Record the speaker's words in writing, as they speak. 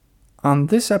On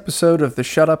this episode of the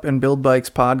Shut Up and Build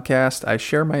Bikes podcast, I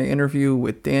share my interview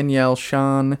with Danielle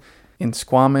Sean in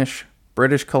Squamish,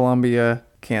 British Columbia,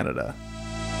 Canada.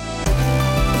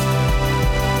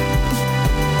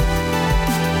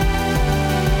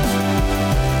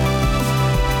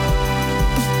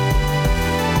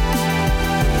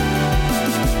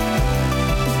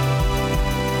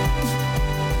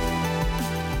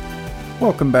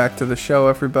 Welcome back to the show,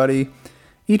 everybody.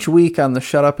 Each week on the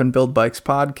Shut Up and Build Bikes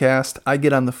podcast, I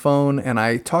get on the phone and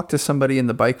I talk to somebody in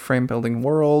the bike frame building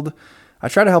world. I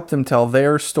try to help them tell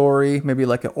their story, maybe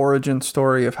like an origin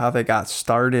story of how they got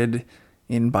started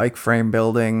in bike frame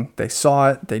building. They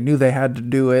saw it, they knew they had to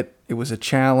do it, it was a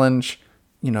challenge.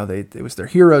 It was their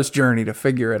hero's journey to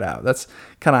figure it out. That's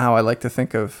kind of how I like to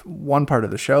think of one part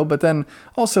of the show. But then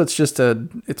also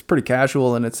it's pretty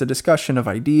casual and it's a discussion of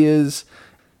ideas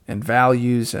and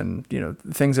values and,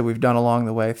 things that we've done along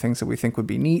the way, things that we think would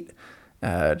be neat.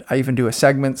 I even do a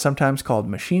segment sometimes called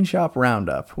Machine Shop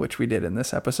Roundup, which we did in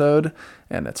this episode.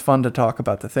 And it's fun to talk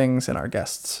about the things in our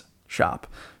guest's shop.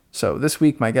 So this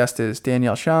week, my guest is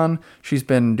Danielle Sean. She's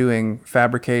been doing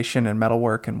fabrication and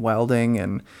metalwork and welding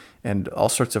and all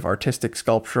sorts of artistic,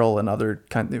 sculptural, and other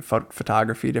kind of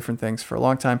photography, different things for a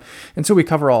long time. And so we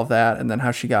cover all of that and then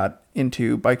how she got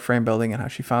into bike frame building and how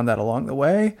she found that along the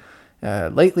way.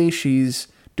 Lately, she's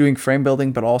doing frame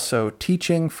building, but also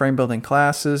teaching frame building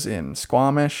classes in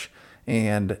Squamish,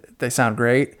 and they sound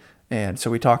great. And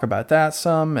so we talk about that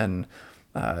some, and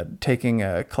taking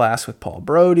a class with Paul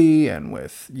Brody and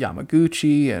with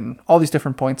Yamaguchi and all these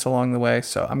different points along the way.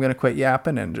 So I'm going to quit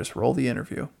yapping and just roll the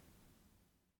interview.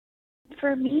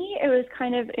 For me, it was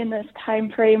kind of in this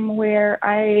time frame where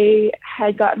I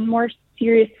had gotten more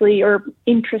seriously or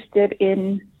interested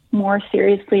in more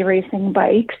seriously racing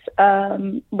bikes,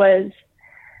 was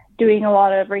doing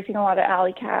racing a lot of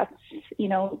alley cats,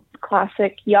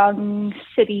 classic young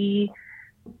city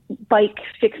bike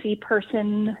fixie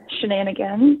person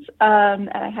shenanigans. And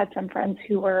I had some friends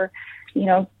who were,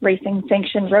 racing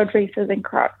sanctioned road races and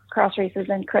cross races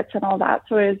and crits and all that.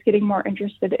 So I was getting more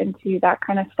interested into that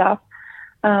kind of stuff.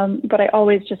 But I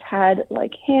always just had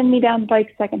like hand-me-down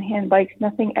bikes, secondhand bikes,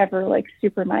 nothing ever like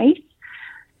super nice.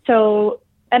 So,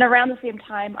 and around the same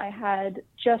time, I had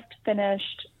just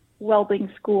finished welding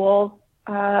school,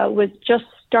 was just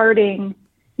starting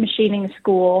machining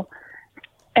school,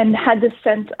 and had this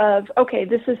sense of, okay,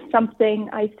 this is something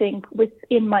I think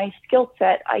within my skill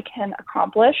set I can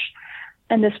accomplish.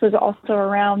 And this was also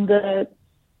around the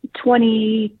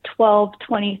 2012,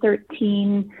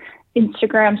 2013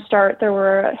 Instagram start. There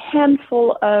were a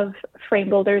handful of frame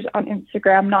builders on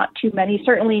Instagram, not too many,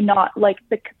 certainly not like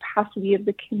the capacity of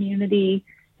the community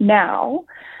now,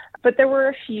 but there were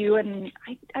a few, and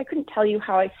I couldn't tell you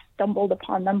how I stumbled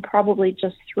upon them, probably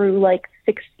just through like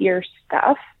 6-year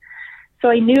stuff. So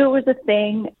I knew it was a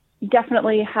thing,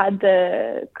 definitely had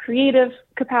the creative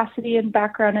capacity and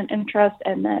background and interest,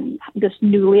 and then this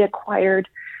newly acquired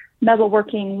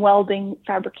metalworking, welding,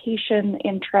 fabrication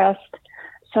interest.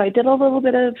 So I did a little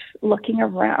bit of looking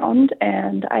around,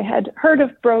 and I had heard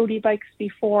of Brody bikes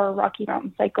before, Rocky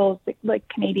Mountain Cycles, like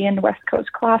Canadian West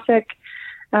Coast Classic,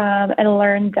 and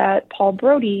learned that Paul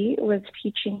Brody was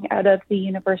teaching out of the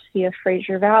University of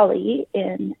Fraser Valley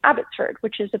in Abbotsford,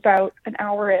 which is about an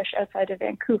hour-ish outside of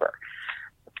Vancouver.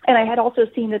 And I had also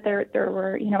seen that there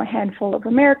were, a handful of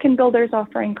American builders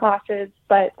offering classes,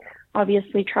 but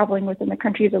obviously traveling within the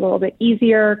country is a little bit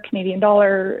easier. Canadian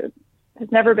dollar has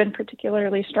never been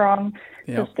particularly strong,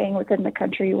 so staying within the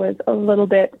country was a little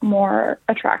bit more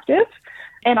attractive.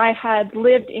 And I had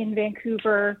lived in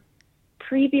Vancouver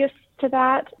previous to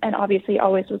that, and obviously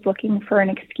always was looking for an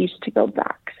excuse to go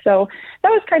back. So that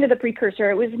was kind of the precursor.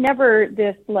 It was never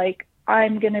this like,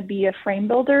 I'm going to be a frame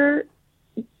builder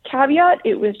caveat.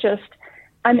 It was just,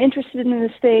 I'm interested in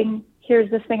this thing. Here's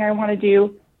this thing I want to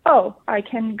do. Oh, I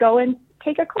can go and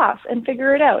take a class and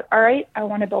figure it out. All right, I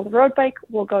want to build a road bike.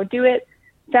 We'll go do it.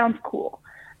 Sounds cool.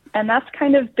 And that's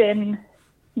kind of been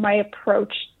my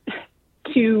approach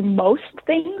to most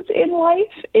things in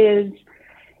life is,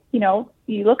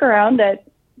 you look around at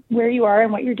where you are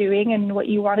and what you're doing and what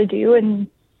you want to do and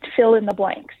fill in the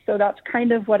blanks. So that's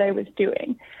kind of what I was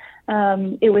doing.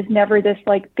 It was never this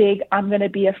like big, I'm going to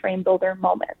be a frame builder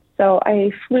moment. So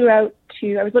I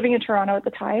was living in Toronto at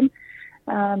the time,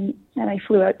 and I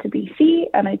flew out to BC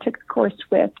and I took a course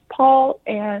with Paul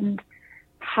and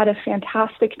had a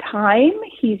fantastic time.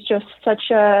 He's just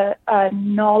such a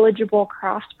knowledgeable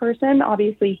craftsperson.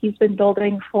 Obviously, he's been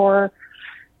building for,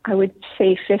 I would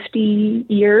say, 50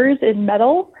 years in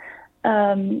metal.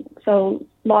 So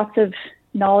lots of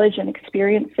knowledge and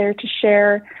experience there to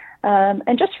share.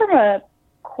 And just from a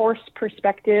course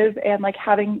perspective and like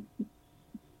having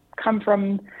come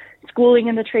from schooling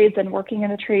in the trades and working in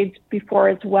the trades before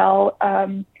as well,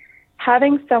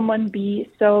 having someone be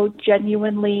so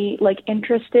genuinely like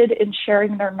interested in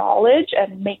sharing their knowledge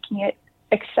and making it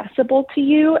accessible to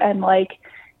you and like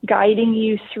guiding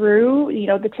you through, you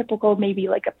know, the typical maybe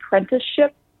like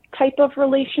apprenticeship type of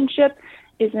relationship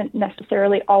isn't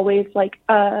necessarily always like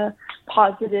a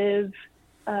positive,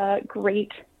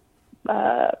 great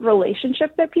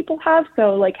relationship that people have.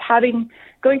 So like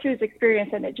going through this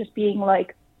experience and it just being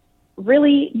like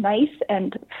really nice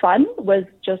and fun was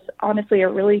just honestly a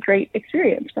really great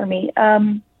experience for me.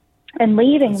 And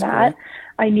leaving that,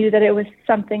 I knew that it was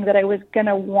something that I was going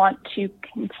to want to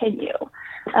continue.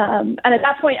 And at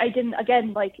that point, I didn't,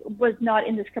 again, like was not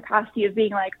in this capacity of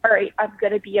being like, all right, I'm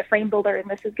going to be a frame builder and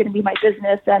this is going to be my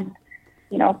business and,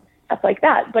 you know, stuff like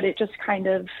that. But it just kind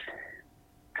of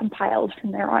compiled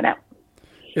from there on out.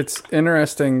 It's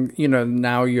interesting, you know,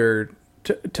 now you're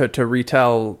to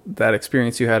retell that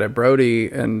experience you had at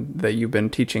Brody and that you've been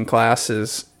teaching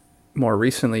classes more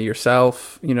recently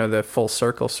yourself, you know, the full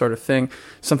circle sort of thing.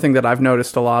 Something that I've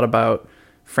noticed a lot about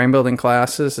frame building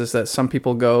classes is that some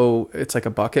people go, it's like a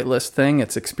bucket list thing.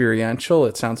 It's experiential.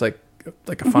 It sounds like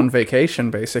a fun vacation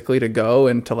basically to go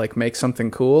and to like make something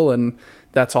cool. And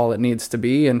that's all it needs to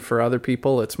be. And for other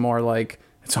people, it's more like,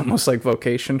 it's almost like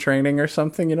vocation training or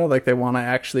something, you know, like they want to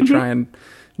actually try and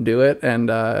do it. And,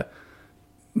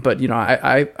 but you know,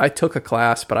 I took a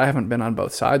class, but I haven't been on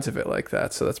both sides of it like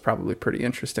that. So that's probably pretty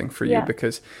interesting for you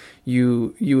because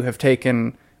you have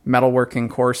taken metalworking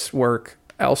coursework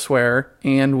elsewhere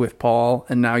and with Paul,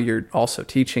 and now you're also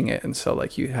teaching it. And so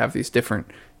like you have these different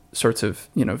sorts of,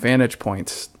 you know, vantage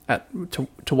points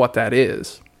to what that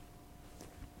is.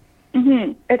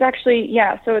 Mm-hmm. It's actually,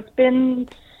 so it's been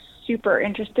super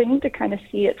interesting to kind of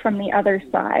see it from the other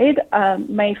side.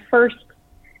 My first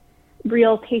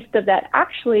real taste of that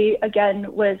actually,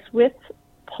 again, was with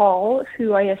Paul,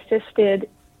 who I assisted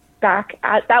back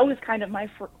at, that was kind of my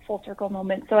full circle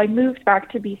moment. So I moved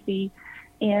back to BC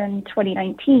in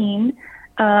 2019,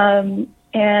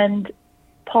 and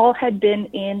Paul had been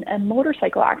in a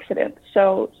motorcycle accident.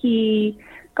 So he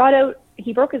got out,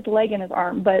 he broke his leg and his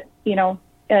arm, but, you know,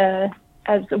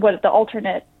 as what the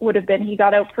alternate would have been, he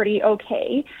got out pretty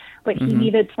okay, but he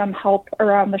needed some help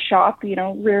around the shop, you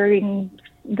know, rearing.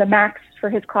 The max for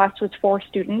his class was 4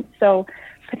 students. So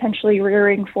potentially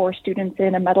rearing 4 students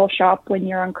in a metal shop when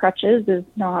you're on crutches is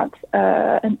not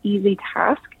an easy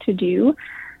task to do.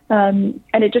 And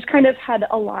it just kind of had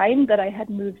aligned that I had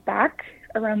moved back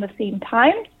around the same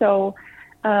time. So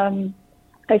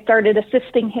I started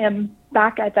assisting him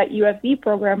back at that UFV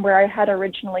program where I had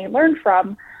originally learned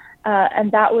from.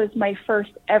 And that was my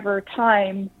first ever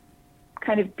time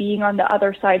kind of being on the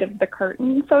other side of the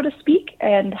curtain, so to speak,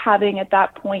 and having at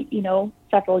that point, you know,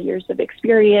 several years of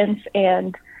experience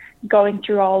and going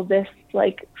through all this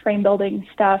like frame building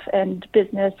stuff and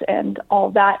business and all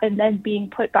that, and then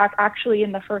being put back actually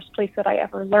in the first place that I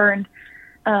ever learned.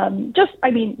 Just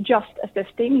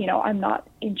assisting, you know, I'm not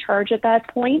in charge at that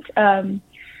point,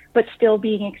 but still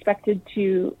being expected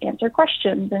to answer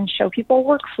questions and show people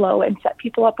workflow and set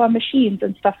people up on machines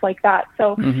and stuff like that.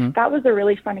 So that was a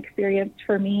really fun experience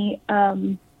for me.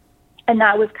 And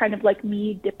that was kind of like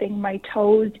me dipping my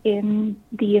toes in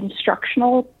the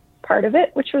instructional part of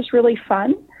it, which was really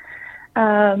fun.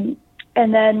 And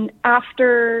then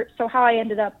so how I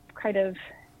ended up kind of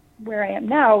where I am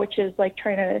now, which is like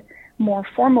trying to more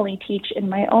formally teach in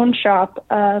my own shop,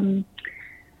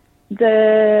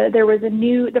 there was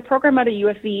the program out of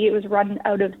UFV, it was run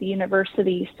out of the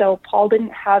university. So Paul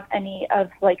didn't have any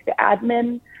of like the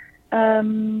admin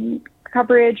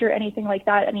coverage or anything like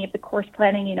that, any of the course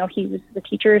planning. You know, the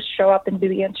teachers show up and do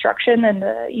the instruction and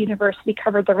the university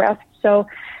covered the rest. So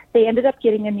they ended up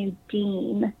getting a new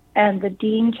dean, and the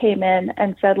dean came in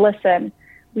and said, listen,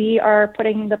 we are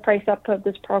putting the price up of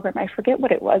this program. I forget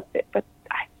what it was, but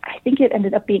I think it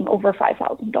ended up being over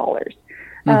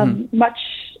 $5,000, much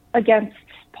against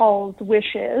Paul's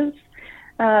wishes,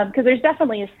 because there's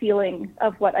definitely a ceiling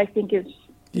of what I think is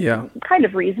kind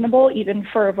of reasonable, even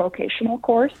for a vocational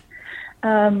course.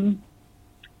 And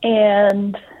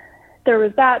there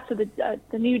was that. So the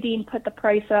new dean put the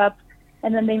price up,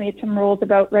 and then they made some rules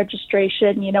about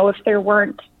registration. You know, if there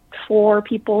weren't 4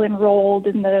 people enrolled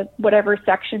in the whatever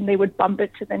section, they would bump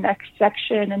it to the next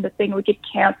section, and the thing would get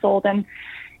canceled. And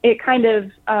it kind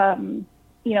of,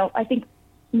 you know, I think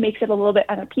makes it a little bit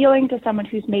unappealing to someone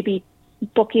who's maybe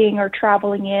booking or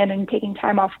traveling in and taking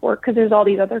time off work, because there's all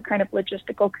these other kind of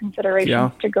logistical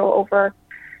considerations to go over.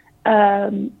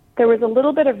 The there was a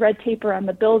little bit of red tape around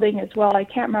the building as well. I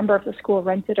can't remember if the school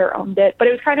rented or owned it, but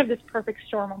it was kind of this perfect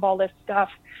storm of all this stuff.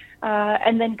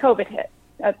 And then COVID hit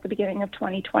at the beginning of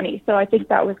 2020. So I think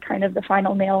that was kind of the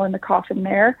final nail in the coffin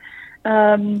there.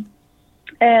 And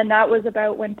that was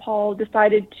about when Paul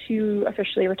decided to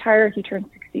officially retire. He turned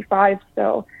 65.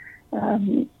 So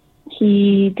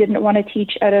he didn't want to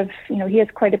teach out of, he has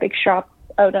quite a big shop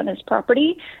out on his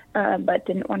property, but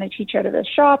didn't want to teach out of his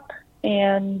shop.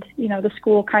 And, the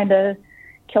school kind of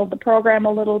killed the program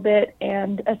a little bit.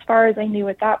 And as far as I knew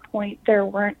at that point, there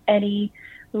weren't any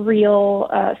real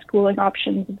schooling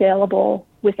options available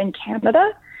within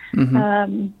Canada. Mm-hmm.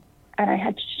 And I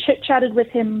had chit-chatted with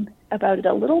him about it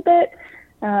a little bit.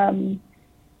 And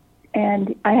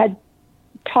I had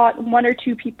taught one or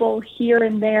two people here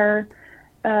and there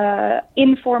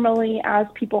informally as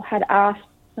people had asked.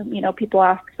 People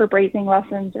ask for brazing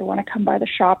lessons or want to come by the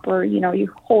shop, or,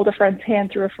 you hold a friend's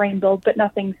hand through a frame build, but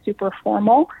nothing super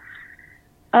formal.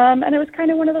 And it was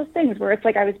kind of one of those things where it's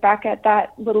like I was back at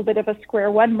that little bit of a square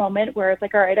one moment where it's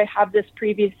like, all right, I have this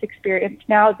previous experience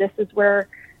now. This is where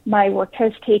my work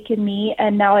has taken me.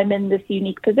 And now I'm in this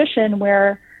unique position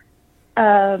where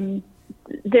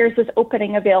there's this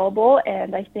opening available.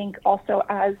 And I think also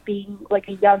as being like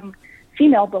a young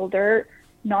female builder,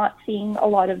 not seeing a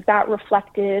lot of that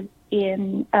reflected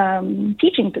in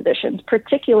teaching positions,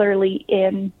 particularly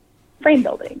in frame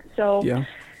building. So yeah.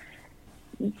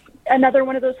 Another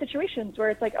one of those situations where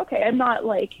it's like, okay, I'm not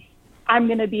like, I'm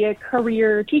going to be a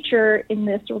career teacher in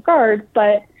this regard,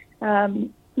 but,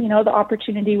 the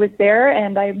opportunity was there,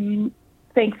 and I'm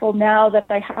thankful now that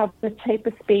I have the type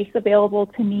of space available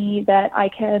to me that I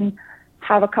can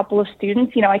have a couple of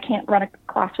students. I can't run a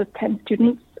class with 10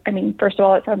 students. I mean, first of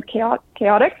all, it sounds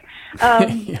chaotic.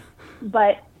 Yeah.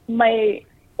 But my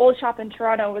old shop in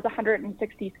Toronto was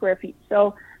 160 square feet.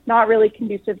 So not really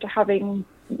conducive to having,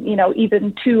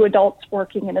 even two adults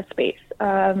working in a space.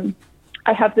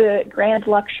 I have the grand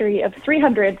luxury of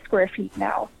 300 square feet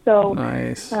now. So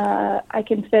nice. I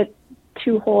can fit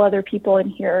two whole other people in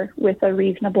here with a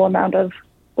reasonable amount of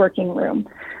working room.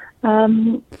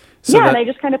 And I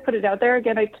just kind of put it out there.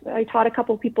 Again, I taught a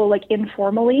couple people like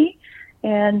informally.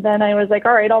 And then I was like,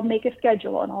 all right, I'll make a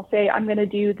schedule and I'll say I'm going to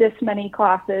do this many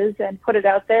classes and put it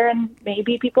out there, and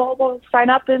maybe people will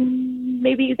sign up and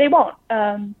maybe they won't.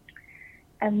 And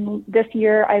this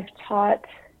year I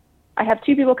have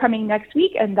 2 people coming next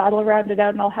week, and that'll round it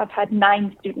out, and I'll have had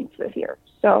 9 students this year.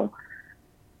 So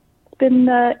it's been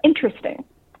interesting.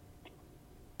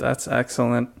 That's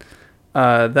excellent.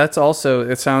 That's also,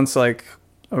 it sounds like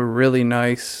a really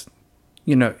nice,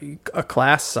 a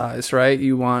class size, right?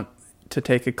 You want to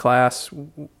take a class,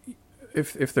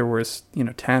 if there was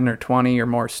 10 or 20 or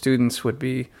more students would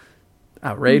be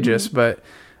outrageous. Mm-hmm. But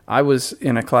I was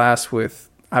in a class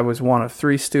I was one of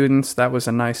 3 students. That was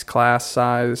a nice class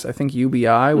size. I think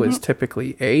UBI was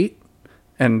typically 8.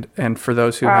 And for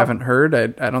those who haven't heard,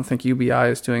 I don't think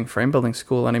UBI is doing frame building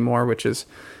school anymore, which is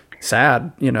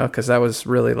sad, because that was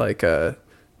really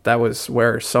that was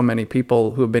where so many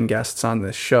people who have been guests on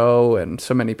this show and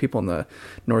so many people in the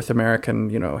North American,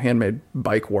 handmade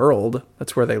bike world,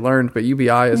 that's where they learned. But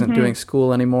UBI isn't doing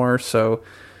school anymore. So,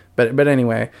 but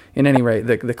anyway, in any rate,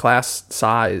 the class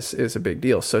size is a big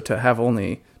deal. So to have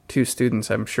only 2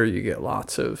 students, I'm sure you get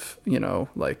lots of,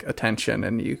 attention,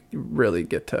 and you really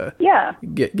get to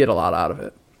get a lot out of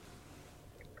it.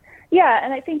 Yeah,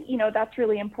 and I think, that's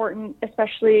really important,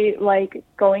 especially like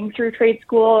going through trade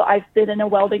school. I've been in a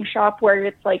welding shop where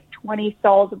it's like 20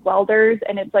 stalls of welders,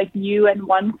 and it's like you and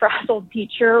one frazzled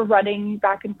teacher running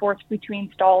back and forth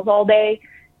between stalls all day,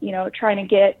 trying to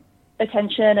get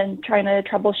attention and trying to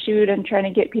troubleshoot and trying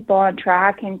to get people on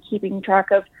track and keeping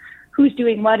track of who's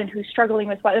doing what and who's struggling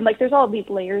with what. And like, there's all these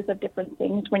layers of different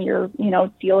things when you're,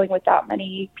 dealing with that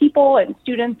many people and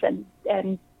students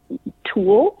and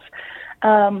tools.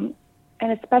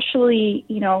 And especially,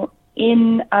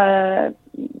 in a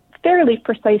fairly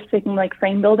precise thing like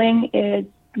frame building is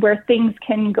where things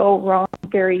can go wrong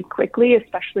very quickly,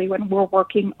 especially when we're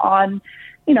working on,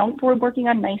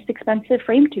 nice, expensive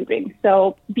frame tubing.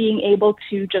 So being able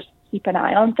to just keep an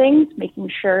eye on things,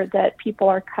 making sure that people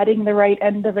are cutting the right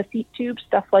end of a seat tube,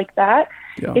 stuff like that.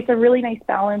 Yeah. It's a really nice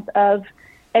balance of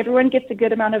everyone gets a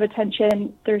good amount of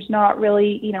attention. There's not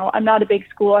really, I'm not a big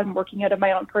school. I'm working out of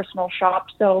my own personal shop.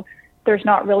 So there's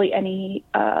not really any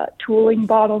tooling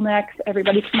bottlenecks.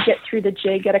 Everybody can get through the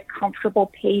jig at a comfortable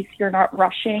pace. You're not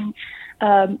rushing.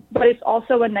 But it's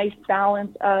also a nice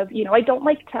balance of, I don't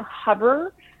like to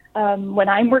hover. When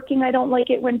I'm working, I don't like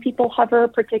it when people hover,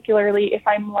 particularly if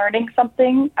I'm learning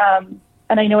something.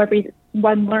 And I know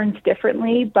everyone learns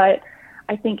differently, but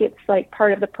I think it's like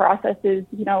part of the process is,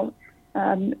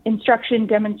 instruction,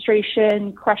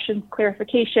 demonstration, questions,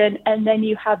 clarification, and then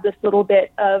you have this little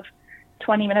bit of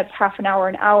 20 minutes, half an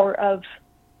hour of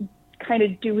kind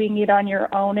of doing it on your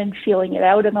own and feeling it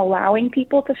out and allowing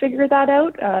people to figure that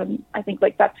out. I think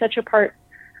like that's such a part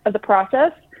of the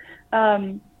process.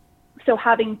 So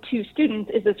having two students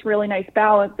is this really nice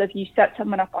balance of you set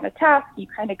someone up on a task, you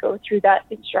kind of go through that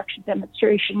instruction,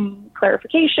 demonstration,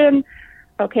 clarification,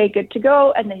 okay, good to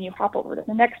go, and then you hop over to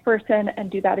the next person and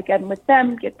do that again with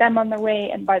them, get them on their way,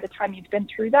 and by the time you've been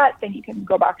through that, then you can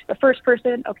go back to the first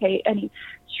person, okay, any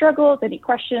struggles, any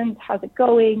questions, how's it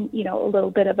going, a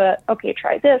little bit of a, okay,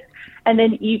 try this, and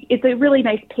then it's a really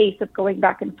nice pace of going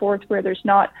back and forth where there's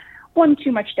not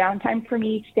too much downtime for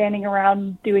me standing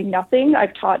around doing nothing.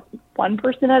 I've taught one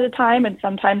person at a time, and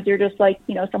sometimes you're just like,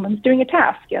 someone's doing a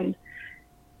task, and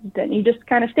then you just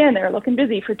kind of stand there looking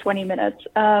busy for 20 minutes.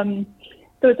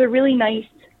 So it's a really nice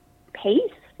pace.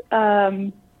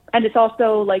 And it's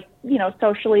also like,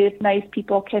 socially it's nice.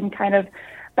 People can kind of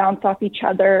bounce off each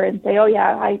other and say, oh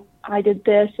yeah, I did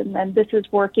this, and then this is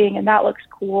working and that looks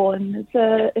cool. And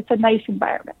it's a nice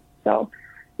environment. So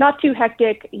not too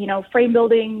hectic, frame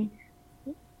building,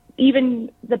 even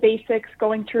the basics,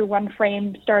 going through one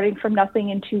frame, starting from nothing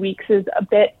in 2 weeks is a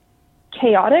bit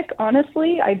chaotic,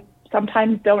 honestly. I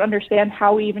sometimes don't understand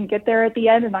how we even get there at the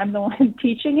end, and I'm the one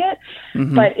teaching it.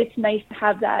 Mm-hmm. But it's nice to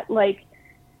have that, like,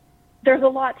 there's a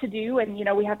lot to do, and,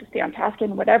 we have to stay on task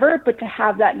and whatever, but to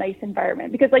have that nice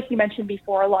environment. Because like you mentioned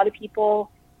before, a lot of people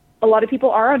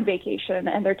are on vacation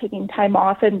and they're taking time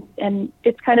off, and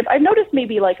it's kind of, I've noticed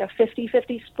maybe like a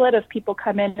 50-50 split of people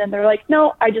come in and they're like,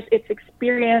 no, it's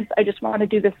experience. I just want to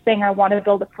do this thing. I want to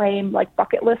build a frame, like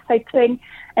bucket list type thing.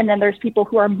 And then there's people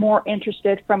who are more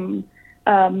interested from,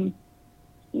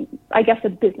 I guess, a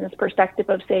business perspective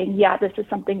of saying, yeah, this is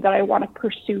something that I want to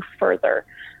pursue further.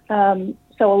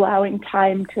 So allowing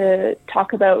time to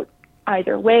talk about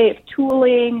either way of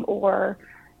tooling or,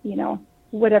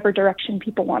 whatever direction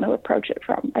people want to approach it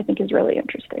from, I think is really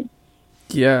interesting.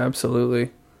 Yeah, absolutely.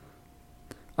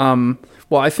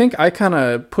 Well, I think I kind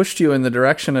of pushed you in the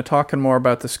direction of talking more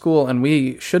about the school, and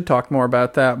we should talk more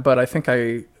about that, but I think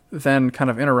I then kind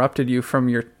of interrupted you from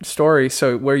your story.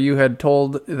 So where you had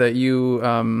told that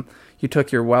you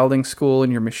took your welding school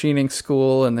and your machining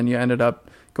school, and then you ended up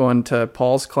going to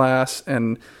Paul's class,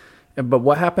 but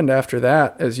what happened after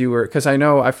that as you were, because I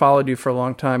know I followed you for a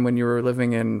long time when you were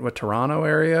living in Toronto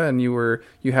area, and you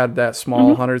had that small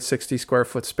mm-hmm. 160 square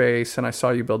foot space, and I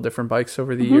saw you build different bikes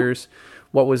over the mm-hmm. years.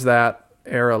 What was that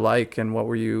era like, and what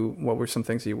were some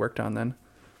things that you worked on then?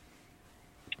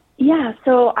 Yeah,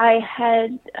 so I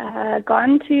had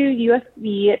gone to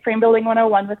USV at Frame Building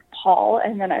 101 with Paul,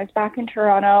 and then I was back in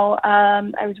Toronto.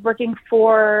 I was working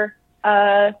for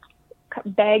a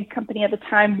bag company at the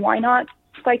time, Why Not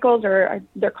Cycles, or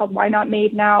they're called Why Not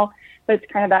Made now, but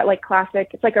it's kind of that like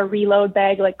classic, it's like a reload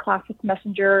bag, like classic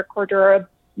Messenger Cordura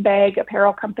bag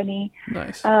apparel company.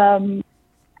 Nice. So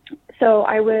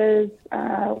I was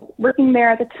working there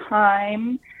at the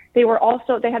time. They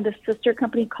had this sister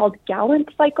company called Gallant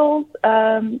Cycles,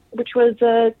 which was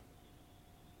a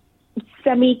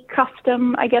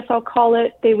semi-custom, I guess I'll call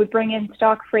it. They would bring in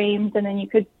stock frames, and then you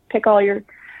could pick all your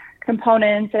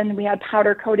components, and we had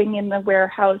powder coating in the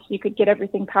warehouse. You could get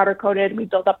everything powder coated. We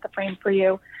build up the frame for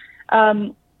you.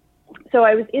 So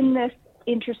I was in this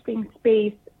interesting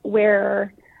space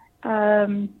where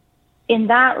in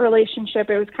that relationship,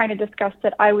 it was kind of discussed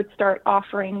that I would start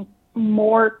offering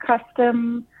more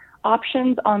custom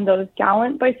options on those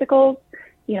Gallant bicycles,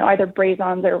 either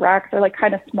braze-ons or racks or like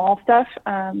kind of small stuff.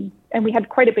 And we had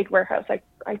quite a big warehouse.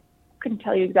 I couldn't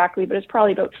tell you exactly, but it's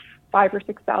probably about 5,000 or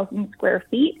 6,000 square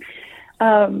feet.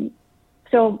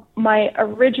 So my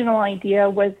original idea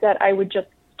was that I would just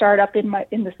start up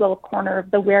in this little corner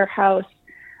of the warehouse,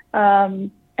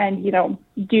 and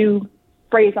do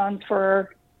braze-ons for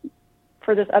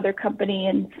this other company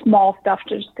and small stuff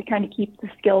just to kind of keep the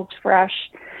skills fresh,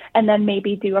 and then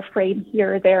maybe do a frame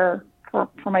here or there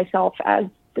for myself as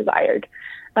desired.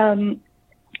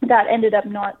 That ended up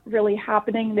not really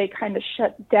happening. They kind of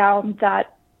shut down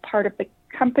that part of the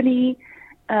company.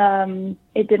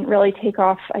 It didn't really take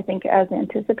off, I think, as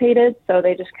anticipated. So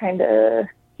they just kind of,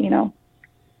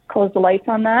 closed the lights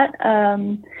on that.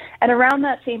 And around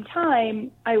that same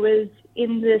time, I was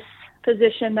in this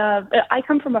position of, I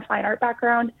come from a fine art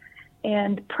background,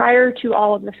 and prior to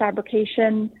all of the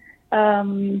fabrication,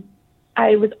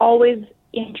 I was always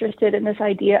interested in this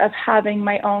idea of having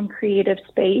my own creative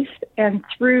space. And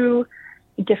through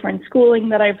different schooling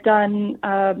that I've done,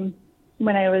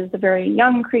 when I was a very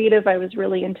young creative, I was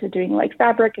really into doing like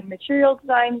fabric and material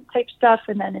design type stuff.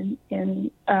 And then in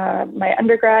my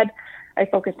undergrad, I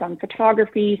focused on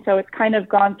photography. So it's kind of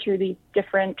gone through these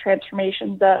different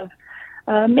transformations of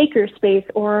a maker space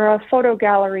or a photo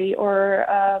gallery or,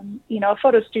 a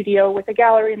photo studio with a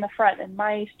gallery in the front and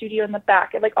my studio in the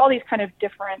back, and like all these kind of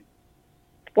different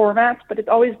formats. But it's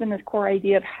always been this core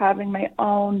idea of having my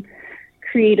own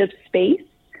creative space.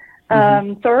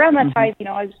 So around that time,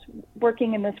 I was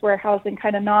working in this warehouse and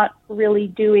kind of not really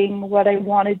doing what I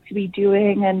wanted to be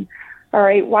doing. And all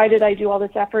right, why did I do all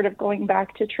this effort of going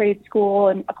back to trade school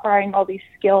and acquiring all these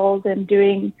skills and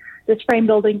doing this frame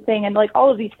building thing and like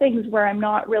all of these things where I'm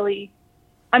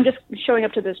just showing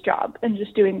up to this job and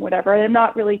just doing whatever. And I'm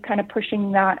not really kind of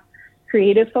pushing that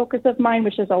creative focus of mine,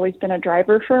 which has always been a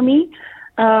driver for me.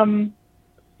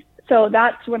 So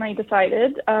that's when I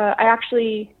decided. I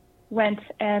actually went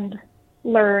and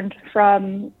learned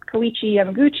from Koichi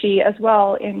Yamaguchi as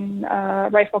well in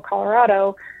Rifle,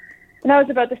 Colorado. And that was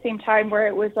about the same time where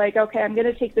it was like, okay, I'm going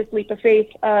to take this leap of faith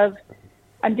of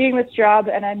I'm doing this job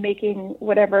and I'm making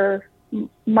whatever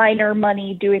minor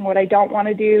money doing what I don't want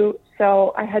to do.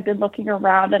 So I had been looking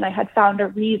around and I had found a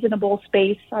reasonable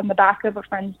space on the back of a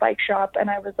friend's bike shop. And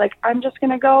I was like, I'm just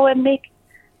going to go and make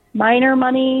minor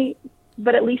money,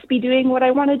 but at least be doing what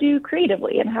I want to do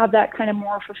creatively and have that kind of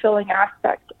more fulfilling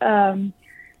aspect. And,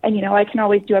 I can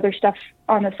always do other stuff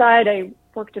on the side. I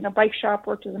worked in a bike shop,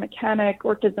 worked as a mechanic,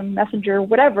 worked as a messenger,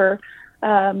 whatever,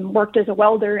 worked as a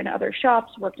welder in other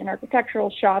shops, worked in architectural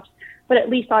shops, but at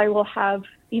least I will have,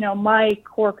 my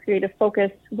core creative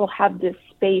focus will have this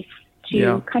space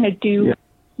to kind of do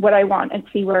what I want and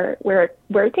see where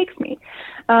it takes me.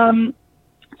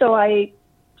 So I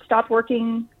stopped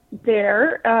working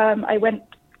there. I went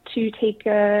to take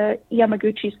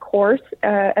Yamaguchi's course,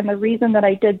 and the reason that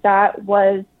I did that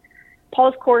was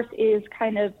Paul's course is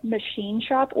kind of machine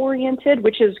shop oriented,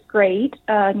 which is great.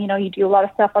 You do a lot of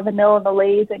stuff on the mill and the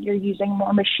lathe and you're using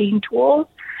more machine tools,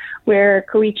 where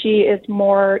Koichi is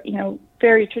more,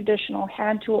 very traditional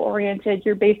hand tool oriented.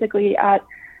 You're basically at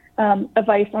a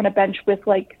vise on a bench with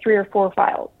like 3 or 4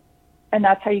 files. And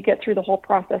that's how you get through the whole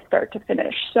process start to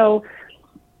finish. So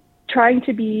trying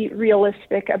to be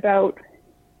realistic about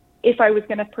if I was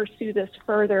going to pursue this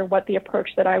further, what the approach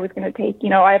that I was going to take.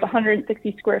 I have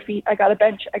 160 square feet, I got a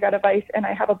bench, I got a vise, and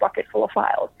I have a bucket full of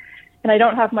files. And I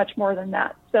don't have much more than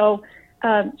that. So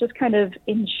just kind of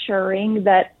ensuring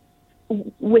that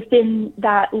within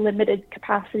that limited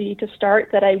capacity to start,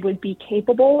 that I would be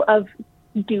capable of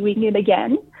doing it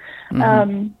again.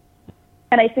 And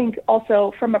I think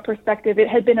also from a perspective, it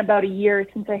had been about a year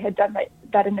since I had done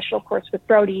that initial course with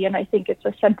Brody. And I think it's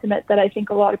a sentiment that I think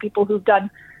a lot of people who've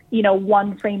done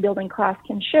one frame building class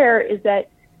can share, is that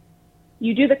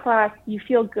you do the class, you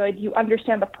feel good, you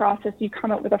understand the process, you come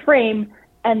up with a frame,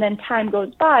 and then time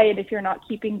goes by. And if you're not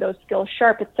keeping those skills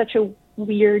sharp, it's such a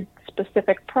weird,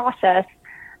 specific process.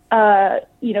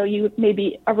 You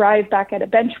maybe arrive back at a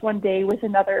bench one day with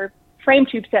another frame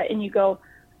tube set and you go,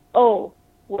 oh,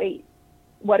 wait,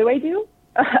 what do I do?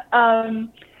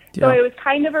 So it was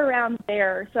kind of around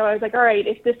there. So I was like, all right,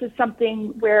 if this is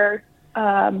something where,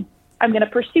 I'm going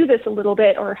to pursue this a little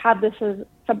bit or have this as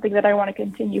something that I want to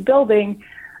continue building,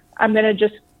 I'm going to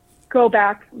just go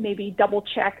back, maybe double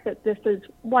check that this is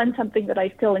something that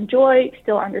I still enjoy,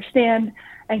 still understand,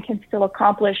 and can still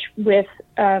accomplish with,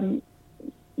 a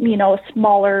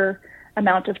smaller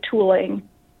amount of tooling,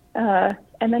 and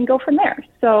then go from there.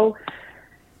 So,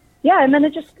 and then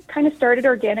it just kind of started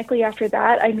organically after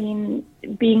that. I mean,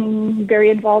 being very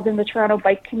involved in the Toronto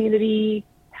bike community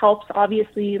helps,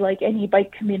 obviously, like any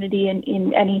bike community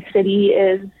in any city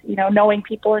is, knowing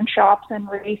people in shops and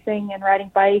racing and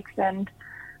riding bikes, and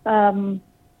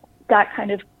that kind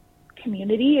of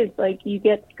community is like you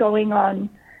get going on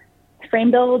frame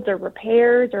builds or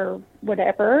repairs or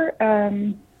whatever.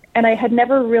 And I had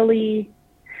never really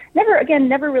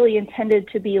intended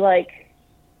to be like,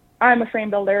 I'm a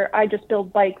frame builder, I just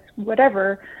build bikes,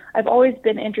 whatever. I've always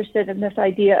been interested in this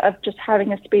idea of just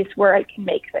having a space where I can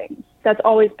make things. That's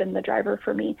always been the driver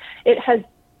for me. It has,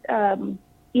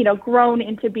 grown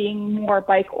into being more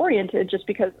bike oriented just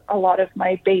because a lot of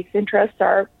my base interests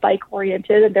are bike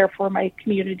oriented and therefore my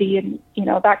community and,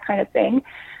 that kind of thing.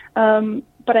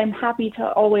 But I'm happy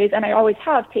to always, and I always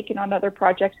have taken on other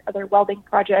projects, other welding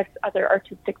projects, other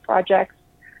artistic projects,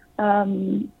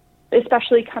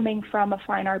 especially coming from a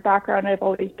fine art background. I've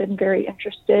always been very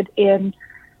interested in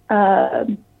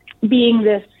being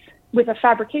this, with a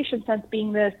fabrication sense,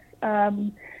 being this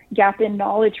gap in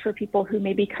knowledge for people who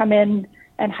maybe come in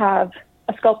and have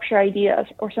a sculpture idea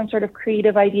or some sort of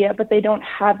creative idea, but they don't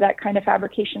have that kind of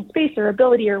fabrication space or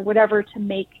ability or whatever to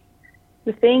make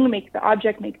the thing, make the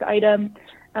object, make the item,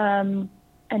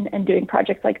 and doing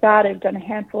projects like that. I've done a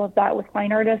handful of that with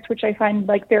fine artists, which I find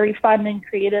like very fun and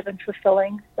creative and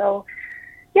fulfilling. So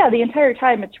yeah, the entire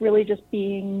time it's really just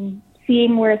seeing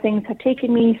where things have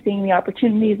taken me, seeing the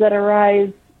opportunities that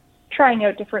arise, trying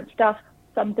out different stuff.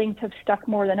 Some things have stuck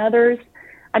more than others.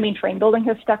 I mean, frame building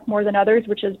has stuck more than others,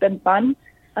 which has been fun.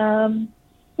 Yeah,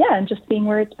 and just seeing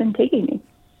where it's been taking me.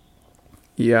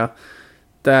 Yeah,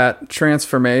 that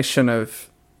transformation of,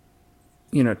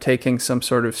 taking some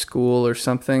sort of school or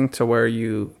something to where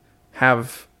you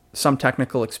have some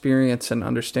technical experience and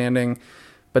understanding,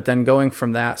 but then going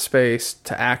from that space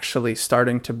to actually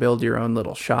starting to build your own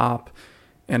little shop.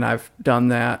 And I've done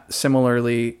that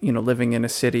similarly, living in a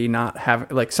city, not having,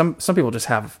 like some people just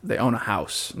they own a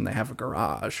house and they have a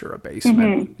garage or a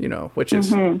basement, which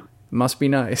is, must be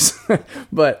nice.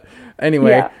 But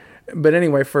anyway,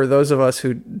 for those of us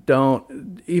who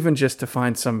don't, even just to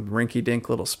find some rinky dink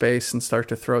little space and start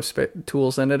to throw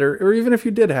tools in it, or even if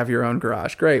you did have your own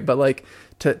garage, great. But like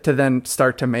to then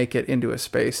start to make it into a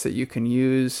space that you can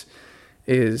use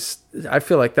I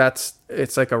feel like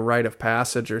it's like a rite of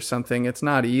passage or something. It's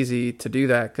not easy to do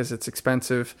that because it's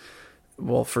expensive,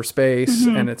 for space,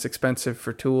 and it's expensive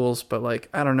for tools. But like,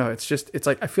 I don't know, it's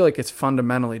like, I feel like it's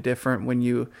fundamentally different when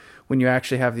you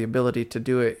actually have the ability to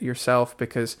do it yourself.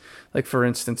 Because like, for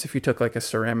instance, if you took like a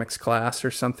ceramics class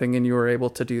or something and you were able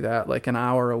to do that like an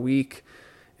hour a week,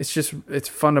 it's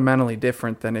fundamentally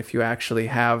different than if you actually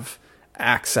have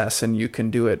access and you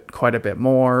can do it quite a bit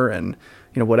more. And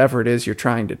whatever it is you're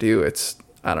trying to do,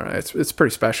 I don't know, it's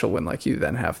pretty special when like you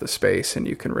then have the space and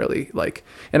you can really like,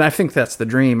 and I think that's the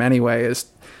dream anyway,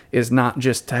 is not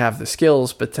just to have the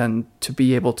skills, but then to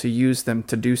be able to use them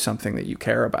to do something that you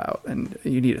care about, and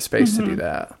you need a space to do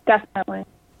that. Definitely.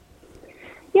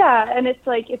 Yeah. And it's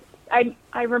like,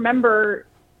 I remember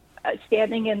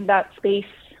standing in that space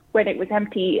when it was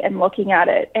empty and looking at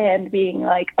it and being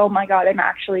like, oh my God, I'm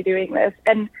actually doing this.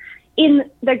 And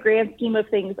in the grand scheme of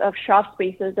things, of shop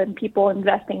spaces and people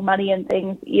investing money in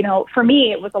things, for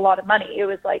me, it was a lot of money. It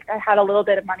was like I had a little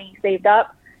bit of money saved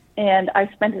up and I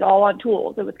spent it all on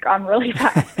tools. It was gone really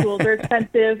fast. Tools are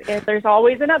expensive and there's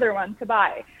always another one to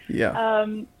buy. Yeah.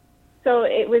 So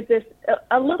it was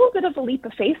a little bit of a leap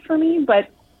of faith for me, but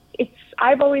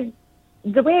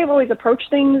the way I've always approached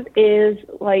things is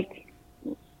like,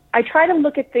 I try to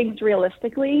look at things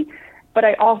realistically, but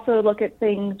I also look at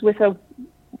things with a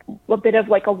bit of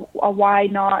like a why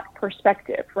not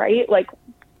perspective, right? Like,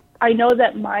 I know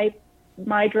that my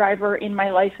driver in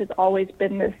my life has always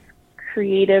been this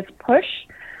creative push.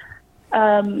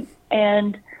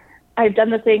 And I've done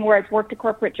the thing where I've worked a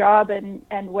corporate job and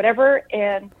whatever,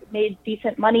 and made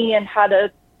decent money and had a,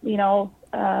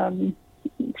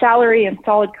 salary and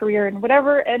solid career and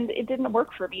whatever. And it didn't work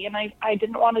for me. And I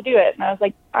didn't want to do it. And I was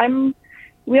like,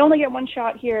 we only get one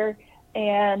shot here,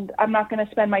 and I'm not going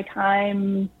to spend my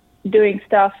time doing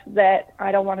stuff that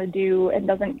I don't want to do and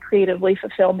doesn't creatively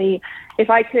fulfill me. If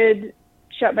I could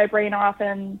shut my brain off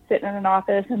and sit in an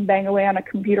office and bang away on a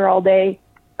computer all day,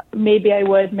 maybe I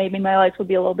would. Maybe my life would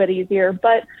be a little bit easier,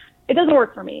 but it doesn't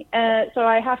work for me. So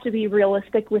I have to be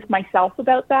realistic with myself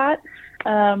about that.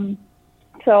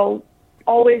 So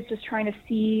always just trying to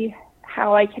see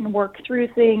how I can work through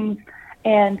things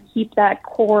and keep that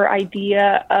core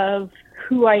idea of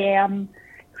who I am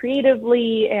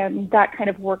creatively and that kind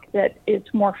of work that is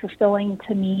more fulfilling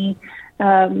to me.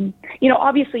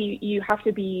 Obviously you have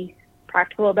to be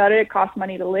practical about it. It costs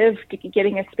money to live.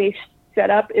 Getting a space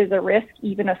set up is a risk,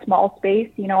 even a small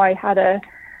space. I had a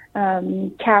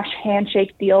cash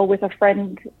handshake deal with a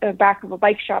friend, back of a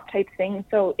bike shop type thing.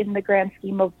 So in the grand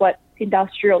scheme of what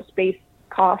industrial space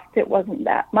costs, it wasn't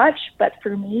that much. But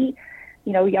for me,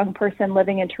 young person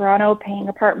living in Toronto, paying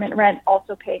apartment rent,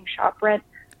 also paying shop rent,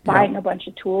 buying a bunch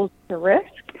of tools to risk.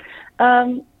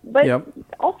 But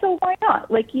also, why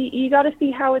not? Like, you got to see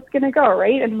how it's going to go,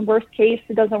 right? And worst case,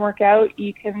 it doesn't work out.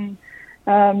 You can,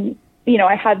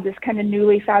 I had this kind of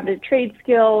newly founded trade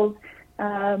skills.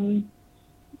 And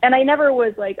I never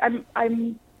was like,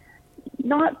 I'm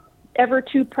not ever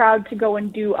too proud to go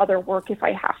and do other work if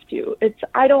I have to.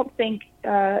 I don't think,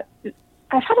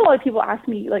 I've had a lot of people ask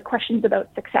me like questions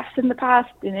about success in the past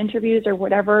in interviews or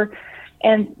whatever.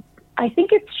 And I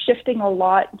think it's shifting a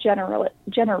lot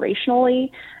generationally,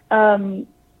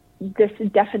 this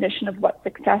definition of what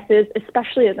success is,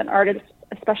 especially as an artist,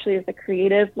 especially as a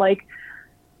creative. Like,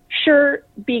 sure,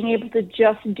 being able to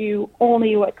just do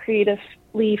only what creative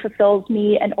absolutely fulfills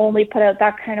me and only put out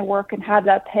that kind of work and have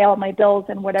that pay all my bills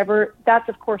and whatever, that's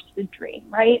of course the dream,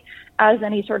 right? As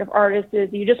any sort of artist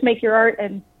is, you just make your art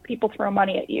and people throw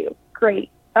money at you. Great.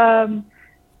 Sometimes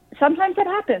that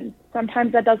happens.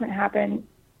 Sometimes that doesn't happen.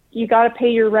 You got to pay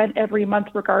your rent every month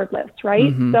regardless,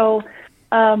 right? Mm-hmm. So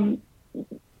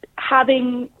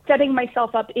setting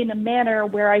myself up in a manner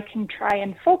where I can try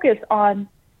and focus on,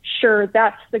 sure,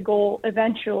 that's the goal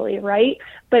eventually, right?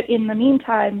 But in the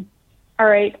meantime, all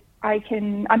right,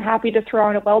 I'm happy to throw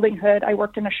on a welding hood. I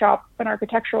worked in an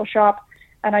architectural shop,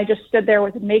 and I just stood there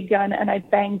with a MIG gun and I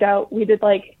banged out, we did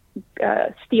like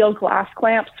steel glass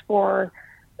clamps for,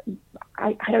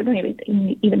 I don't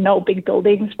even know, big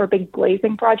buildings for big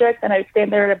glazing projects. And I'd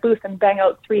stand there at a booth and bang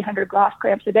out 300 glass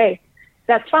clamps a day.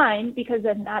 That's fine, because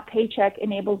then that paycheck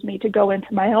enables me to go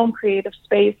into my own creative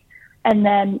space and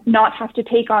then not have to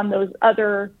take on those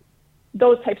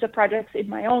types of projects in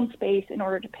my own space in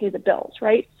order to pay the bills,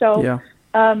 right? So, yeah.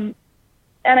 And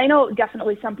I know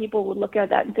definitely some people would look at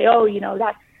that and say, oh,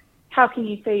 that's, how can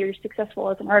you say you're successful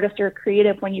as an artist or a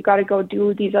creative when you got to go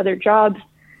do these other jobs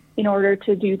in order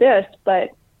to do this?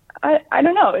 But I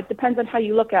don't know. It depends on how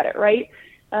you look at it, right?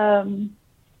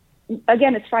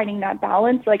 Again, it's finding that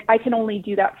balance. Like, I can only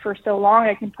do that for so long.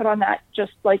 I can put on that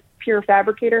just like pure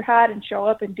fabricator hat and show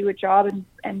up and do a job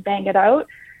and bang it out.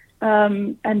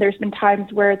 And there's been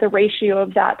times where the ratio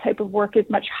of that type of work is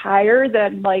much higher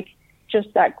than like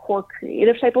just that core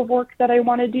creative type of work that I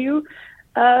want to do.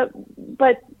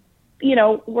 But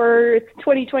it's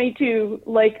 2022,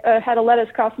 like a head of lettuce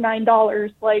costs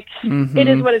 $9. Like, mm-hmm. It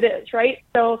is what it is, right?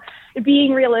 So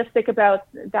being realistic about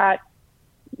that,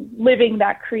 living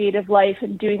that creative life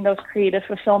and doing those creative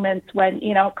fulfillments when,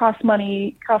 costs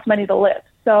money to live.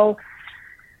 So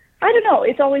I don't know.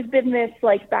 It's always been this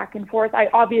like back and forth. I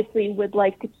obviously would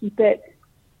like to keep it,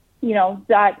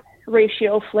 that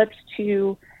ratio flipped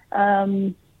to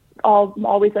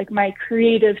always like my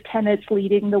creative tenets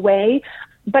leading the way.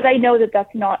 But I know that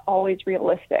that's not always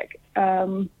realistic.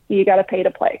 You got to pay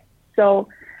to play. So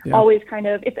yeah. Always kind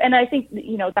of, and I think,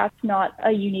 that's not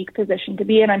a unique position to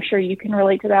be in. I'm sure you can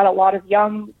relate to that. A lot of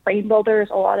young frame builders,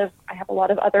 I have a lot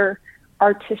of other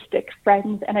artistic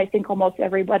friends, and I think almost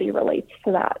everybody relates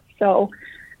to that. So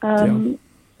yeah.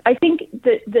 I think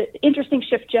the interesting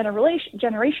shift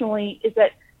generationally is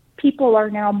that people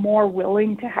are now more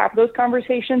willing to have those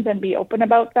conversations and be open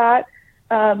about that,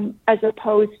 as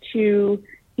opposed to,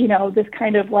 this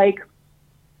kind of like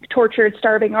tortured,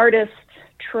 starving artist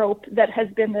trope that has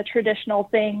been the traditional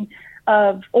thing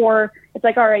of, or it's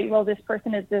like, all right, well, this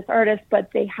person is this artist,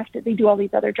 but they do all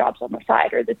these other jobs on the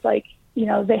side, or it's like,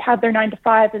 they have their 9 to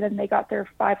 5 and then they got their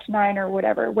 5 to 9 or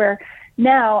whatever, where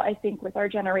now I think with our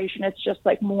generation, it's just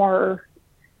like more,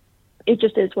 it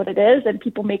just is what it is and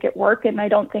people make it work. And I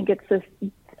don't think it's this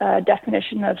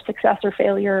definition of success or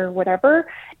failure or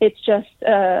whatever. It's just,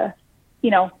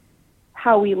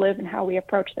 how we live and how we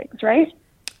approach things, right?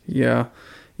 Yeah.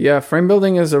 Yeah, frame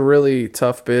building is a really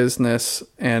tough business,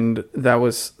 and that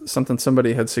was something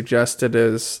somebody had suggested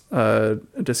as a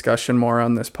discussion more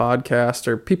on this podcast,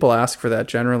 or people ask for that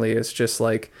generally. It's just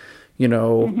like,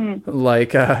 mm-hmm.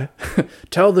 like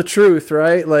tell the truth,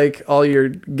 right? Like all your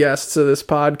guests of this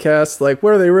podcast, like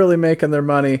where are they really making their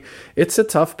money? It's a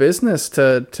tough business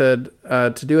to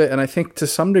do it, and I think to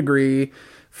some degree,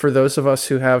 for those of us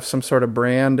who have some sort of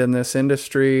brand in this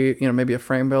industry, maybe a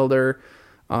frame builder,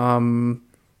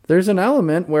 there's an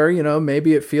element where,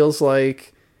 maybe it feels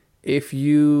like if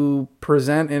you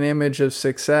present an image of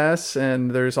success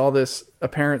and there's all this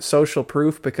apparent social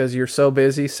proof because you're so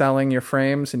busy selling your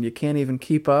frames and you can't even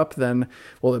keep up, then,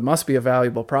 well, it must be a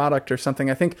valuable product or something.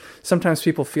 I think sometimes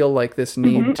people feel like this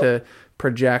need mm-hmm. to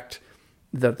project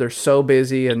that they're so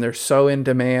busy and they're so in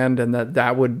demand and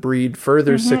that would breed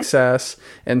further mm-hmm. success.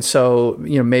 And so,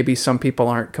 maybe some people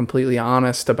aren't completely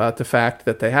honest about the fact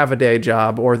that they have a day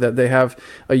job or that they have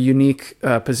a unique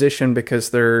position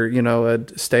because they're,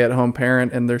 a stay-at-home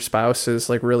parent and their spouse is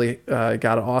like really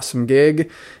got an awesome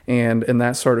gig and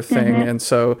that sort of thing. Mm-hmm. And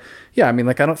so, yeah, I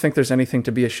don't think there's anything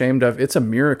to be ashamed of. It's a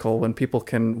miracle when people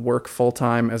can work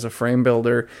full-time as a frame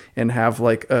builder and have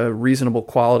like a reasonable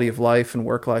quality of life and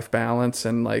work-life balance.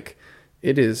 And like,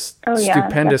 it is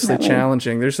stupendously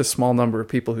challenging. There's a small number of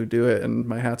people who do it, and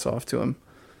my hat's off to them.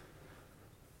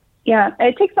 Yeah,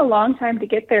 it takes a long time to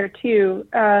get there too.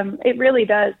 It really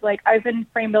does. Like, I've been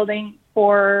frame building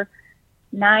for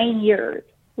 9 years,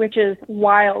 which is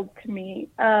wild to me.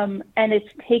 And it's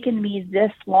taken me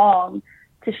this long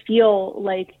to feel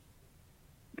like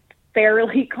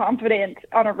fairly confident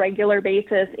on a regular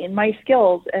basis in my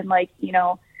skills and like,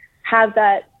 have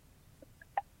that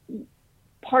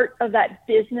part of that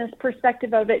business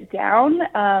perspective of it down.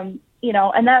 And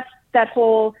that's that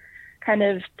whole kind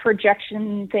of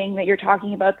projection thing that you're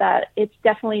talking about, that it's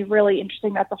definitely really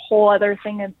interesting. That's a whole other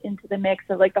thing into the mix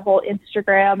of like the whole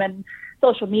Instagram and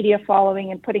social media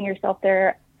following and putting yourself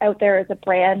out there as a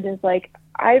brand is like,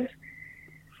 I've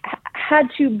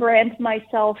had to brand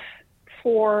myself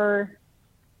for,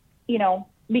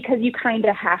 because you kind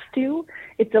of have to.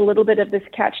 It's a little bit of this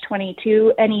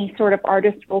catch-22. Any sort of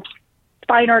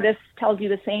fine artist tells you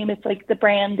the same. It's like the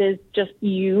brand is just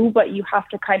you, but you have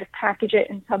to kind of package it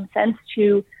in some sense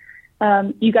to,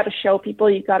 you got to show people,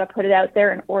 you got to put it out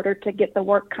there in order to get the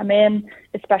work come in,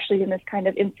 especially in this kind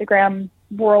of Instagram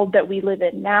world that we live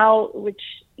in now, which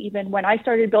even when I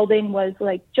started building was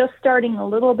like just starting a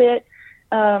little bit.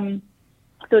 So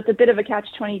it's a bit of a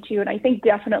catch-22. And I think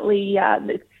definitely,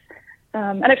 and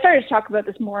I've started to talk about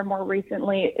this more and more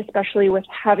recently, especially with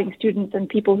having students and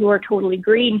people who are totally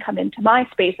green come into my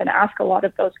space and ask a lot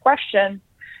of those questions,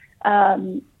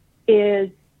 is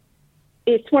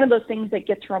it's one of those things that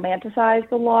gets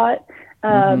romanticized a lot.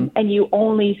 And you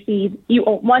only see, you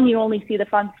only see the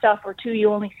fun stuff, or two,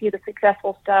 you only see the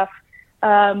successful stuff.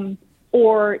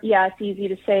 Or yeah, it's easy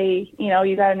to say,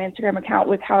 you got an Instagram account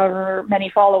with however many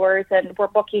followers and we're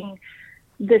booking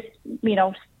this,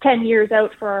 10 years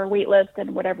out for our wait list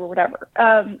and whatever.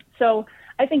 So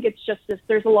I think it's just this,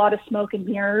 there's a lot of smoke and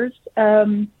mirrors.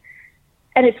 And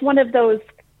it's one of those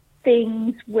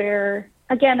things where,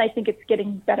 again, I think it's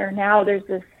getting better now. There's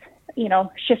this,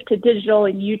 shift to digital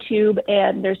and YouTube,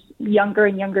 and there's younger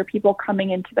and younger people coming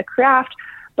into the craft,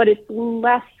 but it's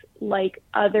less like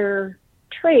other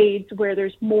trades where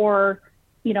there's more,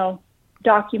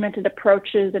 documented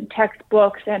approaches and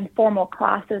textbooks and formal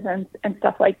classes and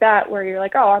stuff like that, where you're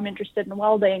like, oh, I'm interested in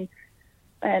welding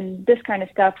and this kind of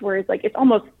stuff, where it's like, it's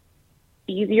almost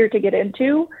easier to get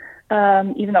into,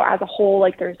 even though as a whole,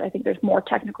 like I think there's more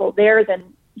technical there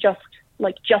than just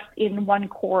in one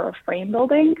core of frame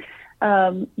building.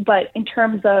 But in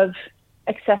terms of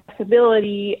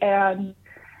accessibility and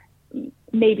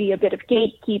maybe a bit of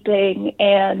gatekeeping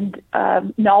and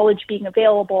knowledge being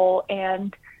available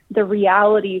and the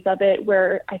realities of it,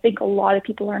 where I think a lot of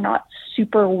people are not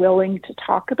super willing to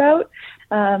talk about,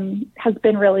 has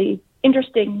been really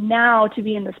interesting now to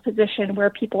be in this position where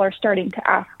people are starting to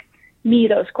ask me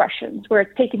those questions, where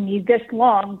it's taken me this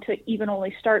long to even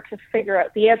only start to figure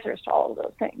out the answers to all of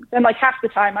those things. And like half the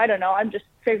time, I don't know, I'm just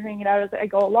figuring it out as I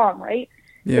go along, right?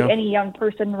 Yeah. Like any young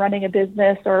person running a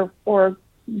business or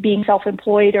being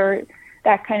self-employed or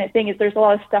that kind of thing, is there's a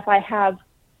lot of stuff I have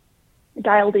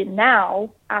dialed in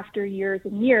now after years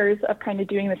and years of kind of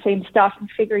doing the same stuff and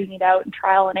figuring it out and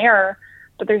trial and error.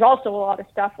 But there's also a lot of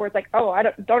stuff where it's like, oh,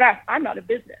 don't ask, I'm not a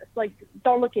business. Like,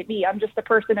 don't look at me. I'm just a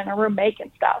person in a room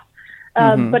making stuff.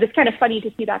 But it's kind of funny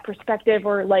to see that perspective,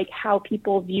 or like how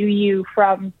people view you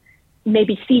from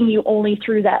maybe seeing you only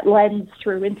through that lens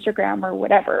through Instagram or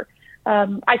whatever.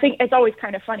 I think it's always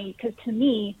kind of funny because to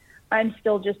me, I'm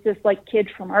still just this like kid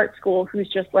from art school who's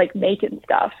just like making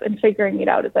stuff and figuring it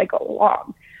out as I go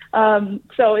along.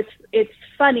 So it's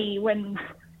funny when,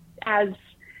 as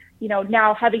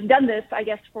now having done this, I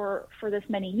guess for this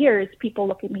many years, people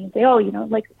look at me and say, oh,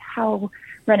 like how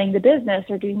running the business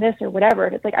or doing this or whatever.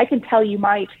 And it's like, I can tell you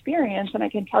my experience and I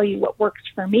can tell you what works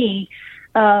for me.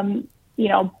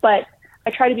 But I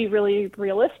try to be really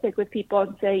realistic with people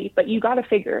and say, but you got to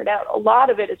figure it out. A lot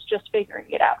of it is just figuring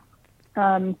it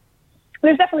out.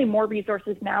 There's definitely more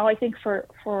resources now, I think,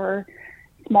 for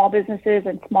small businesses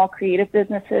and small creative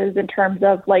businesses in terms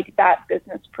of like that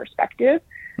business perspective,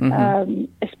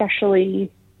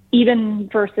 especially even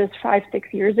versus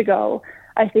 5-6 years ago.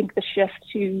 I think the shift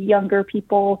to younger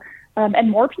people and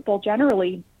more people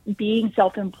generally being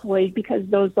self-employed, because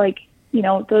those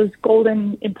those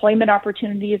golden employment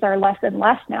opportunities are less and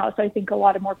less now. So I think a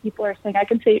lot of more people are saying, I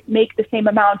can make the same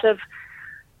amount of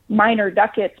minor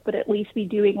ducats, but at least be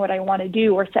doing what I want to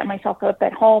do, or set myself up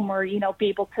at home, or, be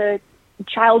able to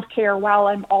childcare while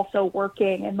I'm also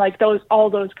working, and like all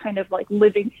those kind of like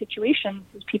living situations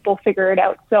as people figure it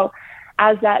out. So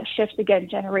as that shifts again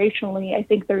generationally, I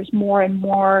think there's more and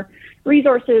more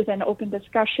resources and open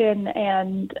discussion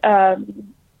and,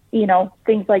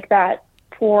 things like that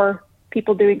for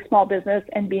people doing small business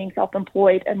and being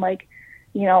self-employed, and like,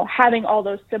 having all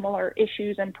those similar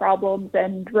issues and problems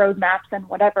and roadmaps and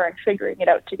whatever, and figuring it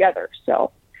out together.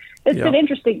 So it's been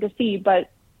interesting to see,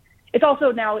 but it's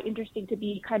also now interesting to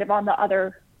be kind of on the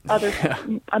other,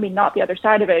 I mean, not the other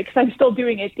side of it, because I'm still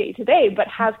doing it day to day, but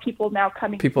have people now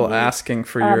coming to me, asking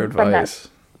for your advice,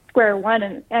 square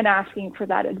one, and asking for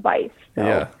that advice.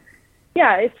 So,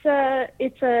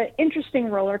 it's a interesting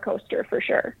roller coaster for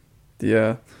sure.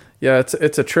 Yeah. Yeah,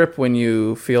 it's a trip when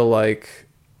you feel like,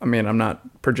 I mean, I'm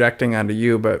not projecting onto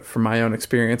you, but from my own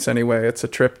experience anyway, it's a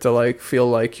trip to like feel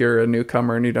like you're a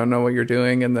newcomer and you don't know what you're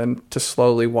doing, and then to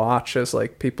slowly watch as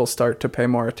like people start to pay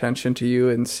more attention to you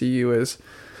and see you as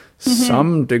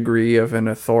some degree of an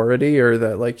authority, or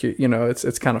that like you know,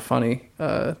 it's kind of funny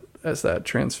as that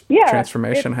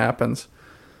transformation happens.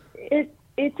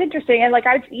 It's interesting. And like,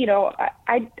 I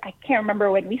can't remember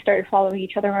when we started following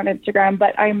each other on Instagram,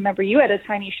 but I remember you had a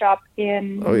tiny shop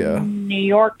in New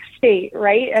York State,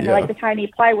 right? And like the tiny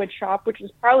plywood shop, which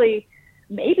was probably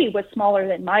maybe was smaller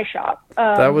than my shop.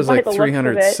 That was like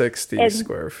 360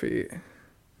 square feet.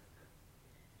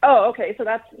 Oh, okay. So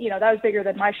that's, that was bigger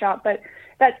than my shop, but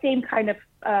that same kind of,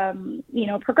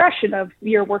 progression of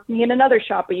you're working in another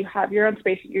shop, but you have your own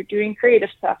space and you're doing creative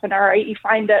stuff. And all right, you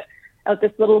find out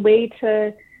this little way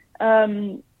to,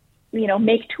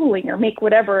 make tooling or make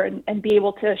whatever, and be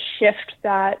able to shift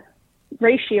that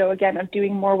ratio again of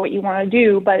doing more what you want to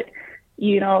do. But,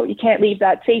 you can't leave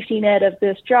that safety net of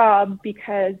this job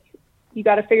because you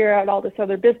got to figure out all this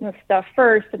other business stuff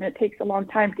first. And it takes a long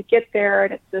time to get there.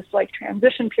 And it's this like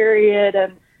transition period.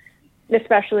 And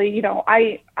especially,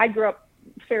 I grew up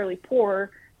fairly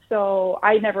poor. So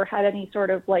I never had any sort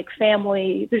of like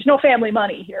family, there's no family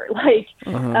money here. Like,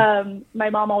 my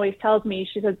mom always tells me,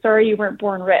 she said, sorry, you weren't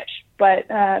born rich, but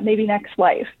maybe next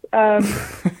life.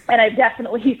 And I've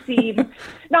definitely seen,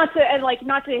 not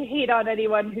to hate on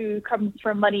anyone who comes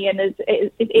from money and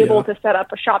is able to set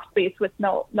up a shop space with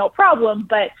no problem.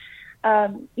 But,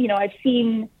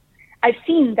 I've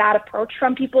seen that approach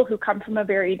from people who come from a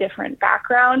very different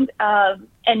background.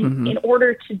 And in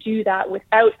order to do that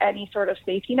without any sort of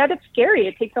safety net, it's scary.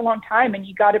 It takes a long time, and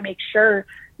you got to make sure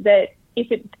that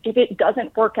if it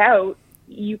doesn't work out,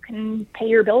 you can pay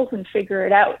your bills and figure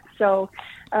it out. So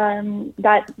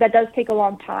that does take a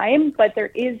long time, but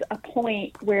there is a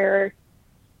point where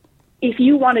if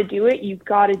you want to do it, you've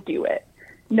got to do it.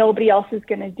 Nobody else is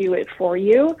going to do it for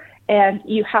you, and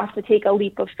you have to take a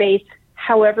leap of faith,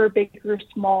 however big or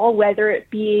small, whether it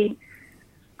be,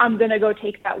 I'm going to go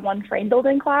take that one frame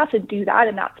building class and do that,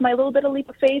 and that's my little bit of leap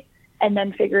of faith, and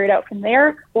then figure it out from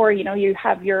there. Or, you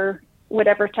have your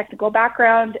whatever technical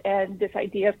background and this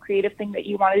idea of creative thing that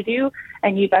you want to do,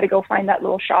 and you got to go find that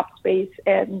little shop space.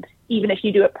 And even if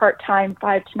you do it part-time,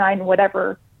 5 to 9,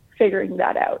 whatever, figuring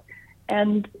that out.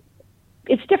 And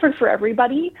it's different for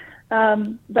everybody.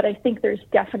 But I think there's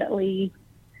definitely,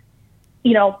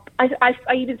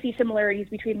 I even see similarities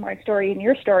between my story and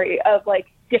your story of like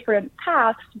different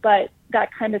paths, but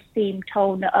that kind of same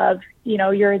tone of,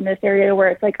 you're in this area where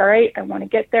it's like, all right, I want to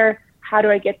get there. How do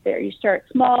I get there? You start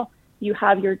small, you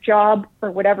have your job or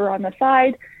whatever on the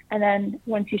side. And then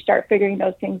once you start figuring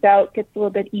those things out, it gets a little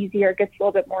bit easier, it gets a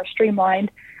little bit more streamlined.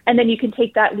 And then you can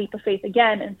take that leap of faith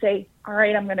again and say, all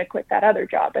right, I'm going to quit that other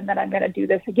job, and then I'm going to do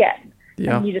this again.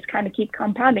 Yeah. And you just kind of keep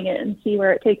compounding it and see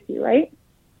where it takes you, right?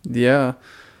 Yeah.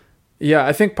 Yeah,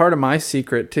 I think part of my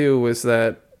secret too was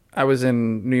that I was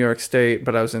in New York State,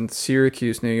 but I was in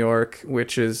Syracuse, New York,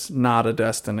 which is not a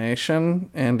destination.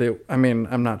 And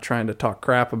I'm not trying to talk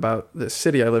crap about this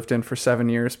city I lived in for 7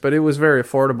 years, but it was very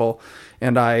affordable.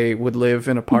 And I would live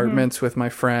in apartments with my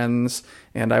friends,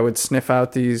 and I would sniff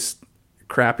out these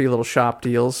crappy little shop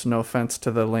deals. No offense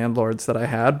to the landlords that I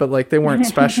had, but like they weren't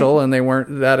special and they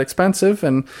weren't that expensive.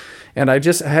 And I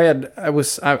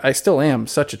still am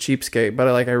such a cheapskate, but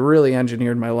I really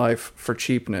engineered my life for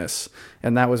cheapness.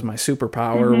 And that was my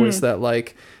superpower, was that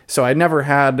like, so I never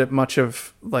had much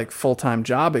of like full-time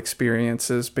job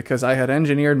experiences because I had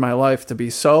engineered my life to be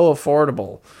so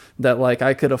affordable that like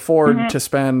I could afford to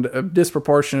spend a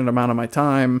disproportionate amount of my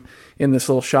time in this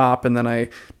little shop. And then I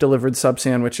delivered sub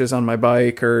sandwiches on my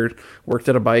bike, or worked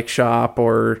at a bike shop,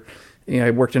 or, I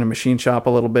worked in a machine shop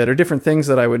a little bit, or different things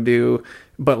that I would do.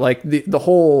 But like the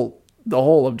whole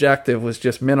objective was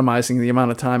just minimizing the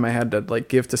amount of time I had to like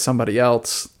give to somebody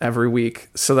else every week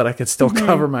so that I could still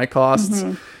cover my costs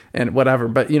and whatever.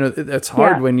 But it's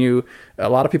hard when a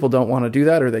lot of people don't want to do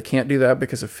that, or they can't do that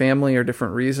because of family or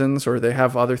different reasons, or they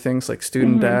have other things like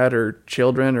student debt or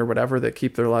children or whatever that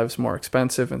keep their lives more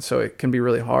expensive. And so it can be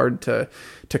really hard to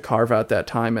carve out that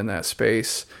time in that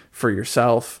space for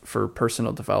yourself, for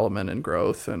personal development and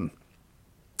growth. And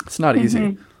it's not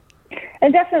easy.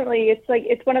 And definitely,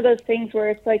 it's one of those things where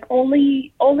it's like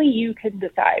only you can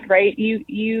decide, right?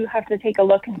 You have to take a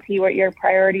look and see what your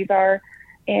priorities are.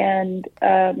 And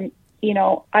I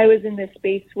was in this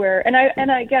space where, and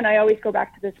I always go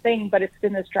back to this thing, but it's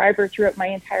been this driver throughout my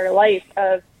entire life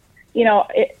of,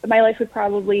 my life would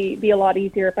probably be a lot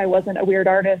easier if I wasn't a weird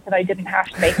artist and I didn't have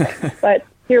to make things. But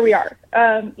here we are.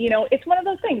 It's one of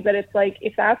those things that it's like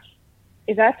if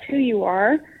that's who you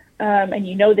are. and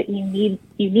you know that you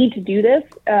need to do this,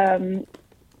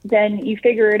 then you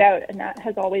figure it out. And that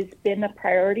has always been a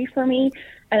priority for me.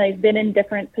 And I've been in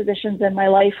different positions in my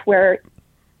life where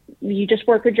you just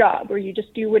work a job or you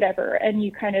just do whatever, and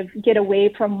you kind of get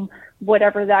away from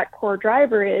whatever that core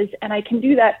driver is. And I can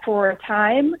do that for a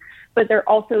time, but there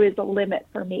also is a limit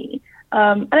for me.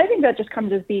 And I think that just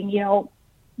comes as being,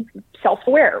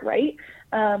 self-aware, right?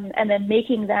 And then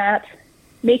making that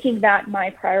my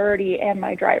priority and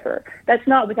my driver. That's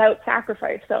not without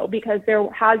sacrifice, though, because there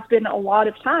has been a lot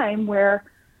of time where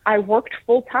I worked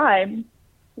full time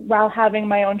while having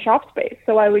my own shop space.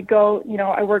 So I would go,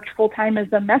 I worked full time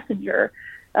as a messenger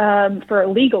for a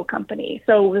legal company.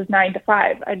 So it was 9 to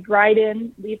 5. I'd ride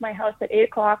in, leave my house at 8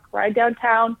 o'clock, ride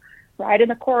downtown, ride in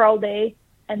the core all day,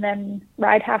 and then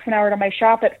ride half an hour to my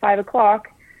shop at 5 o'clock,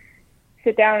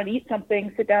 sit down and eat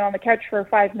something, sit down on the couch for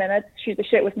 5 minutes, shoot the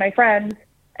shit with my friends,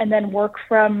 and then work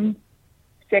from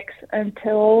 6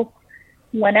 until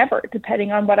whenever,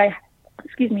 depending on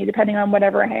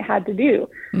whatever I had to do.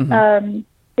 Mm-hmm.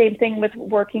 Same thing with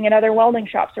working in other welding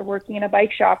shops or working in a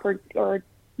bike shop or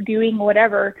doing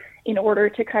whatever in order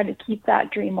to kind of keep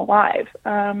that dream alive.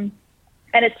 And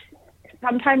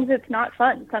sometimes it's not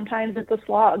fun. Sometimes it's a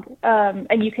slog.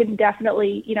 And you can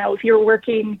definitely, if you're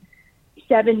working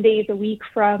 7 days a week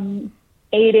from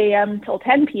 8 a.m. till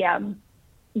 10 p.m.,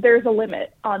 there's a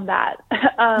limit on that.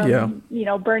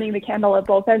 Burning the candle at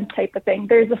both ends type of thing.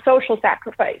 There's a social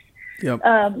sacrifice. Yep.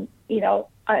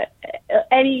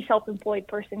 Any self-employed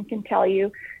person can tell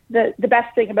you that the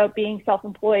best thing about being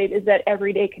self-employed is that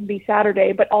every day can be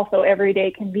Saturday, but also every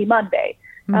day can be Monday.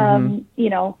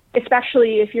 Mm-hmm.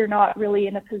 Especially if you're not really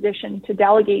in a position to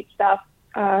delegate stuff,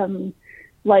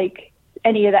 like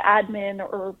any of the admin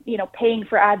or, paying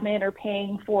for admin or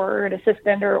paying for an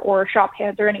assistant or shop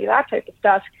hands or any of that type of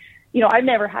stuff. I've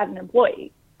never had an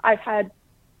employee. I've had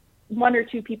 1 or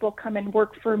 2 people come and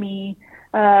work for me.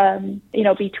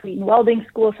 Between welding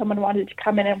school, someone wanted to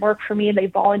come in and work for me and they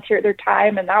volunteered their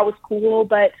time, and that was cool.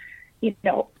 But,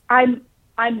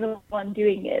 I'm the one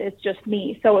doing it. It's just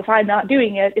me. So if I'm not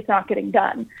doing it, it's not getting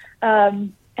done.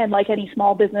 And like any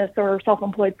small business or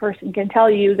self-employed person can tell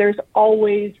you, there's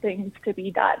always things to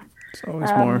be done. It's always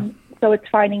more. So it's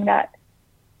finding that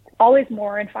always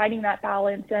more and finding that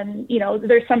balance. And,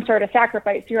 there's some sort of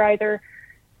sacrifice. You're either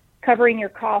covering your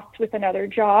costs with another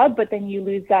job, but then you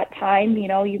lose that time,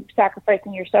 you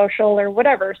sacrificing your social or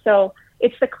whatever. So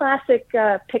it's the classic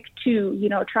pick two,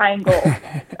 triangle.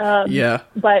 Yeah.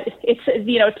 But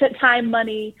it's time,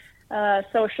 money,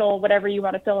 social, whatever you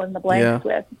want to fill in the blanks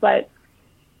with. But,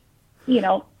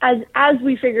 as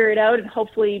we figure it out and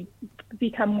hopefully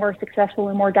become more successful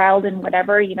and more dialed in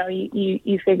whatever,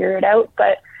 you figure it out.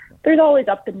 But there's always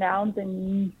ups and downs,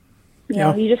 and,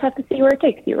 you just have to see where it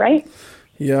takes you, right?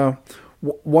 Yeah.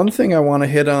 One thing I want to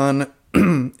hit on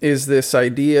is this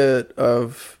idea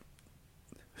of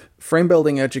frame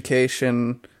building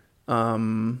education. How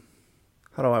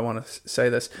do I want to say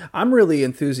this? I'm really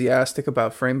enthusiastic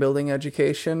about frame building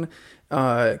education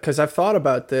because I've thought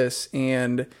about this,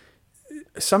 and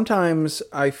sometimes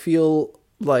I feel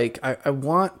like I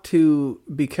want to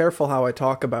be careful how I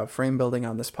talk about frame building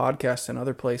on this podcast and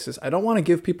other places. I don't want to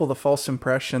give people the false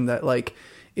impression that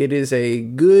it is a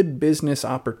good business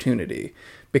opportunity,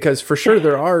 because for sure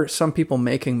there are some people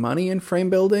making money in frame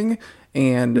building,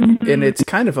 and it's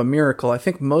kind of a miracle. I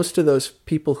think most of those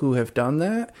people who have done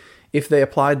that, if they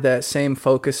applied that same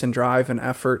focus and drive and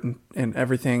effort and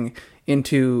everything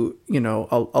into,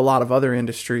 a lot of other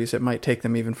industries, it might take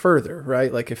them even further,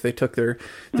 right? Like if they took their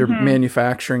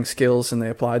manufacturing skills and they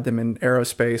applied them in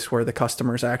aerospace, where the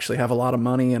customers actually have a lot of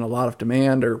money and a lot of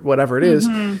demand or whatever it is,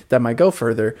 that might go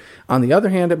further. On the other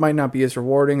hand, it might not be as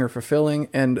rewarding or fulfilling.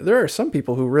 And there are some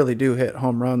people who really do hit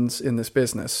home runs in this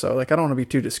business. So I don't want to be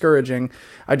too discouraging.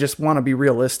 I just want to be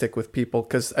realistic with people,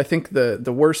 because I think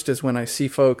the worst is when I see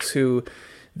folks who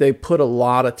they put a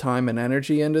lot of time and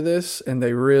energy into this, and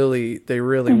they really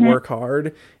work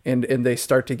hard, and they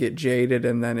start to get jaded.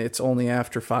 And then it's only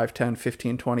after 5, 10,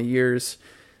 15, 20 years,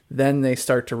 then they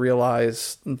start to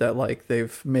realize that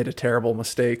they've made a terrible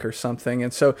mistake or something.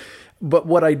 And so, but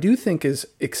what I do think is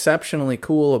exceptionally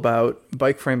cool about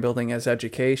bike frame building as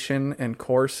education and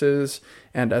courses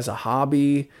and as a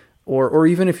hobby, or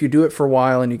even if you do it for a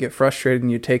while and you get frustrated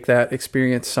and you take that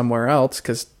experience somewhere else,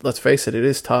 because let's face it, it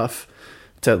is tough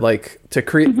to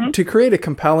create a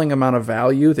compelling amount of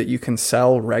value that you can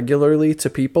sell regularly to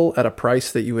people at a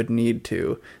price that you would need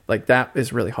to. That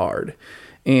is really hard.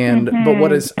 And but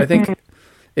what is, I think,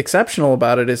 exceptional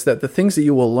about it is that the things that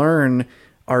you will learn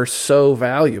are so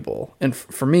valuable. And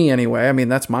for me anyway, I mean,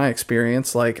 that's my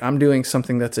experience. Like, I'm doing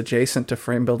something that's adjacent to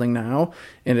frame building now,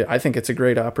 and I think it's a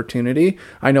great opportunity.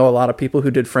 I know a lot of people who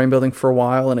did frame building for a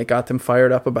while and it got them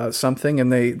fired up about something,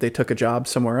 and they took a job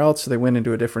somewhere else. So they went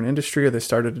into a different industry, or they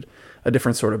started a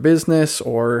different sort of business,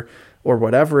 or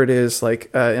whatever it is. Like,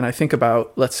 and I think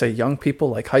about, let's say, young people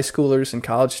like high schoolers and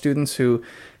college students who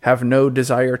have no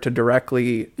desire to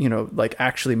directly, like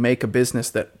actually make a business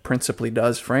that principally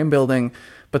does frame building,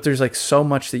 but there's like so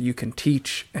much that you can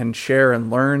teach and share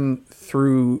and learn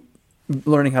through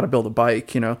learning how to build a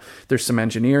bike. There's some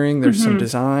engineering, there's some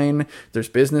design, there's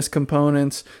business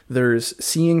components, there's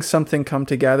seeing something come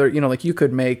together. Like you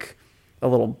could make a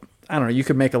little, I don't know, you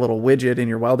could make a little widget in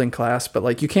your welding class, but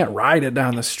like you can't ride it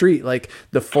down the street. Like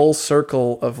the full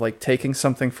circle of like taking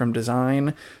something from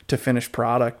design to finished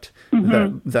product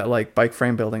that like bike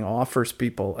frame building offers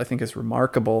people, I think is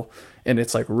remarkable. And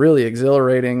it's like really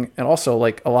exhilarating. And also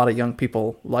like a lot of young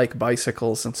people like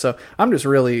bicycles. And so I'm just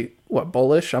really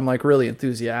bullish. I'm like really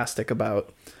enthusiastic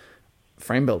about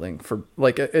frame building for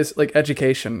like, it's like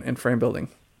education in frame building.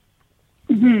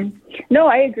 No,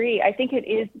 I agree. I think it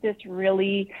is this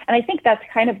really, and I think that's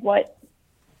kind of what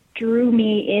drew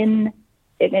me in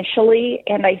initially.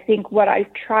 And I think what I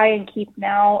try and keep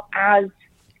now as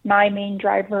my main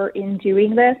driver in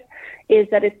doing this is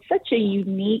that it's such a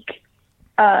unique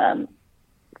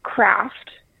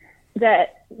craft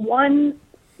that one,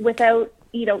 without,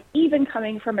 even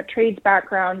coming from a trades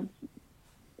background,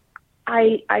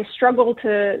 I struggle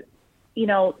to,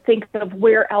 think of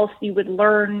where else you would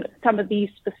learn some of these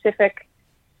specific,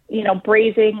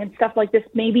 brazing and stuff like this.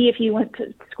 Maybe if you went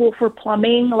to school for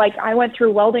plumbing, like I went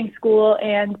through welding school,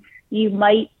 and you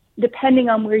might, depending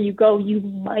on where you go, you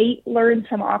might learn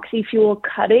some oxy-fuel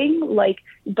cutting,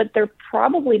 but they're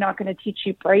probably not going to teach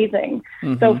you brazing.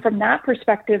 So from that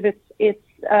perspective, it's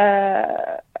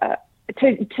to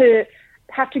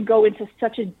have to go into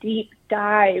such a deep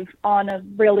dive on a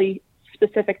really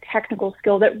specific technical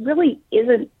skill that really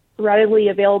isn't readily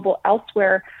available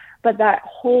elsewhere. But that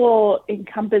whole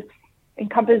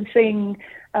encompassing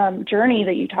journey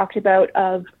that you talked about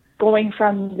of going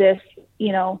from this,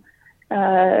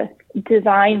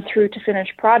 design through to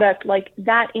finished product, like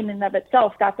that in and of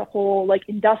itself, that's a whole like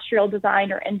industrial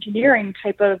design or engineering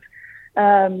type of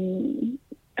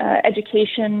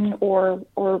education or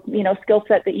skill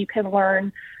set that you can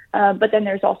learn. But then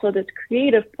there's also this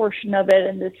creative portion of it,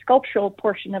 and this sculptural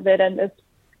portion of it, and this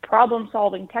problem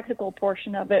solving technical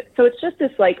portion of it. So it's just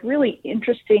this like really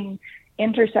interesting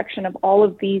intersection of all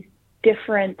of these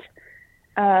different,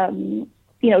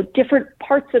 different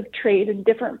parts of trade and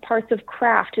different parts of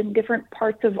craft and different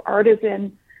parts of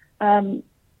artisan,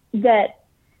 that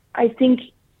I think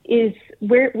is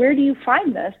where do you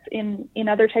find this in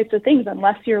other types of things,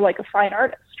 unless you're like a fine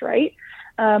artist, right?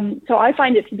 So I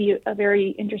find it to be a very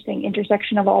interesting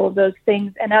intersection of all of those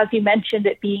things. And as you mentioned,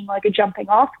 it being like a jumping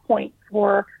off point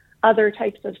for other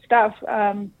types of stuff.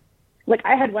 Like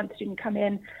I had one student come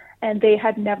in and they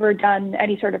had never done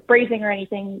any sort of brazing or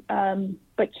anything,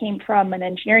 but came from an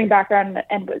engineering background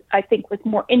and was, I think, was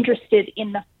more interested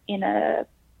in a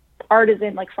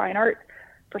artisan, like fine art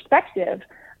perspective.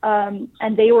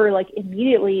 And they were like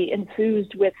immediately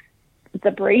enthused with the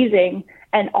brazing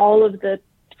and all of the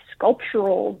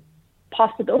sculptural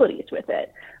possibilities with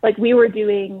it. Like we were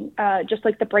doing just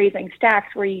like the brazing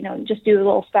stacks where, just do a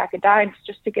little stack of dimes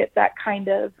just to get that kind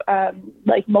of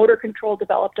like motor control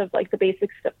developed of like the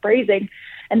basics of brazing.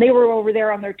 And they were over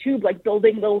there on their tube, like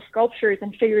building little sculptures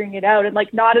and figuring it out, and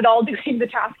like not at all doing the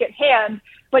task at hand,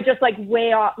 but just like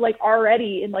way off, like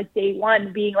already in like day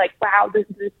one being like, wow, this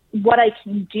what I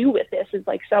can do with this is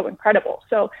like so incredible.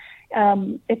 So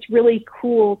it's really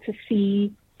cool to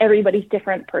see everybody's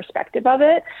different perspective of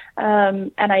it.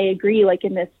 And I agree, like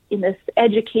in this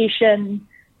education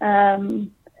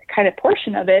kind of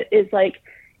portion of it is like,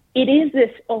 it is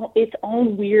its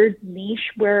own weird niche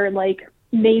where like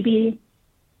maybe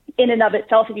in and of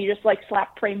itself, if you just like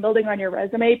slap frame building on your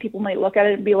resume, people might look at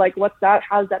it and be like, what's that?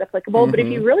 How's that applicable? But if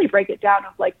you really break it down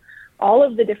of like all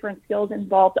of the different skills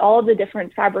involved, all of the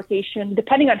different fabrication,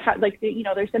 depending on how, like,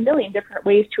 there's a million different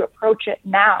ways to approach it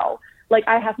now. Like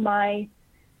I have my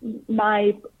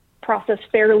process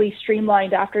fairly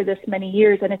streamlined after this many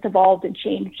years, and it's evolved and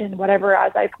changed and whatever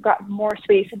as I've gotten more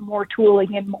space and more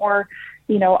tooling and more,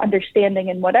 understanding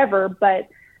and whatever. But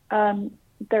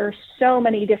there are so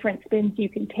many different spins you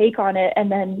can take on it,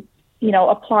 and then,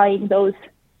 applying those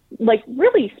like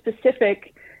really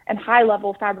specific and high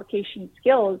level fabrication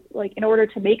skills, like in order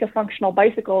to make a functional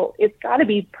bicycle, it's got to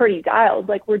be pretty dialed.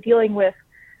 Like we're dealing with,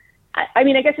 I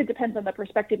mean, I guess it depends on the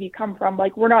perspective you come from.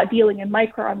 Like we're not dealing in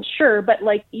microns, sure, but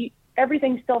like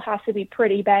everything still has to be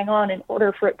pretty bang on in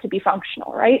order for it to be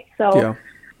functional, right? So,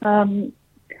 and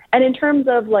in terms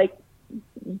of like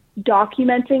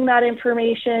documenting that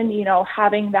information, you know,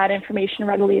 having that information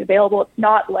readily available, it's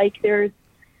not like there's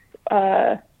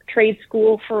a trade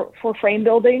school for frame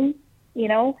building, you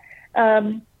know.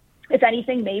 If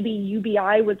anything, maybe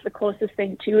UBI was the closest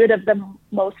thing to it, of the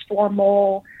most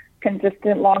formal,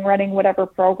 consistent, long-running, whatever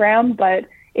program, but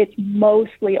it's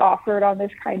mostly offered on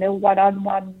this kind of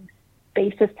one-on-one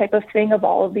basis type of thing, of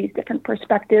all of these different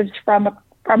perspectives from a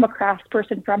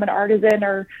craftsperson, from an artisan,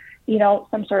 or, you know,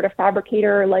 some sort of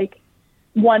fabricator, like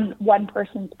one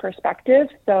person's perspective.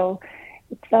 So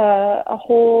it's a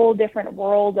whole different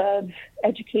world of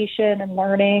education and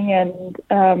learning,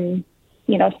 and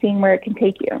you know, seeing where it can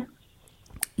take you.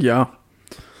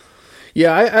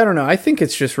 Yeah, I don't know. I think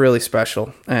it's just really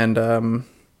special, and I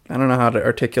don't know how to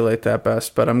articulate that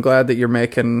best, but I'm glad that you're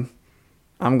making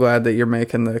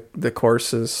the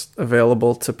courses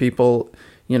available to people,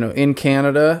 you know, in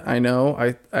Canada. I know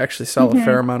I actually sell a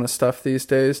fair amount of stuff these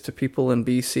days to people in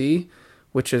BC,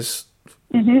 which is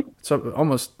it's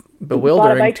almost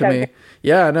bewildering to me.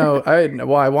 Yeah, no, I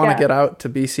want to get out to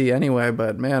BC anyway,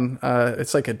 but man,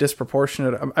 it's like I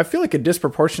feel like a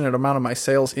disproportionate amount of my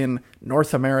sales in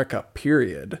North America,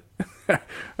 period,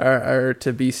 are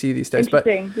to BC these days.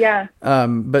 Interesting,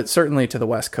 but certainly to the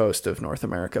West Coast of North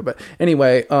America. But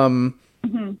anyway, no,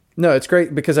 it's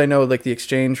great because I know like the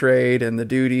exchange rate and the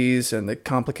duties and the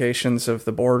complications of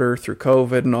the border through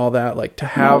COVID and all that, like to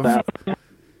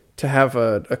have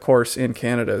a course in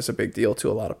Canada is a big deal to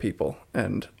a lot of people.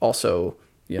 And also,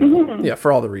 you know,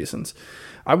 for all the reasons.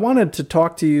 I wanted to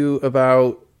talk to you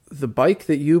about the bike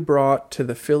that you brought to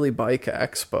the Philly Bike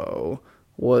Expo.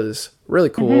 Was really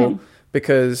cool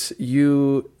because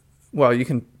you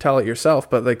can tell it yourself,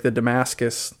 but like the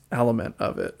Damascus element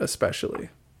of it, especially.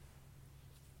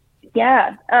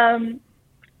 Yeah.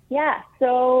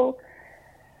 So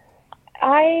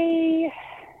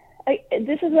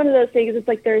this is one of those things. It's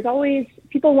like there's always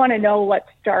people want to know what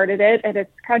started it, and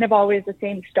it's kind of always the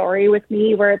same story with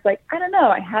me, where it's like, I don't know,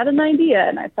 I had an idea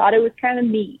and I thought it was kind of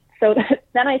neat, so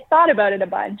then I thought about it a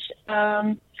bunch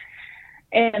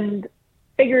and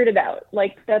figured it out.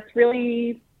 Like that's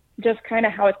really just kind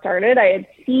of how it started. I had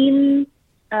seen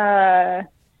on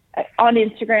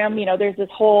Instagram, you know, there's this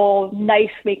whole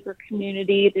knife maker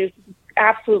community. There's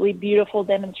absolutely beautiful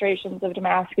demonstrations of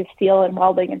Damascus steel and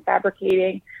welding and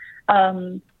fabricating.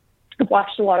 I've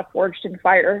watched a lot of Forged in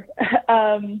Fire.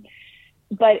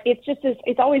 But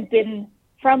it's always been,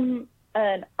 from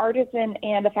an artisan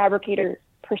and a fabricator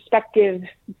perspective,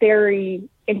 very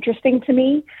interesting to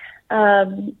me.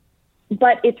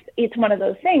 But it's one of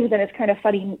those things, and it's kind of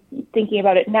funny thinking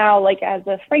about it now, like as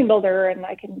a frame builder, and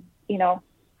I can, you know,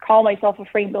 call myself a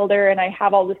frame builder, and I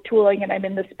have all this tooling, and I'm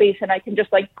in this space, and I can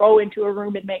just like go into a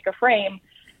room and make a frame.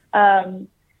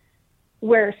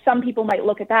 Where some people might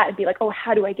look at that and be like, oh,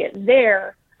 how do I get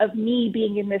there? Of me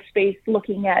being in this space,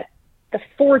 looking at the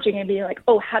forging and being like,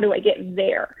 oh, how do I get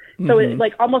there? So it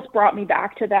like almost brought me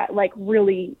back to that like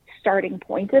really starting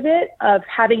point of it, of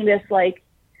having this like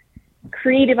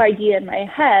creative idea in my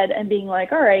head and being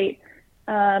like, all right,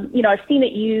 you know, I've seen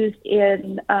it used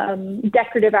in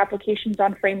decorative applications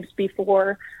on frames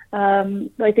before.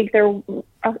 I think there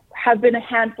have been a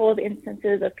handful of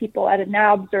instances of people at a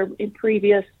NABS or in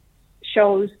previous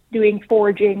shows doing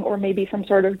forging or maybe some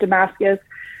sort of Damascus,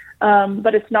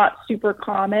 but it's not super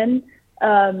common.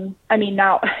 I mean,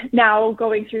 now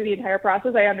going through the entire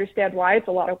process, I understand why it's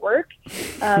a lot of work,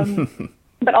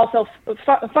 but also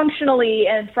functionally,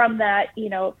 and from that, you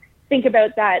know, think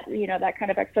about that, you know, that kind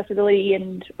of accessibility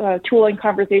and tooling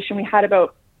conversation we had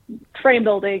about frame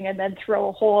building, and then throw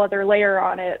a whole other layer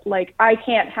on it. Like I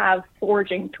can't have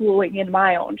forging tooling in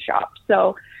my own shop.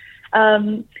 So,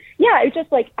 yeah, it's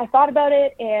just like, I thought about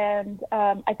it, and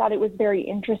I thought it was very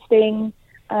interesting.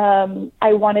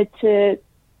 I wanted to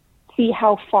see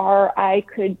how far I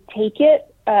could take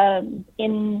it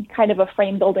in kind of a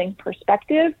frame building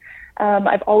perspective.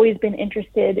 I've always been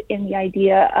interested in the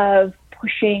idea of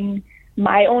pushing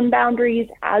my own boundaries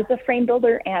as a frame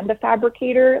builder and a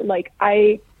fabricator. Like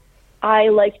I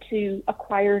like to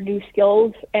acquire new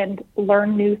skills and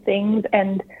learn new things,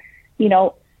 and, you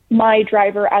know, my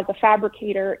driver as a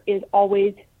fabricator is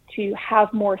always to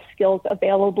have more skills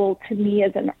available to me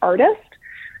as an artist.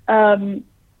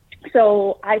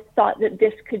 So I thought that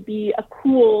this could be a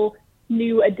cool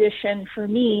new addition for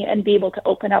me and be able to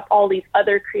open up all these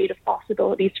other creative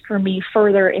possibilities for me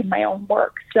further in my own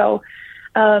work. So,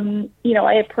 you know,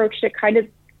 I approached it kind of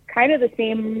the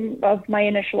same of my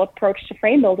initial approach to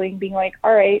frame building, being like,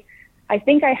 all right, I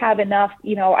think I have enough,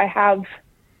 you know, I have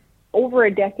over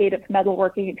a decade of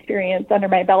metalworking experience under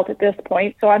my belt at this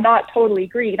point. So I'm not totally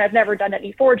green. I've never done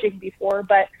any forging before,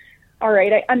 but all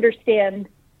right, I understand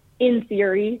in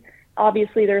theory.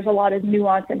 Obviously, there's a lot of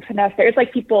nuance and finesse there. It's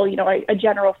like people, you know, a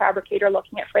general fabricator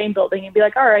looking at frame building and be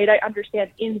like, all right, I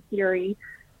understand in theory.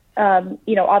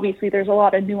 You know, obviously there's a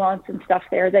lot of nuance and stuff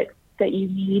there that you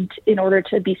need in order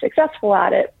to be successful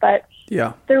at it. But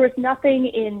yeah, there was nothing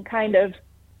in kind of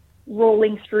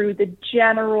rolling through the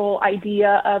general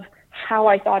idea of how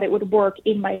I thought it would work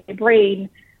in my brain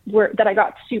that I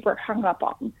got super hung up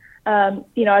on.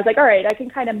 You know, I was like, all right, I can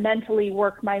kind of mentally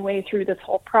work my way through this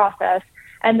whole process.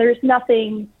 And there's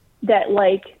nothing that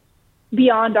like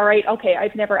beyond, all right, okay,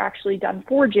 I've never actually done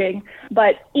forging,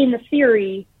 but in the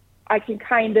theory, I can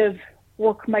kind of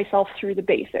work myself through the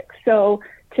basics. So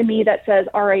to me, that says,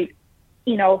 all right,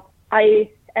 you know,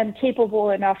 I am capable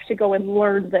enough to go and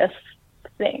learn this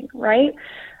thing, right?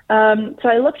 So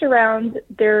I looked around.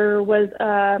 There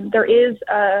is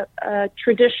a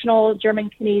traditional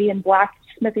German-Canadian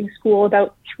blacksmithing school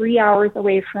about 3 hours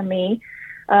away from me.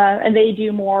 And they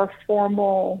do more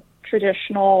formal,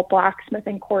 traditional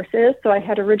blacksmithing courses. So I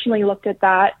had originally looked at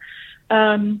that.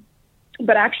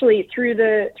 But actually through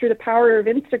the power of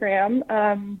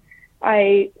Instagram,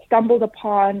 I stumbled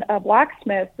upon a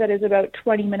blacksmith that is about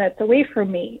 20 minutes away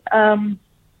from me. And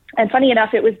funny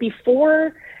enough, it was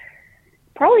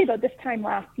probably about this time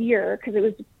last year, because it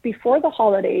was before the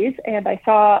holidays, and I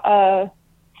saw a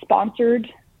sponsored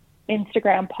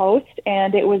Instagram post,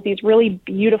 and it was these really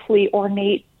beautifully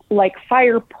ornate like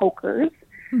fire pokers,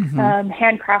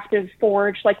 handcrafted,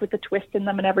 forged, like with the twist in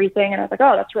them and everything. And I was like,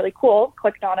 oh, that's really cool.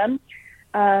 Clicked on them,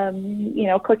 you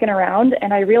know, clicking around,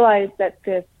 and I realized that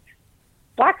this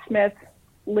blacksmith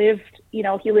lived, you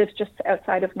know, he lives just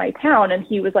outside of my town, and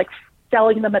he was like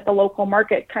selling them at the local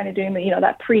market, kind of doing the, you know,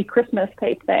 that pre-Christmas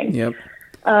type thing. Yep.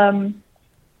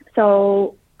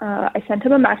 So I sent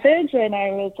him a message, and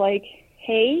I was like,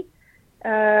 hey,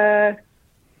 I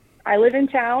live in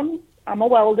town. I'm a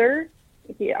welder.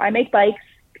 I make bikes.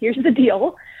 Here's the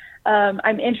deal.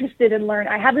 I'm interested in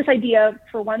I have this idea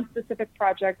for one specific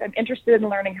project. I'm interested in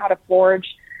learning how to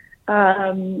forge.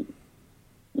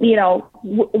 You know,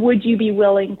 would you be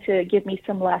willing to give me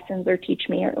some lessons or teach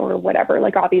me or whatever?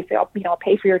 Like, obviously I'll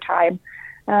pay for your time.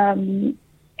 And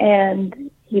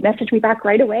he messaged me back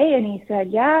right away, and he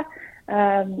said, yeah,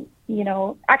 you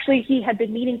know, actually he had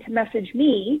been meaning to message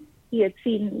me. He had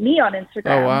seen me on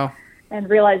Instagram. Oh, wow. And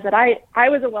realized that I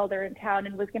was a welder in town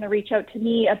and was going to reach out to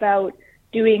me about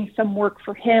doing some work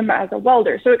for him as a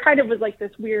welder. So it kind of was like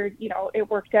this weird, you know, it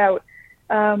worked out.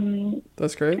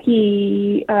 That's great.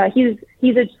 He's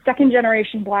a second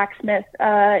generation blacksmith.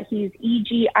 He's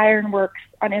EG Ironworks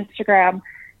on Instagram,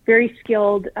 very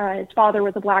skilled. His father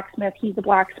was a blacksmith. He's a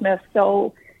blacksmith.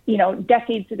 So, you know,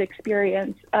 decades of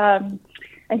experience. And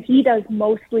he does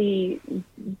mostly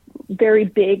very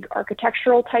big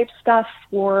architectural type stuff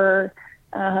for,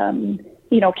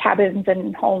 you know, cabins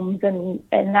and homes and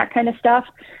that kind of stuff.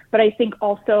 But I think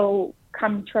also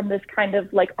comes from this kind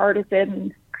of like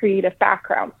artisan creative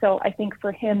background. So I think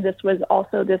for him, this was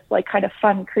also this like kind of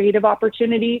fun creative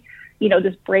opportunity, you know,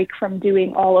 this break from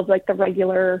doing all of like the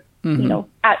regular, you know,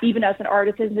 even as an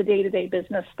artisan, the day-to-day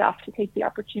business stuff, to take the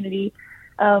opportunity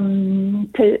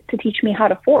to teach me how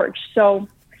to forge. So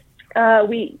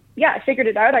I figured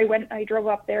it out. I drove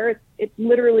up there. It's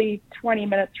literally 20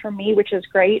 minutes from me, which is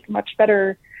great. Much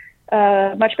better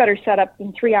setup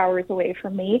than 3 hours away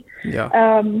from me.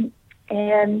 Yeah.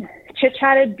 And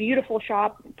chit-chatted, beautiful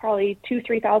shop, probably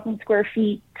 3,000 square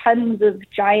feet, tons of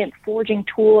giant forging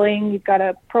tooling. You've got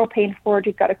a propane forge,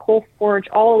 you've got a coal forge,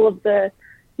 all of the,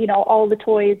 you know, all the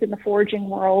toys in the forging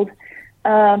world.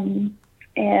 And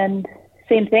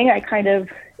same thing, I kind of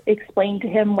explained to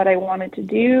him what I wanted to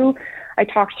do. I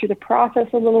talked through the process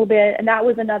a little bit, and that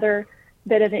was another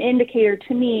bit of an indicator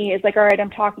to me, is like, all right, I'm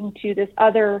talking to this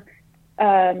other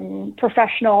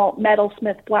professional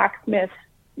metalsmith, blacksmith,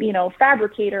 you know,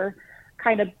 fabricator,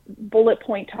 kind of bullet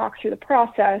point talk through the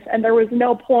process. And there was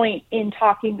no point in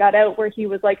talking that out where he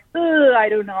was like, I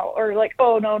don't know, or like,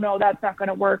 oh, no, that's not going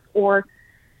to work. Or,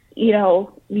 you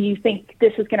know, you think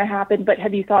this is going to happen, but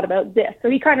have you thought about this? So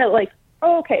he kind of like,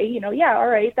 oh, okay, you know, yeah, all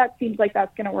right, that seems like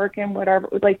that's going to work, and whatever,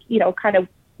 like, you know, kind of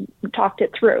talked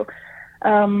it through.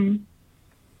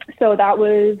 So that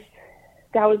was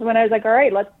when I was like, all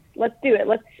right, let's do it.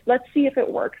 Let's see if it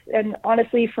works. And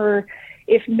honestly,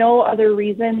 if no other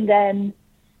reason than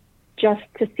just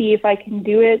to see if I can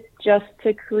do it, just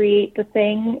to create the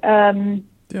thing, kind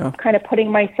of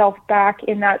putting myself back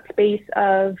in that space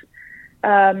of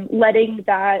letting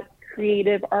that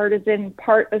creative artisan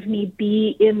part of me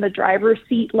be in the driver's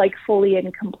seat, like fully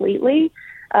and completely.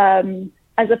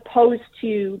 as opposed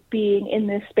to being in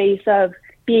this space of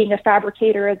being a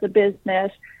fabricator as a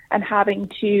business and having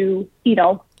to,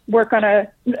 work on I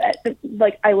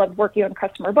love working on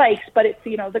customer bikes, but it's,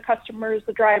 the customer is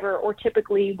the driver, or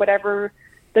typically whatever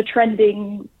the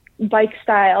trending bike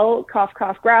style, cough,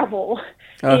 cough, gravel,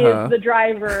 is the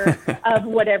driver of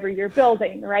whatever you're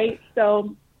building, right?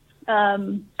 So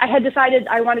I had decided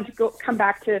I wanted to come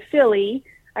back to Philly.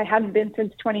 I hadn't been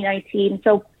since 2019.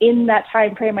 So in that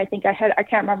time frame, I think I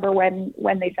can't remember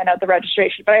when they sent out the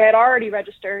registration, but I had already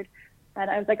registered, and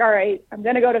I was like, all right, I'm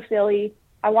going to go to Philly.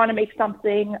 I want to make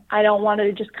something. I don't want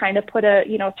to just kind of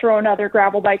throw another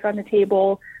gravel bike on the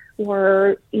table,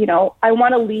 or, I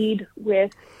want to lead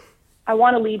with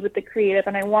the creative,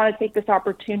 and I want to take this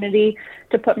opportunity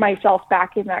to put myself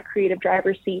back in that creative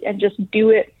driver's seat and just do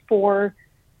it for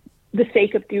the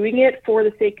sake of doing it, for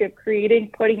the sake of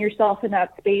creating, putting yourself in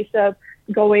that space of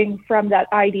going from that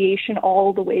ideation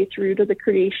all the way through to the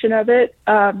creation of it.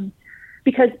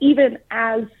 Because even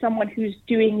as someone who's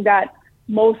doing that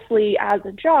mostly as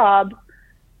a job,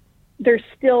 there's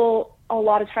still a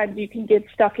lot of times you can get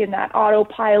stuck in that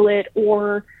autopilot,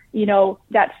 or,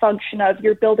 that function of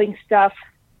you're building stuff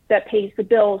that pays the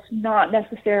bills, not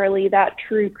necessarily that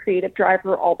true creative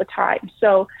driver all the time.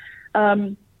 So,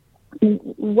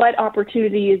 what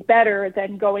opportunity is better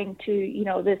than going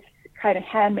to, this kind of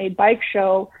handmade bike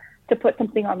show to put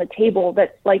something on the table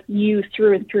that's like you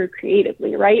through and through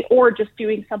creatively, right? Or just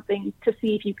doing something to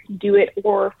see if you can do it,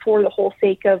 or for the whole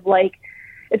sake of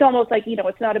it's almost like,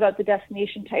 it's not about the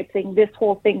destination type thing. This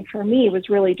whole thing for me was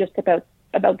really just about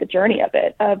the journey of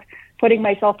it, of putting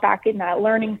myself back in that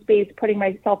learning space, putting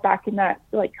myself back in that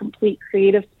complete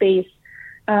creative space,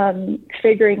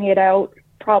 figuring it out,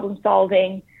 problem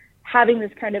solving, having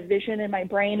this kind of vision in my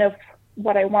brain of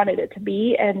what I wanted it to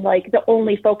be. And the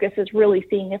only focus is really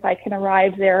seeing if I can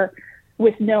arrive there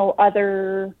with no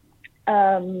other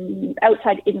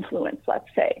outside influence, let's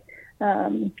say.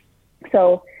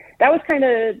 So that was kind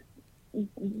of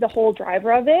the whole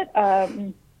driver of it.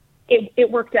 It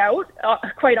worked out,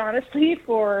 quite honestly,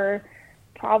 for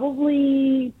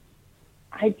probably,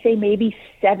 I'd say maybe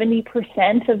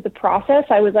 70% of the process.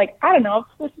 I was like, I don't know if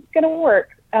this is going to work.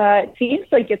 It seems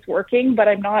like it's working, but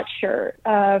I'm not sure.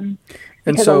 And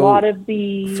so, a lot of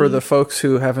for the folks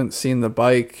who haven't seen the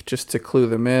bike, just to clue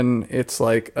them in, it's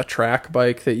like a track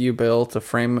bike that you built, a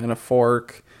frame and a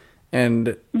fork,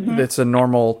 and it's a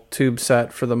normal tube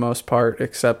set for the most part,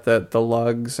 except that the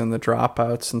lugs and the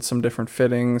dropouts and some different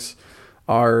fittings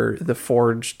are the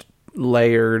forged,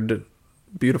 layered,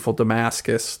 beautiful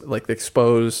Damascus, like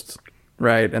exposed,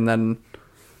 right? And then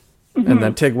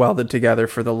TIG welded together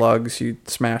for the lugs. You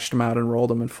smashed them out and rolled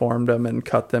them and formed them and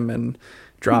cut them, and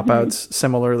dropouts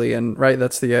similarly. And right,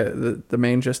 that's the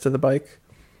main gist of the bike.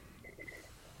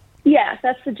 Yes,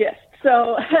 that's the gist.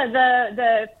 So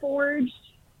the forged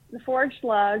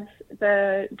lugs,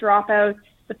 the dropouts,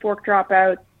 the fork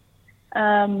dropouts.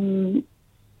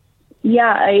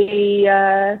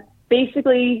 I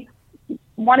basically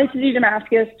wanted to do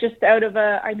Damascus just out of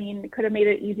could have made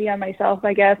it easy on myself,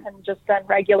 I guess, and just done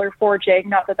regular forging.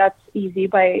 Not that that's easy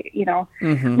by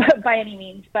any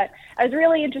means, but I was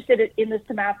really interested in this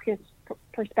Damascus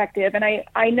perspective. And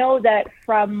I know that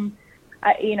from,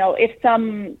 if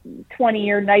some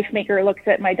 20-year knife maker looks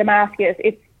at my Damascus,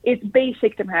 it's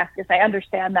basic Damascus. I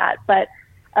understand that. But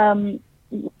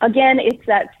again, it's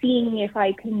that seeing if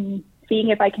I can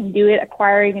do it,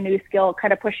 acquiring a new skill,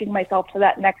 kind of pushing myself to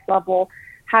that next level,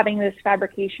 having this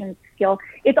fabrication skill.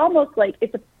 It's almost like I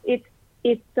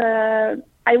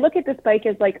look at this bike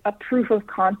as like a proof of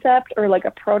concept, or like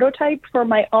a prototype for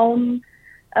my own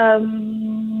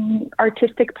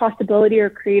artistic possibility or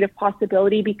creative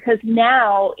possibility, because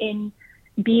now, in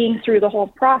being through the whole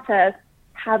process,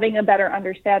 having a better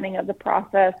understanding of the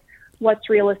process, what's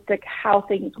realistic, how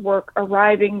things work,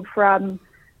 arriving from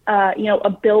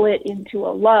a billet into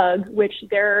a lug, which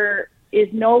there is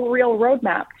no real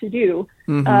roadmap to do.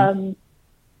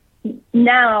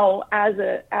 Now, as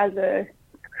a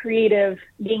creative,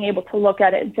 being able to look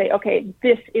at it and say, okay,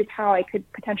 this is how I could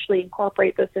potentially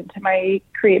incorporate this into my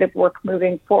creative work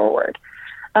moving forward.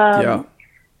 So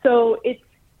it's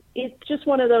just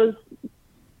one of those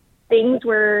things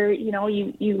where,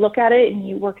 you look at it and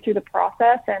you work through the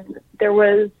process. And there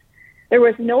was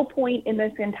no point in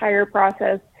this entire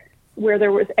process where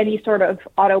there was any sort of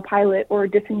autopilot or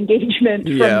disengagement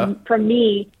from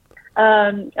me,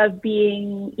 of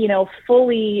being,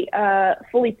 fully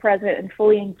present and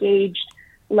fully engaged,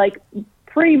 like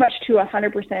pretty much to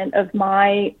 100% of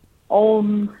my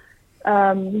own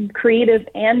creative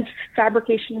and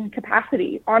fabrication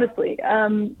capacity, honestly.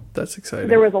 That's exciting.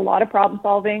 There was a lot of problem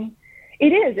solving. It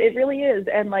is. It really is.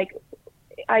 And like,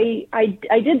 I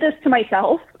did this to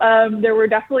myself. There were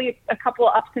definitely a couple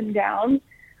of ups and downs,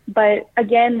 but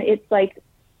again, it's like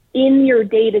in your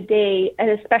day to day, and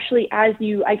especially as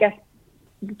you, I guess,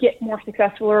 get more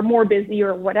successful or more busy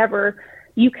or whatever,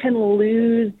 you can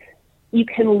lose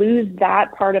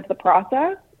that part of the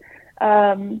process.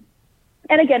 And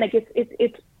again,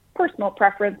 it's personal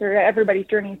preference, or everybody's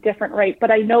journey is different, right?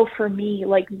 But I know for me,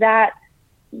 like that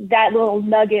little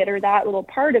nugget or that little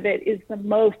part of it is the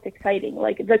most exciting.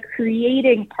 Like the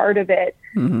creating part of it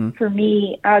for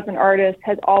me as an artist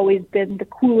has always been the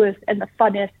coolest and the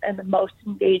funnest and the most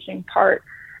engaging part.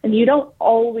 And you don't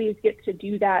always get to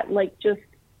do that, like just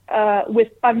with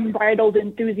unbridled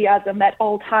enthusiasm at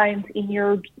all times in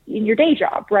your day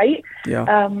job, right?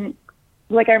 Yeah.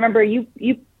 Like I remember you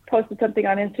posted something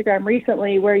on Instagram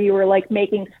recently where you were like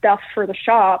making stuff for the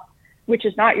shop, which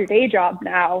is not your day job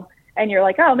now. And you're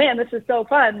like, oh man, this is so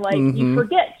fun. Like you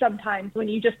forget sometimes when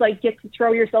you just like get to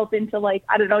throw yourself into like,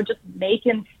 I don't know, just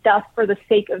making stuff for the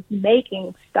sake of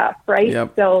making stuff. Right.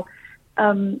 Yep. So,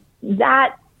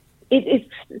 that it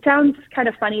sounds kind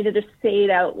of funny to just say it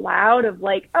out loud of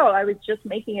like, oh, I was just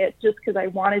making it just because I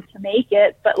wanted to make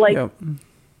it. But like,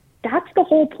 that's the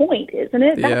whole point, isn't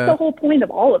it? That's the whole point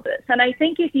of all of this. And I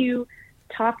think if you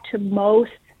talk to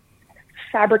most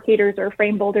fabricators or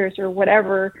frame builders or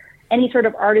whatever, any sort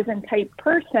of artisan type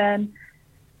person,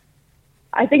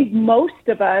 I think most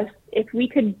of us, if we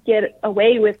could get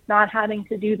away with not having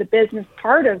to do the business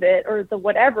part of it or the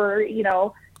whatever, you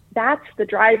know, that's the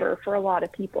driver for a lot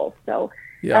of people. So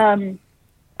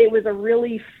it was a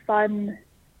really fun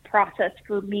process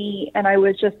for me. And I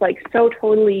was just like so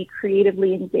totally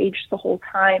creatively engaged the whole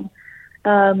time.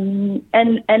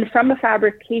 And from a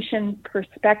fabrication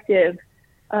perspective,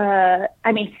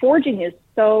 I mean, forging is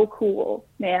so cool,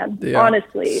 man.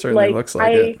 Honestly, certainly like looks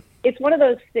like it. It's one of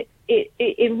those.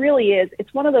 It really is.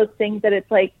 It's one of those things that it's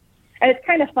like, and it's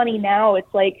kind of funny now.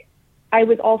 It's like I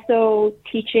was also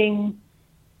teaching.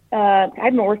 I've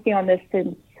been working on this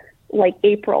since like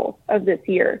April of this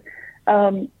year.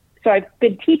 So I've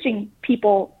been teaching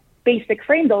people basic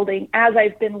frame building as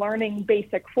I've been learning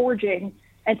basic forging.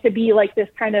 And to be like this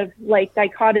kind of like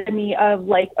dichotomy of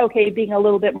like, okay, being a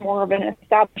little bit more of an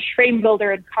established frame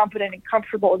builder and confident and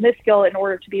comfortable in this skill in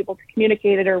order to be able to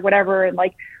communicate it or whatever. And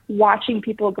like watching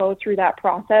people go through that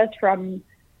process from,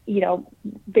 you know,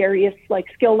 various like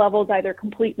skill levels, either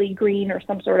completely green or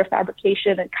some sort of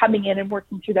fabrication, and coming in and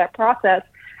working through that process.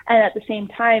 And at the same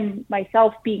time,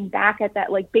 myself being back at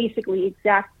that like basically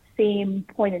exact same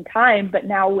point in time, but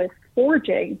now with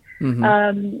forging,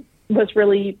 was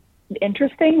really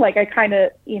interesting. Like I kind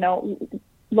of, you know,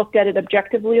 looked at it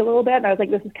objectively a little bit, and I was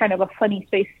like, this is kind of a funny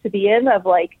space to be in, of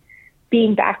like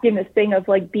being back in this thing of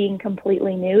like being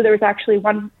completely new. There was actually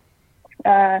one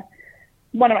of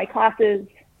my classes,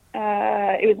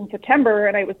 it was in September,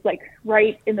 and I was like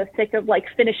right in the thick of like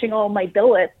finishing all my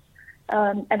billets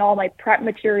and all my prep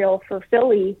material for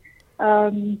Philly.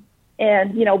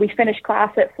 And, you know, we finished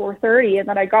class at 4:30, and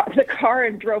then I got in the car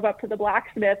and drove up to the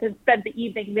blacksmith and spent the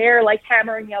evening there, like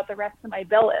hammering out the rest of my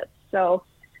billets. So,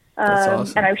 that's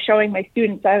awesome. And I was showing my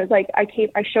students, I was like, I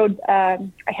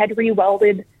had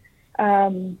re-welded,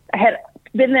 I had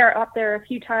been up there a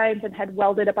few times and had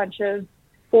welded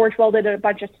forge welded a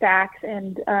bunch of stacks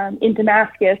and in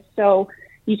Damascus. So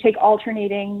you take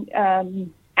alternating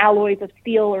alloys of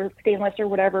steel or stainless or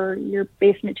whatever your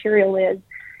base material is,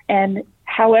 and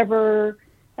however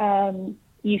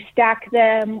you stack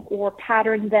them or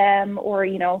pattern them or,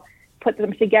 you know, put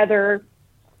them together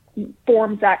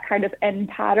forms that kind of end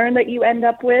pattern that you end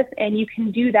up with. And you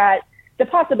can do that. The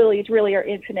possibilities really are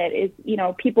infinite. Is, you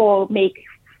know, people make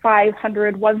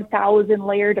 500, 1,000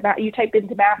 layered, you type in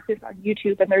Damascus on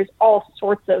YouTube and there's all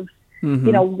sorts of,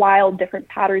 you know, wild different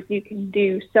patterns you can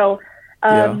do. So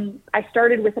I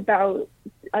started with about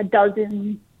a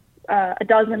dozen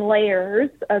layers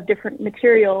of different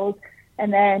materials,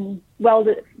 and then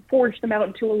forged them out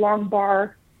into a long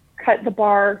bar, cut the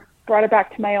bar, brought it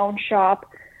back to my own shop,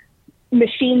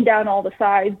 machined down all the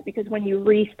sides, because when you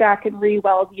restack and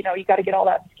re-weld, you know, you got to get all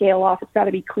that scale off. It's got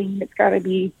to be clean. It's got to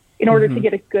be, in order to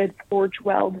get a good forge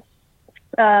weld.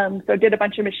 So did a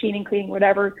bunch of machining, cleaning,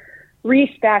 whatever,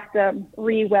 restacked them,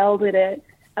 re-welded it,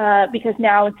 because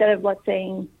now instead of, let's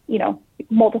say, you know,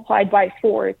 multiplied by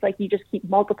 4, it's like you just keep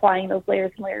multiplying those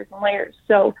layers and layers and layers.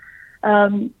 So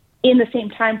in the same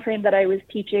time frame that I was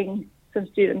teaching some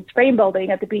students frame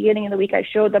building, at the beginning of the week I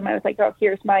showed them, I was like, oh,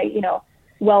 here's my, you know,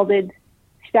 welded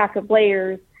stack of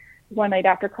layers. One night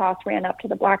after class, ran up to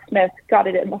the blacksmith, got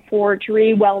it in the forge,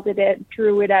 re-welded it,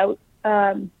 drew it out,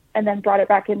 and then brought it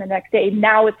back in the next day.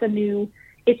 Now it's a new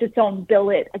it's its own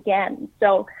billet again.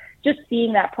 So just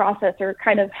seeing that process, or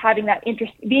kind of having that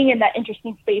interest, being in that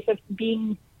interesting space of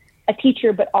being a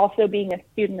teacher, but also being a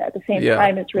student at the same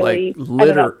time, is really,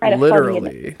 like, kind of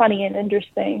literally funny and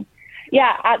interesting.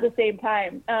 Yeah, at the same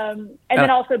time. And then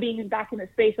also being back in the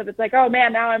space of, it's like, oh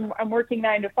man, now I'm working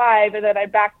 9 to 5, and then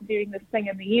I'm back to doing this thing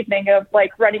in the evening of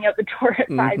like running out the door at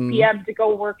 5 p.m. to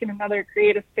go work in another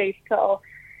creative space till,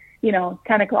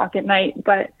 10 o'clock at night.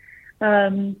 But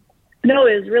no,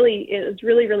 it was really,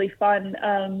 really fun.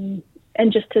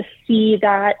 And just to see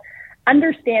that,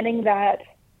 understanding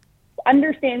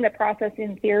the process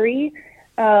in theory,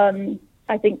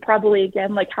 I think probably,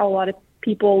 again, like how a lot of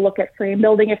people look at frame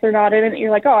building, if they're not in it, you're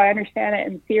like, oh, I understand it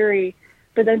in theory.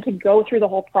 But then to go through the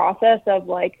whole process of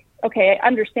like, okay, I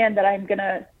understand that I'm going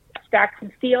to stack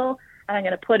some steel and I'm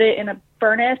going to put it in a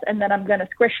furnace and then I'm going to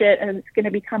squish it and it's going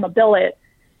to become a billet.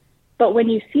 But when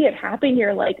you see it happen,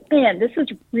 you're like, man, this is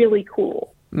really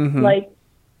cool. Like,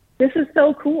 this is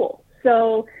so cool.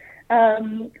 So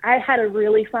I had a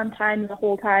really fun time the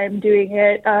whole time doing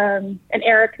it. And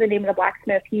Eric, the name of the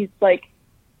blacksmith, he's like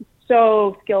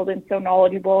so skilled and so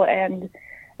knowledgeable. And,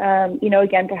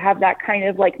 again, to have that kind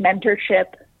of like mentorship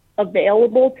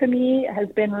available to me has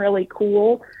been really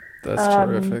cool. That's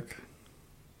terrific.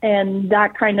 And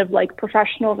that kind of like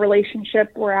professional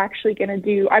relationship, I'm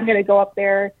going to go up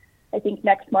there, I think,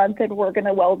 next month, and we're going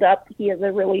to weld up. He has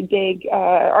a really big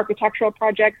architectural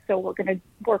project. So we're going to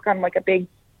work on like a big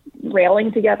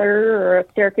railing together or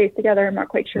a staircase together. I'm not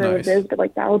quite sure what it is, but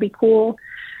like that will be cool.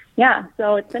 Yeah.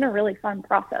 So it's been a really fun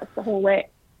process the whole way.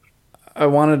 I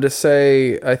wanted to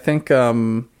say, I think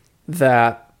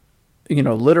that,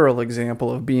 literal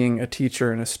example of being a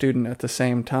teacher and a student at the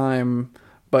same time,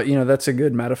 but, that's a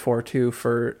good metaphor too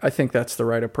I think that's the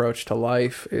right approach to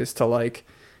life, is to like,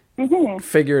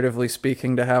 figuratively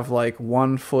speaking, to have like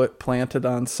one foot planted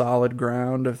on solid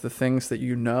ground of the things that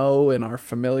and are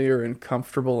familiar and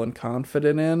comfortable and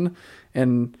confident in,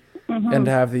 and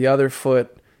to have the other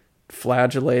foot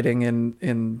flagellating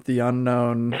in the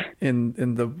unknown,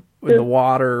 in the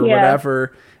water or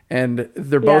whatever. And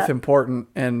they're both important,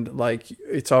 and like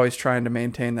it's always trying to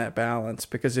maintain that balance,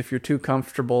 because if you're too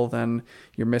comfortable, then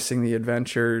you're missing the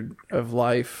adventure of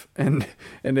life, and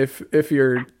if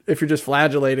you're just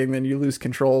flagellating, then you lose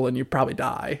control and you probably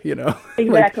die. Exactly.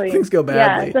 Like, things go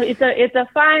badly. Yeah, so it's a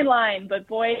fine line, but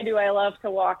boy, do I love to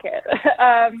walk it.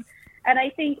 And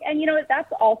I think, and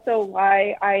that's also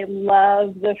why I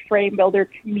love the frame builder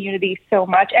community so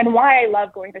much, and why I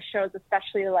love going to shows,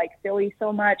 especially like Philly,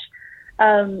 so much.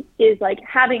 Is like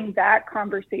having that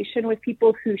conversation with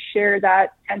people who share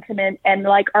that sentiment and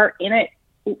like are in it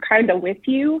kind of with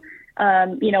you,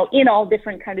 in all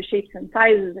different kind of shapes and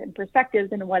sizes and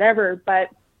perspectives and whatever. But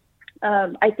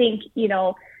I think,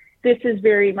 this is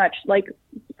very much like,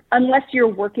 unless you're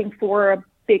working for a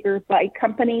bigger bike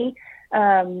company,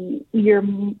 you're,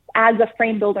 as a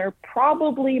frame builder,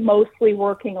 probably mostly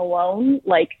working alone.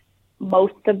 Like,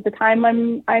 most of the time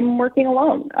I'm working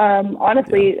alone.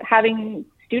 Honestly, having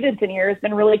students in here has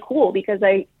been really cool, because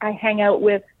I hang out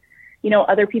with,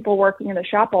 other people working in the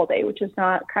shop all day, which is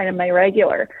not kind of my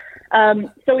regular.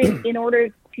 So in order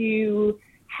to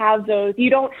have those, you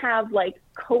don't have like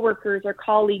coworkers or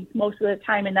colleagues most of the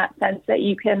time, in that sense that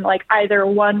you can like either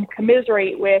one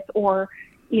commiserate with, or,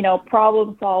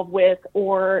 problem solve with,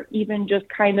 or even just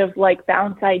kind of like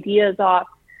bounce ideas off.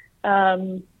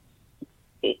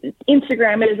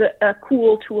 Instagram is a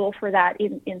cool tool for that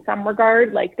in some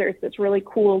regard. Like, there's this really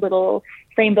cool little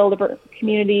frame builder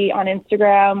community on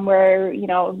Instagram where,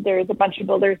 there's a bunch of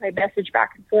builders I message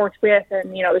back and forth with,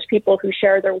 and, there's people who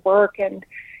share their work and,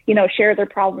 share their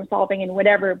problem solving and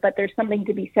whatever. But there's something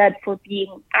to be said for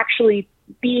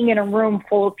being in a room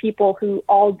full of people who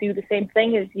all do the same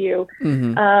thing as you,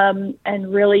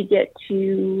 and really get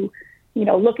to,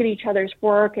 look at each other's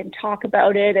work and talk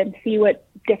about it and see what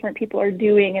different people are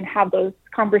doing and have those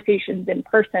conversations in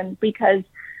person. Because,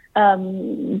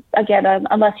 again,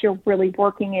 unless you're really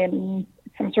working in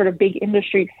some sort of big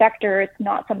industry sector, it's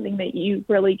not something that you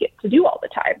really get to do all the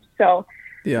time. So,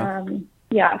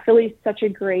 Philly's such a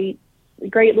great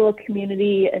little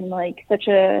community, and like such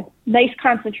a nice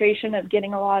concentration of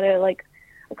getting a lot of, like,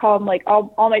 I call them like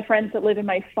all my friends that live in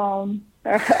my phone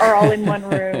are all in one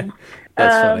room.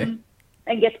 That's funny.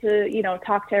 And get to,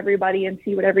 talk to everybody and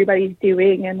see what everybody's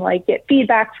doing, and like get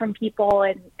feedback from people,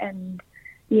 and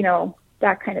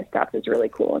that kind of stuff is really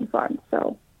cool and fun.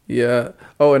 So yeah.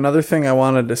 Oh, another thing I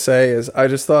wanted to say is I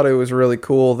just thought it was really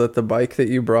cool that the bike that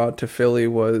you brought to Philly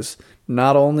was,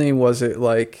 not only was it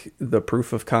like the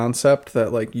proof of concept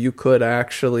that like you could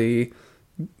actually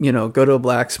go to a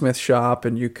blacksmith shop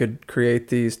and you could create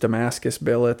these Damascus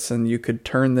billets and you could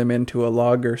turn them into a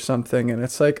lug or something. And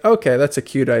it's like, okay, that's a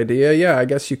cute idea. Yeah, I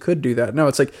guess you could do that. No,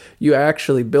 it's like you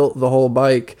actually built the whole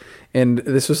bike. And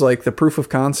this was like the proof of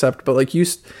concept. But like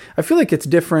I feel like it's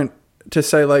different to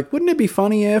say like, wouldn't it be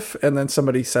funny if, and then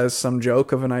somebody says some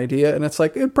joke of an idea. And it's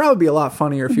like, it'd probably be a lot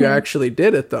funnier if you actually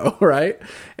did it though. Right.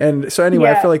 And so anyway,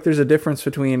 I feel like there's a difference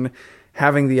between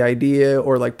having the idea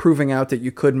or like proving out that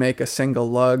you could make a single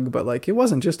lug, but like it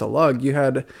wasn't just a lug. You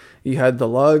had the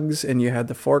lugs and you had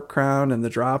the fork crown and the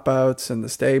dropouts and the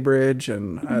stay bridge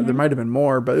and there might have been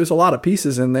more, but there's a lot of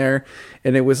pieces in there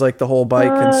and it was like the whole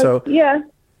bike. And so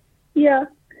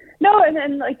no, and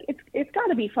then like it's got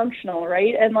to be functional,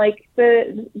 right? And like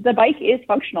the bike is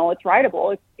functional, it's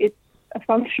rideable, it's a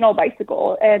functional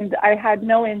bicycle, and I had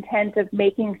no intent of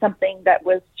making something that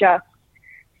was just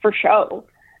for show.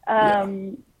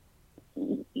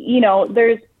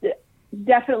 There's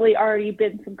definitely already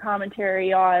been some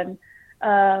commentary on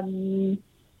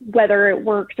whether it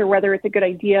works or whether it's a good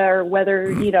idea or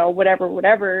whether,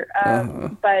 whatever.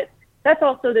 But that's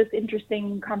also this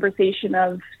interesting conversation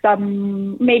of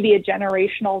maybe a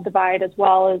generational divide, as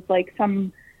well as like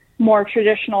some more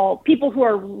traditional people who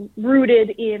are rooted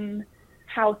in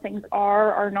how things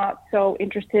are not so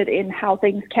interested in how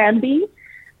things can be.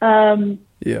 And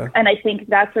I think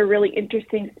that's a really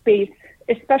interesting space,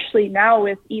 especially now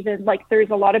with even like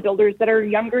there's a lot of builders that are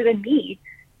younger than me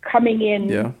coming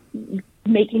in,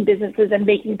 making businesses and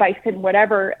making bikes and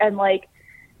whatever, and like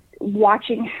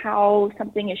watching how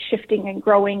something is shifting and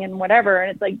growing and whatever.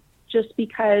 And it's like, just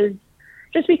because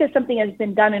something has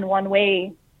been done in one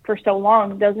way for so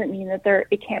long doesn't mean that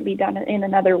it can't be done in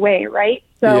another way. Right.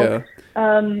 So,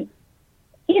 I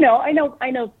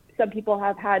know some people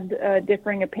have had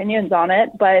differing opinions on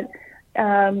it, but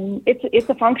it's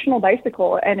a functional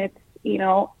bicycle, and it's,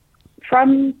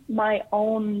 from my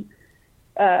own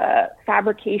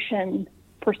fabrication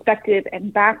perspective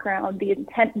and background, the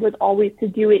intent was always to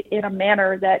do it in a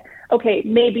manner that, okay,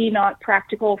 maybe not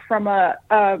practical from a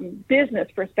business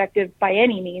perspective by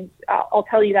any means. I'll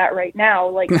tell you that right now.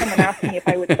 Like, someone asked me if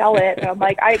I would sell it, and I'm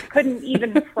like, I couldn't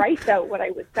even price out what I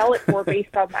would sell it for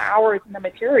based on the hours and the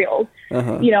materials.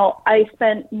 I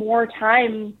spent more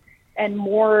time and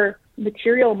more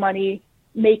material money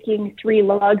making 3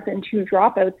 lugs and 2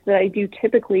 dropouts that I do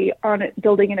typically on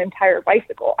building an entire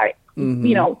bicycle.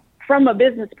 From a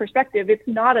business perspective, it's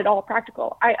not at all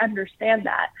practical. I understand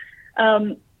that.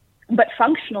 But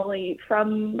functionally,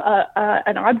 from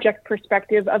an object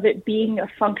perspective of it being a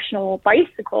functional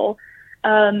bicycle,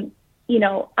 I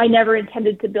never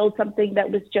intended to build something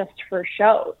that was just for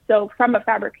show. So from a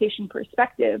fabrication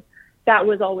perspective, that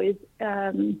was always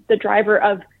the driver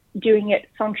of doing it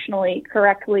functionally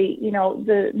correctly.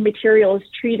 The material is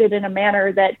treated in a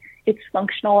manner that it's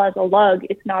functional as a lug.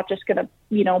 It's not just going to,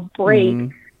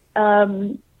 break.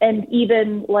 And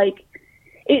even like,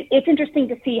 it's interesting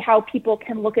to see how people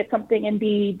can look at something and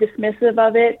be dismissive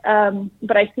of it.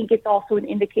 But I think it's also an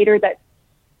indicator that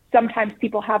sometimes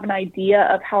people have an idea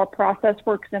of how a process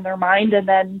works in their mind, and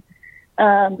then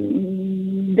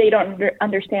they don't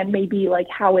understand maybe like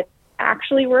how it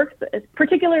actually works.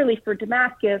 Particularly for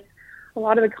Damascus, a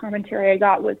lot of the commentary I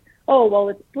got was, oh, well,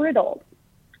 it's brittle.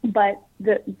 But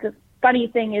the funny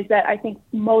thing is that I think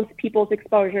most people's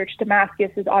exposure to Damascus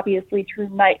is obviously through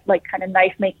knife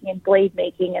making and blade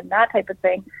making and that type of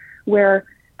thing, where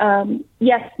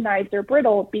yes, knives are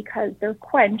brittle because they're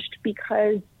quenched,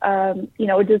 because a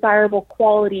desirable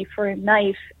quality for a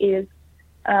knife is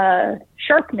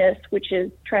sharpness, which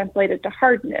is translated to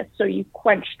hardness. So you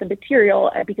quench the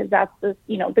material because that's the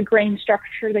grain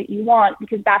structure that you want,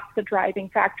 because that's the driving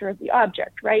factor of the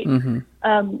object, right?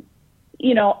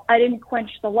 I didn't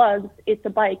quench the lugs. It's a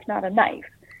bike, not a knife.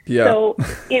 Yeah. So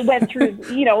it went through,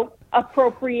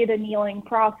 appropriate annealing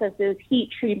processes, heat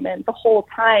treatment the whole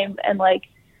time. And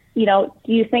do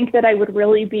you think that I would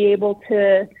really be able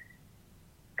to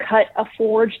cut a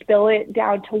forged billet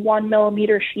down to 1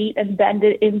 millimeter sheet and bend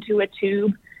it into a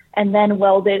tube and then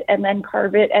weld it and then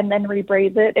carve it and then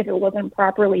rebraze it if it wasn't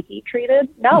properly heat treated?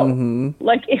 No,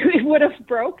 it would have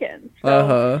broken.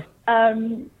 So,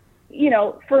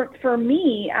 for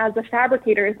me as a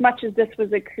fabricator, as much as this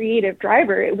was a creative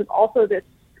driver, it was also this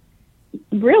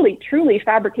really truly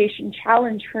fabrication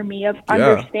challenge for me of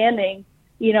understanding,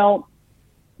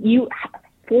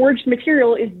 forged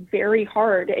material is very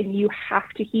hard and you have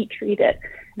to heat treat it.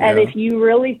 And if you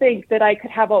really think that I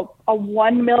could have a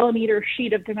 1 millimeter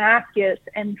sheet of Damascus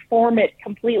and form it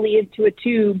completely into a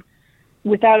tube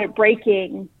without it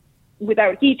breaking,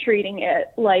 without heat treating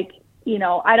it,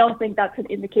 I don't think that's an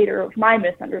indicator of my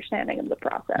misunderstanding of the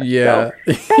process. Yeah.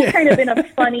 So that's kind of been a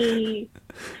funny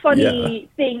Yeah.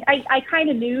 thing. I kind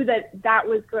of knew that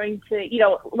was going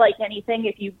to, like anything,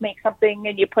 if you make something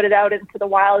and you put it out into the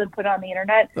wild and put it on the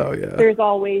internet, Oh, yeah. there's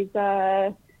always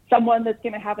someone that's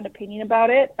going to have an opinion about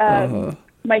it.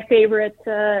 My favorite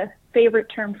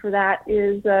term for that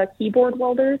is keyboard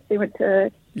welders. They went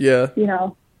to, Yeah.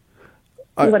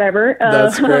 whatever.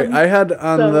 That's great. I had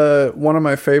on one of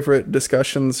my favorite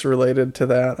discussions related to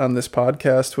that on this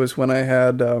podcast was when I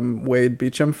had Wade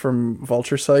Beecham from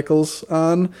Vulture Cycles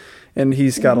on, and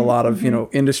he's got a lot of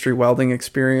industry welding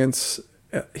experience.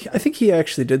 I think he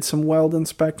actually did some weld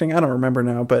inspecting. I don't remember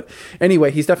now, but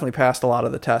anyway, he's definitely passed a lot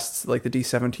of the tests, like the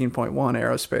D17.1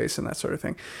 aerospace and that sort of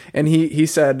thing. And he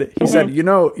said, you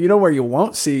know where you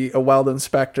won't see a weld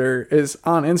inspector is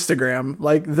on Instagram.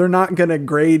 Like, they're not going to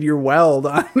grade your weld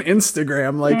on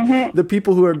Instagram. Like, the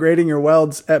people who are grading your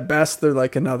welds, at best, they're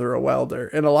like another welder.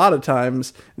 And a lot of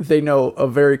times they know a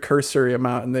very cursory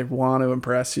amount and they want to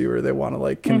impress you, or they want to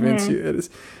like convince you. It is.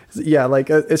 Yeah, like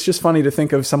it's just funny to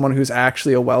think of someone who's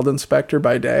actually a weld inspector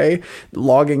by day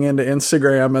logging into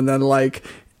Instagram and then like,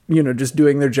 just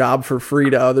doing their job for free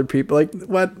to other people. Like,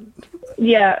 what?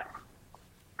 Yeah,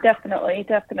 definitely.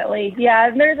 Yeah,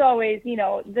 and there's always,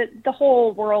 the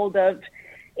whole world of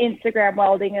Instagram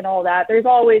welding and all that. There's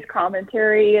always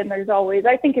commentary, and there's always,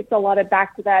 I think it's a lot of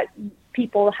back to that,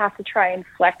 people have to try and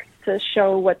flex to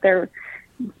show what their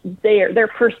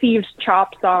perceived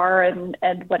chops are and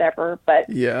whatever. But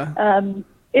yeah,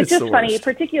 it's just funny,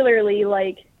 particularly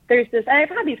like there's this, and I've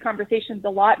had these conversations a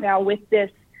lot now with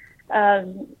this,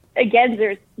 again,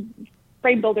 there's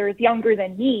frame builders younger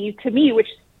than me, to me, which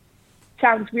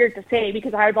sounds weird to say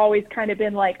because I've always kind of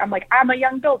been like, I'm a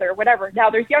young builder, whatever.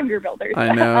 Now there's younger builders.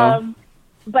 I know.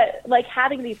 But like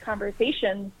having these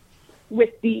conversations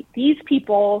with these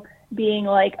people being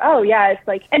like, oh yeah, it's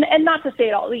like, and not to say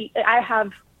it all,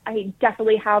 I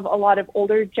definitely have a lot of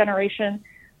older generation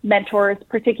mentors,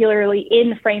 particularly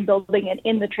in frame building and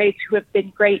in the trades, who have been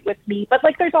great with me. But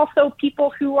like, there's also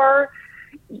people who are,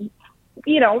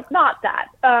 not that.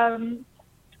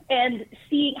 And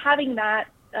having that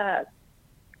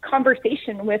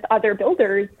conversation with other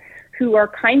builders who are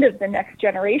kind of the next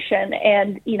generation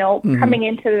and, coming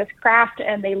into this craft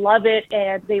and they love it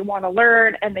and they want to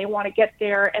learn and they want to get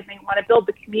there and they want to build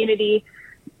the community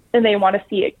and they want to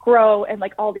see it grow and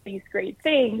like all these great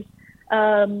things.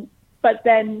 But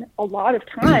then a lot of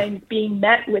times being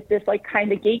met with this like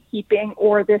kind of gatekeeping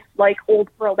or this like old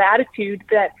world attitude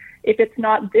that if it's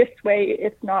not this way,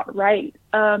 it's not right.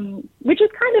 Which is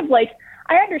kind of like,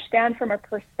 I understand from a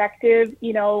perspective,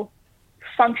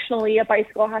 functionally a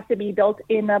bicycle has to be built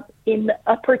in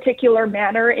a particular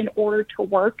manner in order to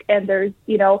work. And there's,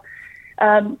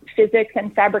 physics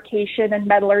and fabrication and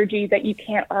metallurgy that you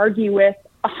can't argue with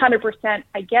 100%.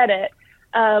 I get it.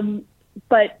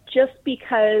 But just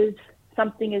because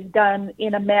something is done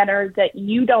in a manner that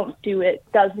you don't do it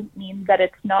doesn't mean that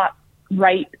it's not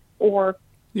right or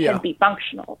can be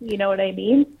functional. You know what I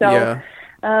mean? So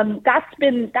that's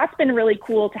been really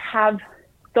cool to have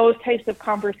those types of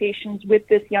conversations with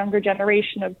this younger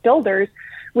generation of builders,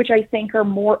 which I think are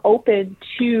more open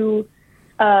to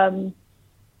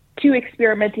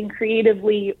experimenting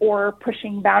creatively or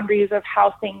pushing boundaries of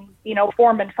how things,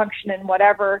 form and function and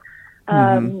whatever,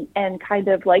 and kind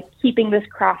of like keeping this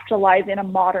craft alive in a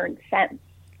modern sense.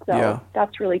 So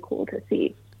that's really cool to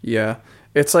see. Yeah.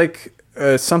 It's like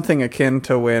something akin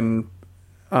to when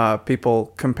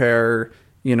people compare,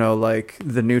 like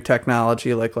the new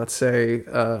technology, like let's say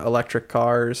electric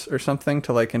cars or something,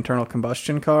 to like internal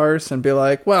combustion cars and be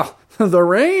like, well, the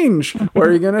range, where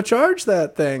are you going to charge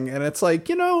that thing? And it's like,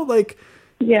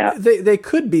 they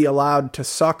could be allowed to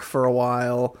suck for a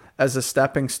while as a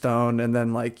stepping stone, and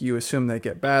then like you assume they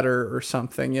get better or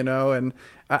something, and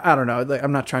I don't know. Like,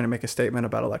 I'm not trying to make a statement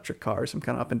about electric cars. I'm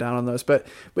kind of up and down on those, but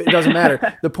it doesn't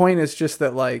matter. The point is just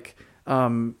that like,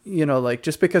 like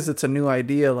just because it's a new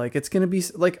idea, like it's going to be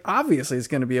like, obviously it's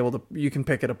going to be able to, you can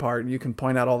pick it apart and you can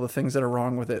point out all the things that are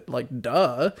wrong with it. Like,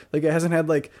 duh, like it hasn't had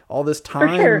like all this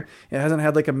time. Sure. It hasn't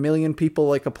had like a million people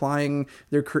like applying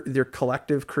their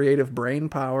collective creative brain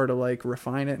power to like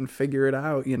refine it and figure it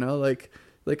out,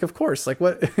 like, of course, like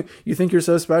what you think you're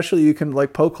so special, you can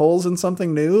like poke holes in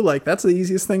something new. Like that's the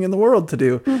easiest thing in the world to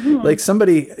do. Like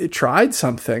somebody tried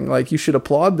something, like you should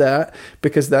applaud that,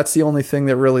 because that's the only thing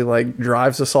that really like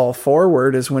drives us all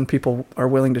forward, is when people are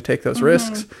willing to take those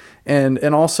risks. And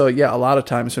also, a lot of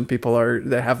times when people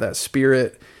they have that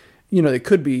spirit, it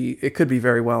could be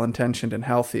very well intentioned and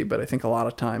healthy, but I think a lot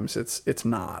of times it's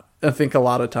not. I think a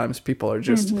lot of times people are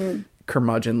just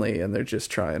curmudgeonly and they're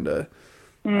just trying to,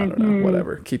 I don't know,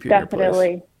 whatever, keep you in your place.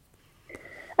 Definitely.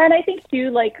 And I think too,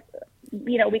 like,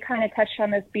 you know, we kind of touched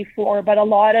on this before, but a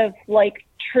lot of like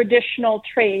traditional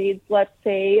trades, let's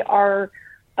say, are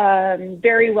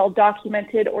very well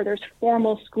documented, or there's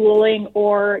formal schooling,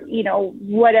 or, you know,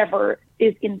 whatever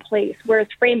is in place. Whereas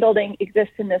frame building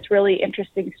exists in this really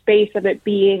interesting space of it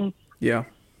being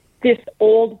this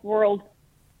old world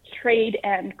trade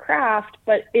and craft,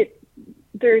 but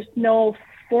there's no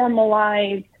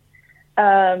formalized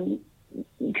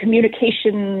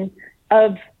communication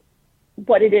of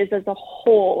what it is as a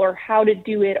whole, or how to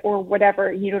do it, or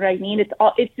whatever, you know what I mean?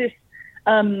 It's this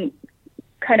kind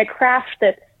of craft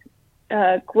that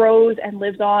grows and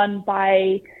lives on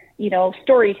by, you know,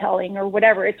 storytelling or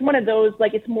whatever. It's one of those,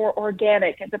 like, it's more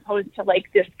organic as opposed to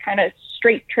like this kind of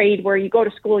straight trade where you go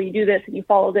to school, you do this and you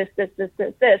follow this.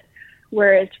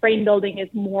 Whereas frame building is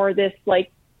more this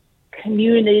like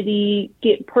community,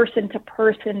 get person to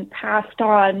person passed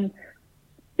on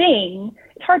thing.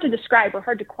 It's hard to describe or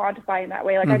hard to quantify in that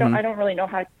way. Like, I don't really know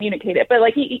how to communicate it, but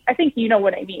like, I think you know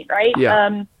what I mean, right?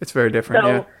 Yeah. It's very different.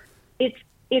 So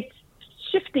it's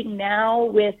shifting now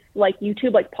with like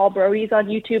YouTube, like Paul Brody's on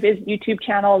YouTube. His YouTube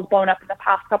channel has blown up in the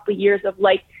past couple of years of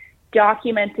like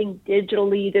documenting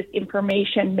digitally this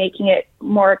information, making it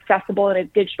more accessible in a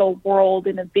digital world,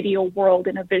 in a video world,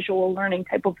 in a visual learning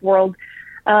type of world.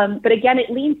 But again, it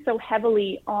leans so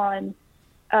heavily on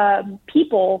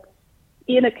people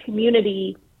in a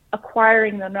community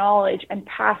acquiring the knowledge and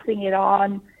passing it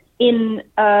on in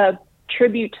a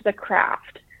tribute to the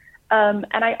craft. And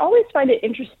I always find it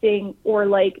interesting, or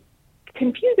like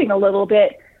confusing a little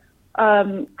bit. I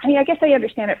mean, I guess I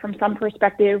understand it from some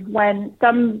perspective, when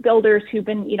some builders who've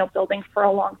been, you know, building for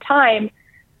a long time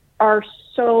are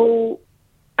so,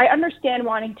 I understand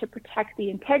wanting to protect the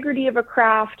integrity of a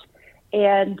craft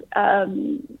and,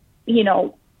 you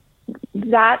know,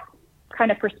 that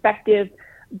kind of perspective,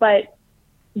 but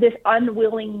this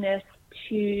unwillingness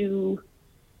to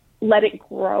let it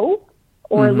grow,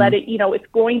 or let it, you know, it's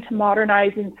going to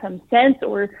modernize in some sense,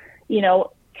 or, you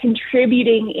know,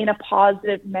 contributing in a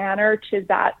positive manner to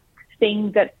that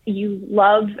thing that you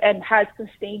love and has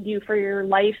sustained you for your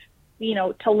life, you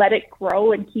know, to let it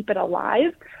grow and keep it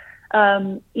alive.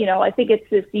 You know, I think it's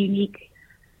this unique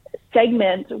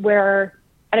segment where,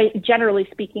 generally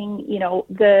speaking, you know,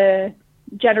 the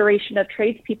generation of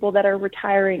tradespeople that are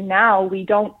retiring now, we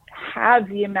don't have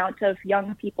the amount of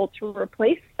young people to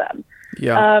replace them.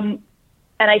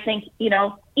 And I think, you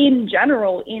know, in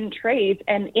general, in trades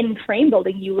and in frame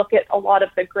building, you look at a lot of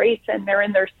the greats and they're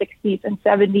in their 60s and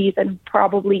 70s and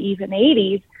probably even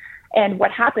 80s. And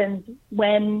what happens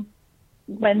when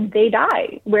they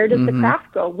die? Where does the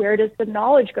craft go? Where does the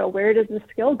knowledge go? Where does the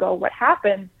skill go? What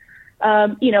happens?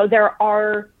 You know,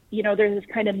 there's this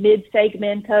kind of mid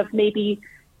segment of maybe,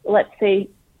 let's say,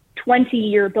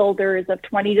 20-year builders, of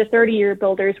 20 to 30-year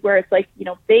builders, where it's like, you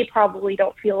know, they probably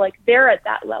don't feel like they're at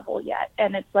that level yet.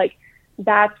 And it's like,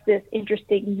 that's this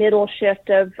interesting middle shift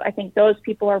of, I think those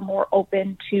people are more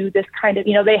open to this kind of,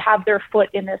 you know, they have their foot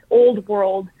in this old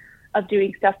world of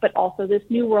doing stuff, but also this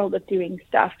new world of doing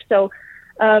stuff. So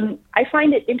I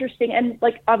find it interesting, and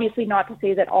like, obviously not to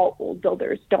say that all old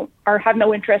builders have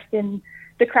no interest in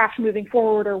the craft moving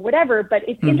forward or whatever, but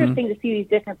it's interesting to see these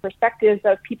different perspectives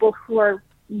of people who are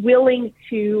willing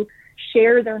to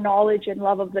share their knowledge and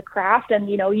love of the craft. And,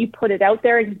 you know, you put it out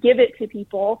there and give it to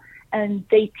people, and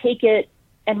they take it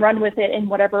and run with it in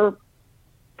whatever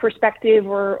perspective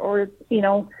or you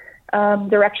know,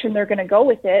 direction they're going to go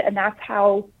with it. And that's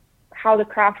how the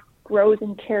craft grows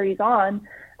and carries on.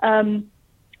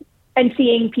 And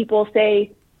seeing people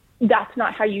say, that's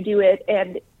not how you do it,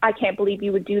 and I can't believe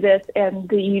you would do this,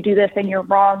 and you do this and you're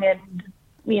wrong, and,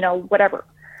 you know, whatever.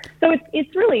 So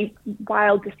it's really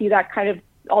wild to see that kind of,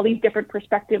 all these different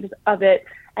perspectives of it,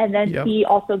 and then see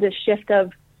also this shift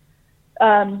of,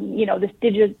 you know, this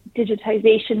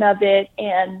digitization of it,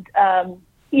 and,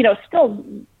 you know, still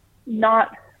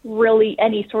not really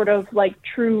any sort of like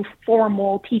true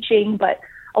formal teaching, but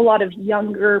a lot of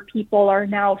younger people are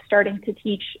now starting to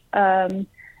teach,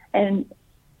 and,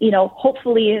 you know,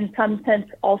 hopefully in some sense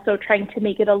also trying to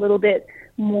make it a little bit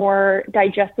more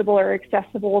digestible or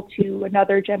accessible to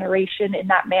another generation in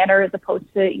that manner, as opposed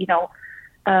to, you know,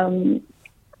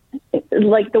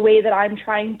 like the way that I'm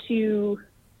trying to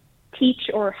teach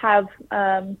or have,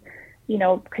 you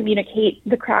know, communicate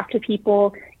the craft to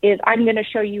people is, I'm going to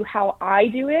show you how I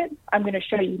do it. I'm going to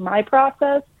show you my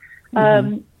process.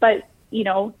 But, you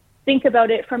know, think about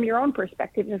it from your own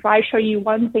perspective. If I show you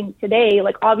one thing today,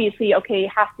 like, obviously, okay, it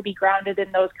has to be grounded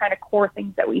in those kind of core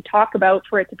things that we talk about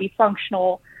for it to be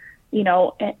functional, you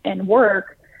know, and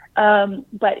work.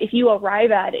 But if you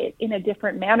arrive at it in a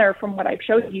different manner from what I've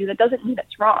showed you, that doesn't mean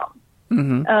it's wrong.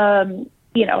 Mm-hmm.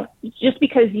 You know, just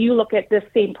because you look at this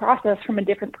same process from a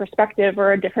different perspective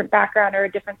or a different background or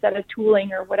a different set of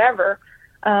tooling or whatever,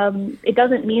 it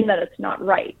doesn't mean that it's not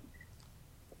right.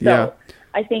 So Yeah.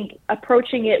 I think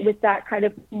approaching it with that kind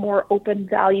of more open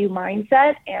value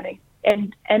mindset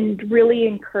and really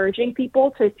encouraging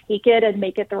people to take it and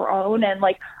make it their own. And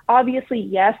like, obviously,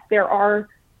 yes, there are,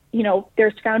 you know,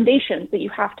 there's foundations that you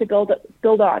have to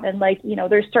build on. And like, you know,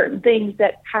 there's certain things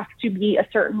that have to be a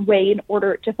certain way in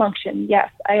order to function. Yes,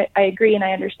 I agree. And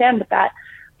I understand with that.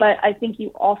 But I think you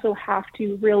also have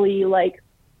to really, like,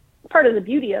 part of the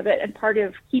beauty of it and part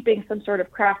of keeping some sort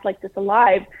of craft like this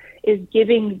alive is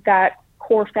giving that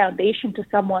core foundation to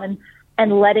someone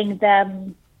and letting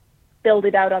them build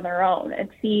it out on their own and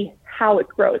see how it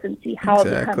grows and see how it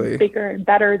becomes bigger and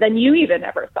better than you even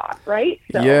ever thought, right?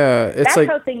 So yeah, it's that's like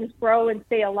how things grow and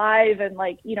stay alive and,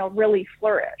 like, you know, really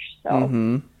flourish. So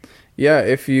mm-hmm. Yeah,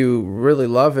 if you really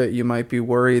love it, you might be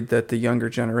worried that the younger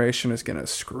generation is going to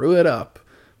screw it up.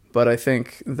 But I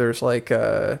think there's like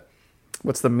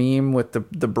what's the meme with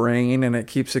the brain and it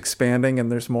keeps expanding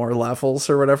and there's more levels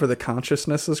or whatever, the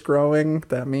consciousness is growing,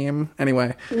 that meme.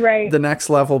 Anyway, right. The next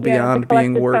level beyond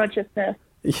being consciousness.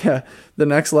 Yeah, the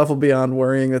next level beyond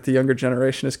worrying that the younger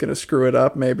generation is going to screw it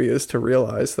up maybe is to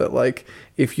realize that, like,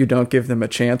 if you don't give them a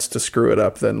chance to screw it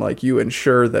up, then, like, you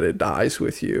ensure that it dies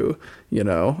with you, you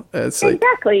know? It's like,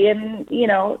 exactly. And, you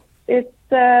know, it's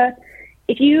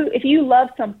if you love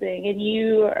something and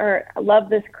you love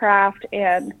this craft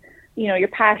and, you know, you're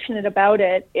passionate about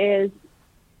it,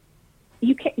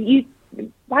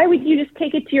 why would you just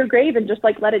take it to your grave and just,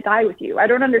 like, let it die with you? I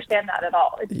don't understand that at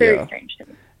all. It's very strange to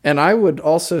me. And I would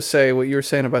also say what you were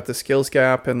saying about the skills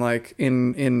gap, and like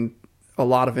in a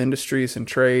lot of industries and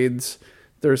trades,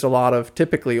 there's a lot of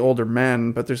typically older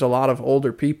men, but there's a lot of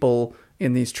older people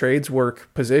in these trades work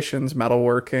positions,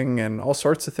 metalworking and all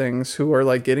sorts of things, who are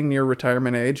like getting near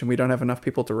retirement age, and we don't have enough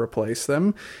people to replace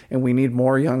them. And we need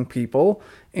more young people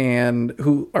and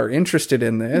who are interested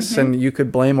in this. Mm-hmm. And you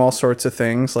could blame all sorts of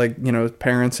things, like, you know,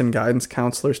 parents and guidance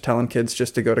counselors telling kids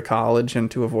just to go to college and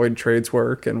to avoid trades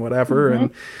work and whatever. Mm-hmm.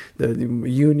 And the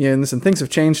unions and things have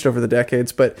changed over the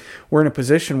decades, but we're in a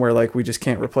position where, like, we just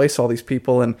can't replace all these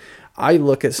people. And I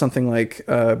look at something like,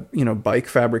 you know, bike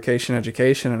fabrication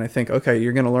education, and I think, okay,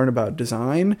 you're going to learn about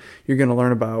design, you're going to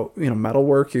learn about, you know,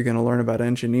 metalwork, you're going to learn about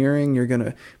engineering, you're going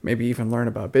to maybe even learn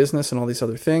about business and all these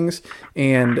other things.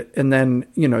 And then,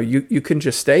 you know, you can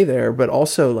just stay there, but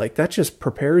also, like, that just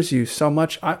prepares you so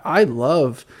much. I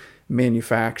love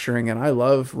manufacturing and I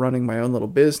love running my own little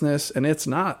business, and it's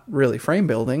not really frame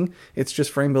building, it's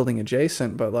just frame building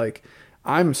adjacent, but, like,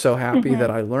 I'm so happy mm-hmm.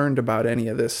 that I learned about any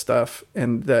of this stuff,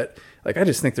 and that, like, I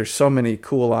just think there's so many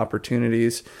cool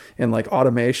opportunities, and, like,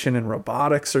 automation and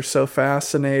robotics are so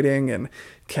fascinating, and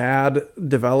CAD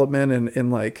development,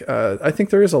 and like, I think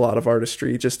there is a lot of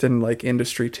artistry just in, like,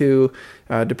 industry too,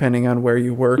 depending on where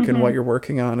you work mm-hmm. and what you're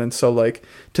working on. And so, like,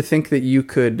 to think that you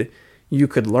could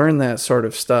learn that sort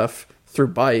of stuff through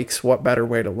bikes, what better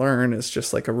way to learn, is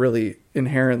just, like, a really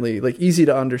inherently, like, easy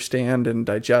to understand and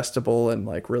digestible and,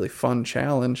 like, really fun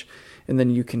challenge. And then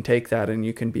you can take that and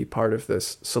you can be part of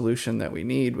this solution that we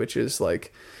need, which is,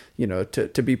 like, you know,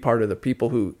 to be part of the people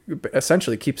who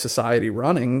essentially keep society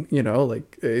running, you know,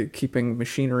 like, keeping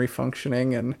machinery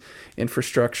functioning and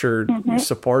infrastructure mm-hmm.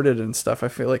 supported and stuff. I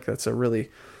feel like that's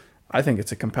I think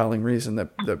it's a compelling reason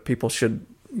that people should,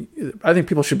 I think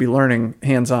people should be learning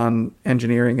hands-on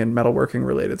engineering and metalworking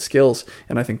related skills.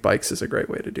 And I think bikes is a great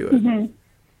way to do it. Mm-hmm.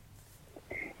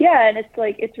 Yeah. And it's,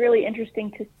 like, it's really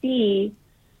interesting to see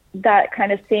that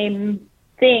kind of same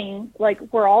thing. Like,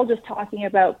 we're all just talking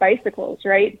about bicycles,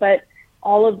 right? But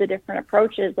all of the different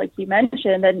approaches, like you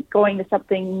mentioned, and going to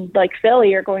something like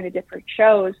Philly or going to different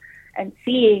shows and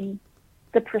seeing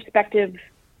the perspective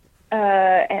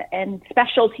and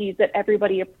specialties that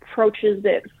everybody approaches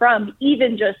it from,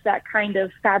 even just that kind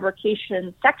of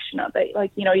fabrication section of it.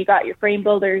 Like, you know, you got your frame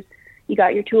builders, you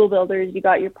got your tool builders, you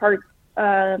got your parts,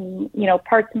 you know,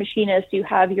 parts machinists, you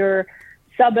have your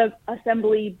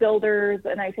sub-assembly builders.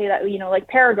 And I say that, you know, like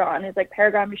Paragon is, like,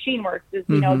 Paragon Machine Works is,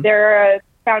 you mm-hmm. know, they're a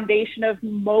foundation of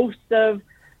most of,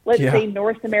 let's say,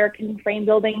 North American frame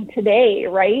building today,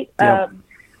 right? Yeah.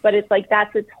 But it's like,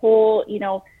 that's its whole, you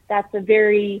know, that's a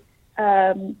very,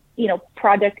 you know,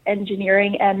 product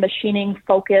engineering and machining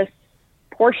focused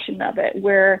portion of it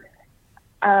where,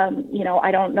 you know,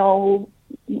 I don't know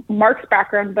Mark's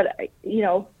background, but, you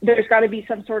know, there's got to be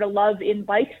some sort of love in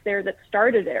bikes there that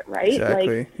started it, right?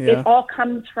 Exactly. Like, it all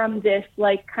comes from this,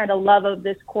 like, kind of love of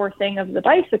this core thing of the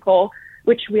bicycle.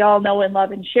 which we all know and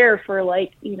love and share for,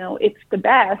 like, you know, it's the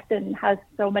best and has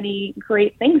so many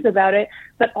great things about it.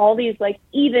 But all these, like,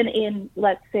 even in,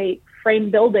 let's say,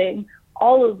 frame building,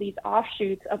 all of these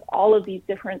offshoots of all of these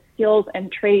different skills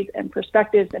and trades and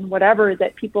perspectives and whatever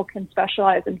that people can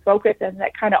specialize and focus in,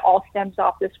 that kind of all stems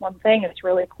off this one thing. It's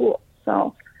really cool.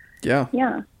 So yeah,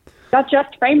 not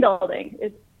just frame building.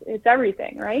 It's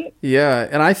everything, right? Yeah.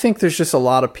 And I think there's just a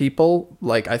lot of people,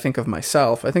 like, I think of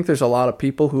myself, I think there's a lot of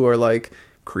people who are like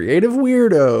creative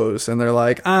weirdos, and they're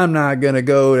like, I'm not going to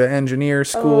go to engineer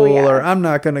school, or I'm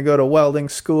not going to go to welding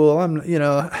school. I'm, you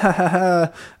know,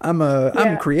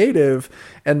 I'm creative.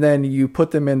 And then you put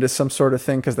them into some sort of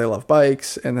thing because they love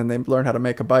bikes, and then they learn how to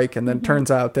make a bike, and then turns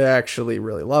out they actually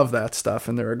really love that stuff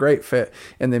and they're a great fit,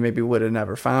 and they maybe would have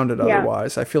never found it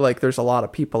otherwise. I feel like there's a lot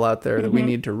of people out there that we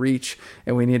need to reach,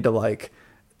 and we need to, like,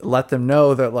 let them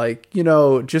know that, like, you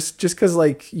know, just because,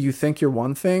 like, you think you're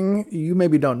one thing, you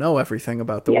maybe don't know everything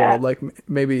about the world. Like,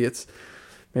 maybe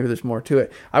there's more to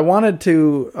it. I wanted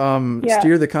to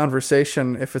steer the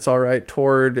conversation, if it's all right,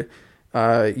 toward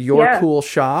your cool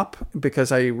shop,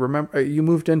 because I remember you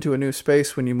moved into a new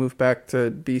space when you moved back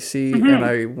to BC, and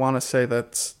I want to say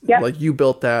that's like you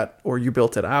built that, or you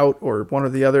built it out, or one or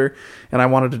the other. And I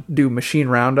wanted to do Machine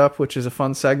Roundup, which is a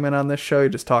fun segment on this show. You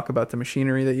just talk about the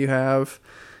machinery that you have.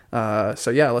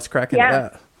 So yeah, let's crack into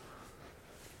that.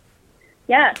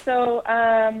 Yeah. So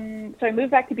I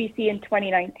moved back to BC in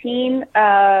 2019.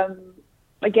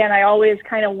 Again, I always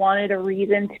kind of wanted a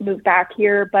reason to move back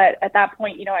here, but at that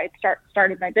point, you know, I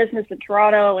started my business in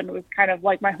Toronto, and it was kind of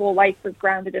like my whole life was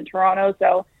grounded in Toronto.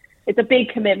 So it's a big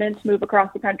commitment to move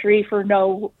across the country for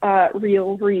no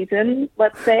real reason,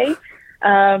 let's say.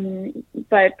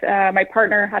 But my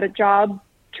partner had a job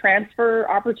transfer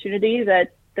opportunity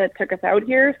that took us out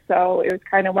here. So it was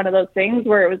kind of one of those things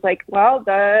where it was like, well,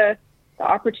 the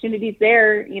opportunity's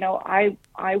there. You know,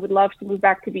 I would love to move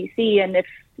back to BC, and if,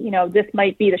 you know, this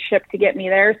might be the ship to get me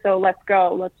there, so let's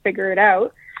go, let's figure it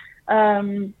out.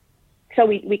 So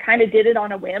we kind of did it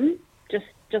on a whim, just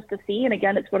to see. And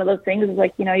again, it's one of those things, is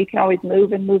like, you know, you can always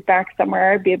move back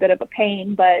somewhere. It'd be a bit of a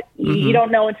pain, but you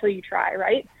don't know until you try,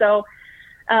 right? So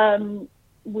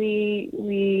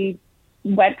we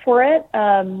went for it,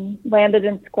 landed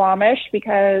in Squamish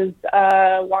because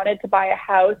wanted to buy a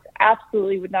house.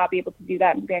 Absolutely would not be able to do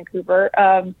that in Vancouver.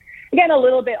 Again, a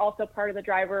little bit also part of the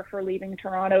driver for leaving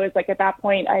Toronto is, like, at that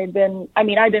point I've been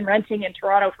renting in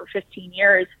Toronto for 15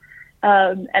 years.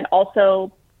 And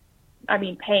also,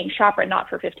 paying shop rent, not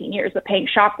for 15 years, but paying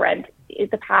shop rent is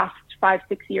the past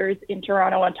 5-6 years in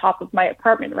Toronto on top of my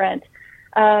apartment rent.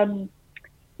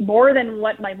 More than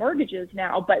what my mortgage is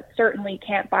now, but certainly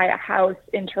can't buy a house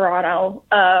in Toronto,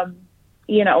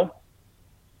 you know,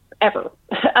 ever.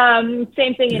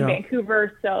 Same thing in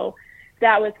Vancouver. So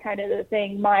that was kind of the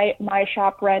thing. My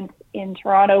shop rent in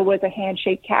Toronto was a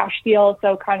handshake cash deal.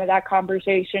 So kind of that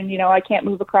conversation, you know, I can't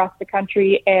move across the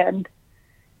country and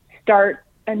start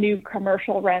a new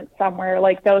commercial rent somewhere.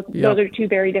 Like those are two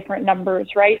very different numbers,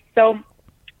 right? So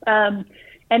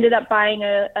ended up buying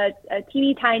a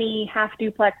teeny tiny half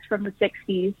duplex from the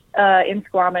 60s in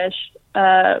Squamish.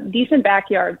 Decent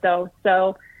backyard though.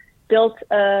 So built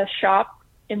a shop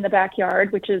in the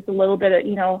backyard, which is a little bit of,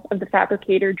 you know, of the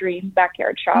fabricator dream.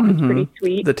 Backyard shop is pretty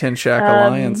sweet. The Tin Shack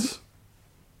Alliance.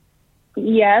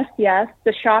 Yes.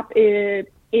 The shop is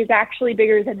actually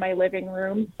bigger than my living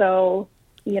room. So,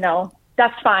 you know,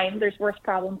 that's fine. There's worse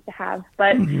problems to have,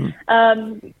 but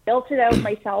built it out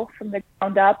myself from the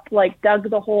ground up, like dug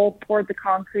the hole, poured the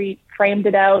concrete, framed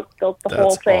it out, built the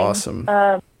whole thing. That's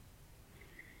awesome.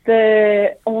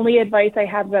 The only advice I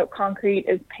have about concrete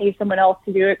is pay someone else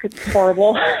to do it because it's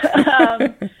horrible.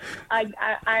 I'm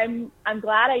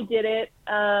glad I did it.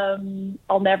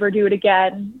 I'll never do it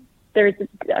again. There's,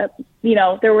 you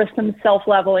know, there was some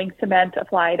self-leveling cement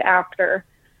applied after.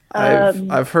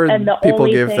 I've heard people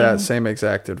give that same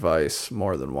exact advice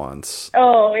more than once.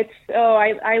 I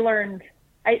learned.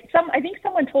 I think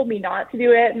someone told me not to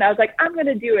do it, and I was like, I'm going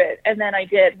to do it, and then I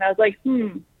did, and I was like,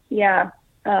 yeah.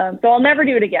 So I'll never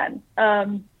do it again.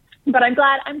 But I'm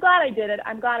glad I did it.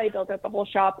 I'm glad I built out the whole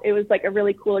shop. It was like a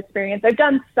really cool experience. I've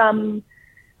done some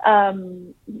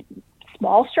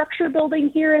small structure building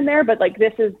here and there, but like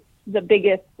this is the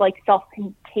biggest like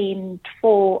self-contained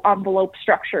full envelope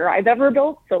structure I've ever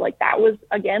built. So like that was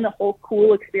again a whole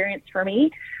cool experience for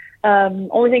me.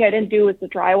 Only thing I didn't do was the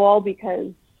drywall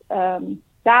because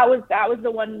that was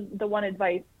the one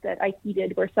advice that I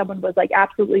heeded where someone was like,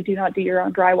 absolutely do not do your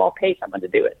own drywall, pay someone to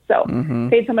do it. So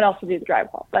paid someone else to do the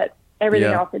drywall, but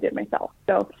everything else I did myself.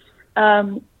 So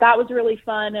that was really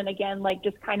fun. And again, like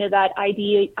just kind of that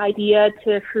idea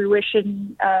to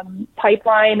fruition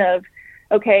pipeline of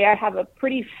okay, I have a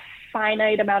pretty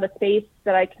finite amount of space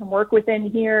that I can work within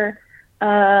here.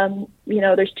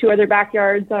 There's 2 other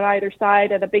backyards on either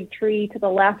side and a big tree to the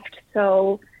left,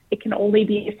 so it can only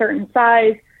be a certain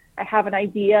size. I have an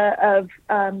idea of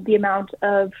the amount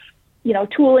of,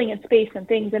 tooling and space and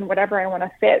things and whatever I want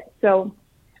to fit. So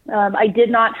I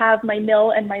did not have my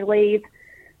mill and my lathe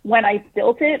when I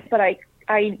built it, but I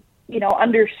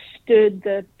understood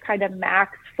the kind of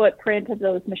max footprint of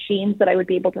those machines that I would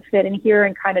be able to fit in here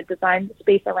and kind of design the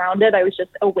space around it. I was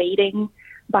just awaiting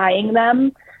buying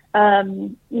them.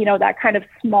 That kind of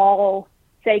small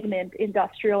segment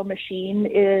industrial machine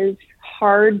is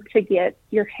hard to get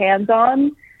your hands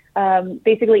on.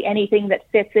 Basically anything that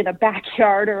fits in a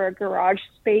backyard or a garage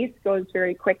space goes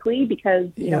very quickly because,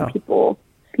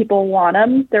 people want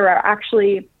them. There are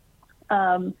actually,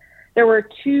 there were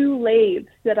 2 lathes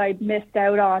that I missed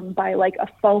out on by like a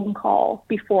phone call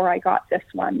before I got this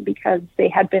one because they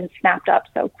had been snapped up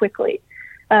so quickly.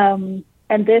 And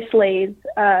this lathe,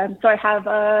 so I have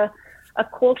a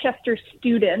Colchester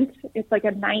Student. It's like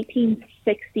a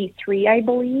 1963, I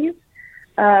believe.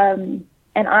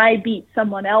 And I beat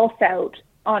someone else out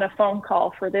on a phone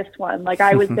call for this one. Like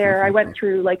I was there, I went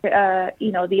through like, the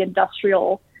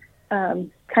industrial,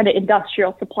 kind of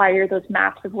industrial supplier, those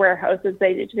massive warehouses.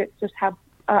 They just have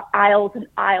aisles and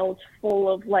aisles full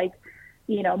of like,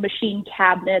 machine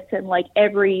cabinets and like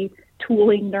every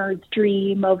tooling nerd's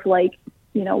dream of like,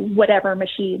 whatever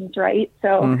machines, right?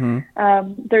 So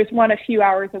there's one a few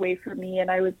hours away from me, and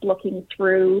I was looking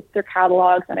through their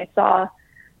catalogs and I saw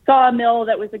a mill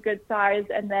that was a good size,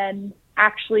 and then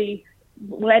actually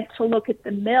went to look at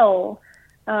the mill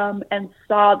and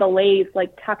saw the lathe like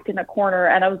tucked in a corner,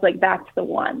 and I was like, that's the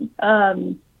one.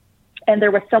 And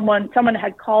there was someone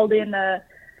had called in a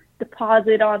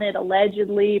deposit on it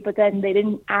allegedly, but then they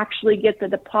didn't actually get the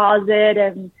deposit,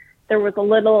 and there was a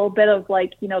little bit of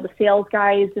like, the sales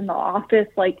guys in the office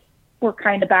like were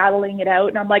kind of battling it out,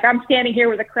 and I'm like, I'm standing here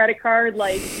with a credit card,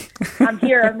 like I'm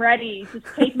here, I'm ready, just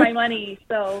take my money.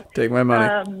 So take my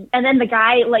money. And then the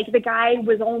guy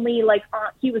was only like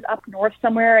he was up north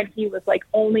somewhere, and he was like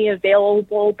only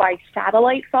available by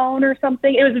satellite phone or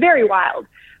something. It was very wild,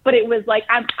 but it was like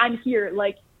I'm here,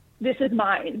 like this is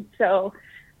mine. So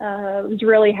I was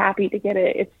really happy to get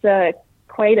it. It's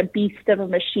quite a beast of a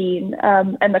machine,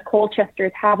 and the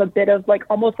Colchesters have a bit of like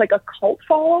almost like a cult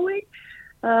following.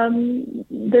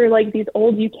 They're like these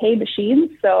old UK machines,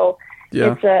 so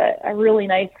it's a really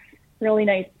nice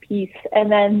piece.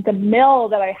 And then the mill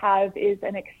that I have is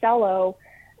an Excello,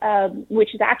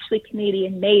 which is actually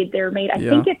Canadian made. They're made, I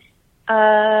think it's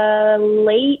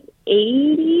late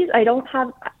 80s.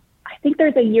 I think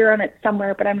there's a year on it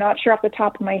somewhere, but I'm not sure off the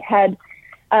top of my head.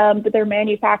 But they're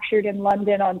manufactured in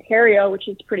London, Ontario, which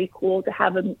is pretty cool to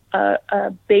have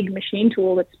a big machine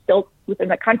tool that's built within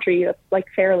the country. That's like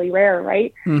fairly rare,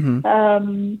 right?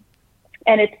 And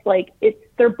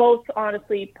they're both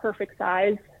honestly perfect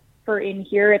size for in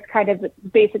here. It's kind of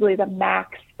basically the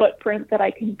max footprint that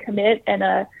I can commit, and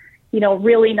a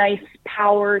really nice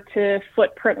power to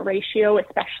footprint ratio,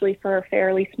 especially for a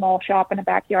fairly small shop in a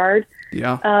backyard.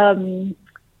 I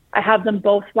have them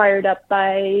both wired up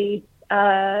by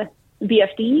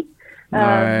VFD.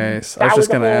 Nice. I was just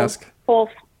going to ask.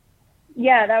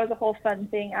 That was a whole fun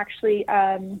thing, actually.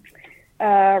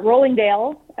 Rolling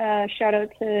Dale, shout out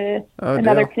to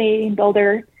another Dale. Canadian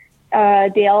builder,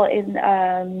 Dale, in,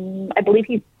 I believe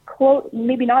he's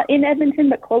maybe not in Edmonton,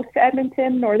 but close to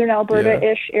Edmonton, northern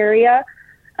Alberta-ish area.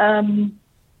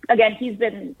 Again, he's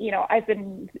been, I've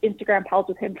been Instagram pals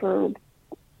with him for,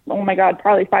 oh my God,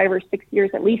 probably 5 or 6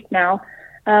 years at least now.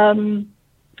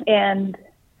 And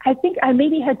I think I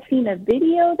maybe had seen a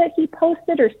video that he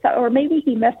posted, or maybe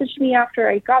he messaged me after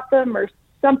I got them or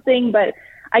something, but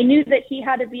I knew that he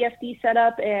had a VFD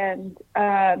setup, and,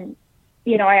 I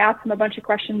asked him a bunch of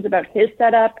questions about his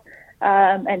setup,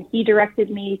 and he directed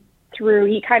me through,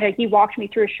 he walked me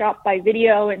through a shop by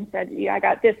video and said, I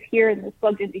got this here and this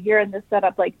plugged into here and this set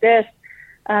up like this.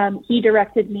 He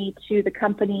directed me to the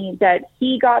company that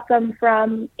he got them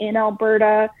from in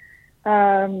Alberta.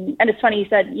 And it's funny, he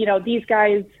said, these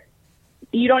guys,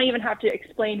 you don't even have to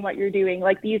explain what you're doing.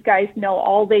 Like, these guys know,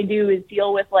 all they do is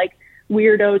deal with like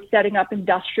weirdos setting up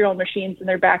industrial machines in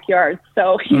their backyards.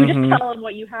 So you just tell them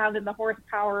what you have in the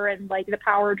horsepower and like the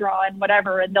power draw and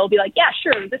whatever, and they'll be like, yeah,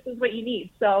 sure, this is what you need.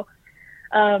 So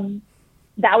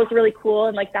that was really cool.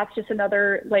 And like, that's just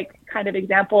another like kind of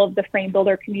example of the frame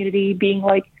builder community being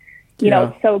like,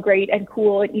 so great and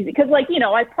cool and easy. Cause like,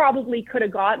 I probably could have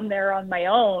gotten there on my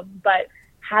own, but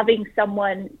having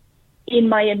someone in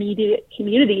my immediate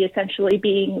community essentially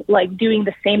being like doing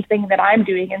the same thing that I'm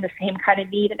doing and the same kind of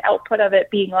need and output of it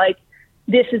being like,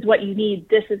 this is what you need.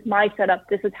 This is my setup.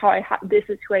 This is how this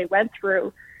is who I went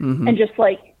through. And just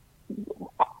like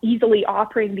easily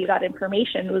offering me that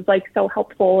information was like so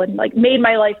helpful and like made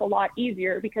my life a lot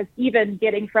easier, because even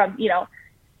getting from,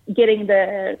 getting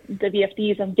the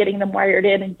VFDs and getting them wired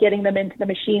in and getting them into the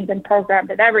machines and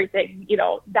programmed and everything,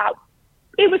 that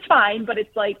it was fine, but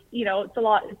it's like,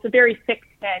 it's a very thick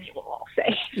manual, I'll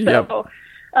say. Yep. So,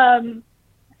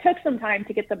 took some time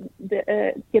to get them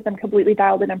completely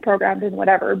dialed in and programmed and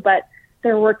whatever, but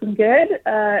they're working good.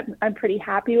 I'm pretty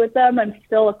happy with them. I'm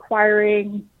still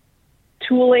acquiring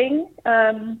tooling.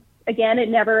 Again, it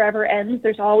never ever ends.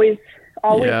 There's always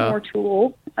more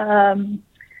tools.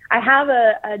 I have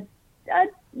a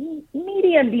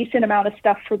medium decent amount of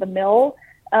stuff for the mill.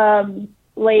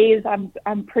 Lathes,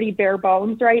 I'm pretty bare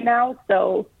bones right now,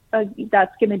 so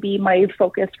that's going to be my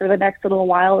focus for the next little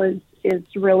while. Is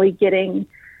really getting,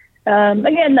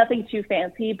 again, nothing too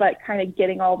fancy, but kind of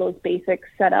getting all those basics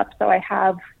set up so I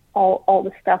have all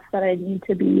the stuff that I need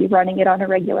to be running it on a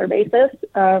regular basis.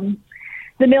 The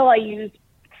mill I use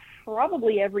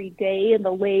probably every day, and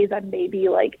the lathe I'm maybe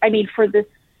for this.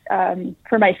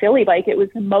 For my Philly bike, it was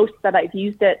the most that I've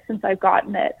used it since I've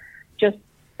gotten it, just,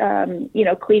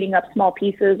 cleaning up small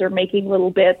pieces or making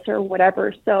little bits or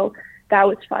whatever. So that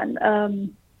was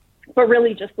fun. But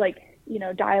really just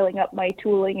dialing up my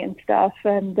tooling and stuff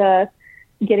and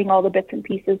getting all the bits and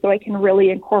pieces so I can really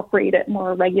incorporate it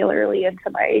more regularly into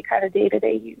my kind of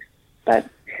day-to-day use. But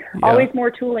always more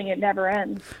tooling, it never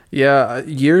ends. Yeah,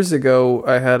 years ago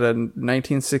I had a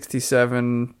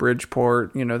 1967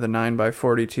 Bridgeport, the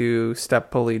 9x42 step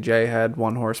pulley J head,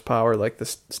 1 horsepower, like the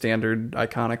standard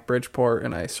iconic Bridgeport,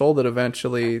 and I sold it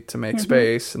eventually to make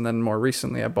space, and then more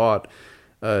recently I bought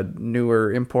a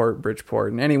newer import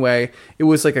Bridgeport. And anyway, it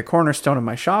was like a cornerstone of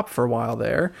my shop for a while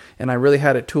there, and I really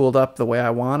had it tooled up the way I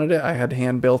wanted it. I had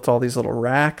hand built all these little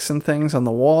racks and things on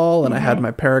the wall, and I had my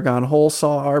Paragon hole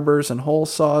saw arbors and hole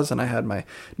saws, and I had my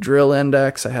drill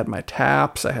index, I had my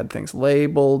taps, I had things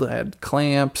labeled, I had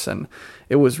clamps, and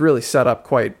it was really set up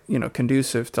quite,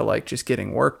 conducive to like just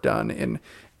getting work done in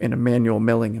a manual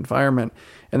milling environment.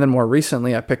 And then more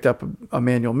recently I picked up a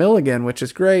manual mill again, which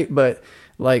is great, but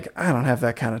like, I don't have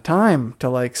that kind of time to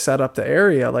like set up the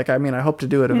area. Like, I mean, I hope to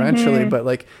do it eventually, but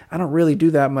like, I don't really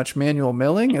do that much manual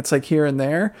milling. It's like here and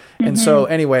there. And so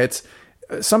anyway,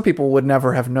 some people would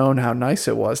never have known how nice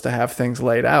it was to have things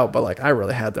laid out, but like I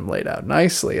really had them laid out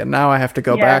nicely. And now I have to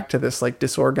go back to this like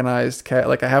disorganized,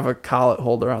 like I have a collet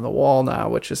holder on the wall now,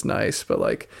 which is nice. But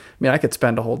like, I mean, I could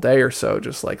spend a whole day or so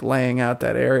just like laying out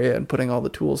that area and putting all the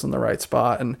tools in the right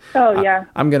spot. And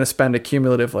I'm going to spend a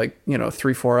cumulative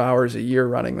 3-4 hours a year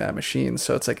running that machine.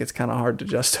 So it's like, it's kind of hard to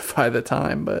justify the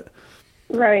time, but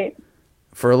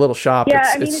for a little shop,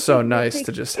 it's so nice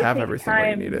to just have everything where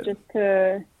you need it. Just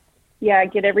to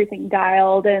get everything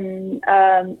dialed. And,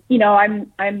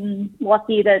 I'm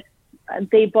lucky that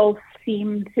they both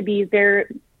seem to be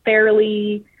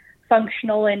fairly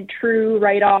functional and true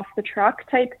right off the truck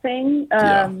type thing.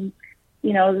 I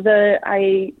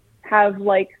have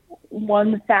like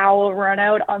one thou run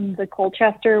out on the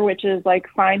Colchester, which is like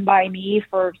fine by me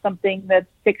for something that's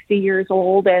 60 years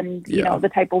old and,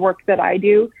 the type of work that I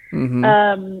do.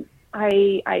 They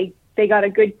got a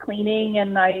good cleaning,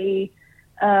 and I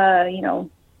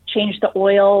changed the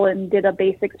oil and did a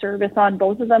basic service on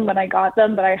both of them when I got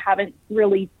them, but I haven't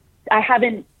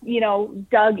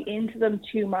dug into them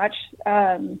too much,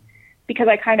 because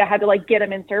I kind of had to like get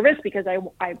them in service because I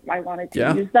wanted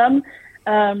to use them.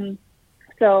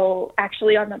 So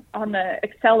actually on the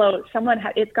Excello,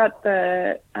 it's got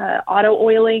the auto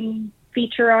oiling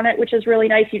feature on it, which is really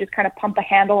nice. You just kind of pump a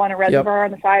handle on a reservoir on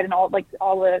the side, and all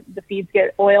the feeds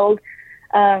get oiled.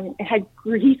 It had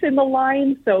grease in the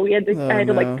lines, so I had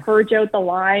to like purge out the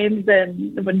lines,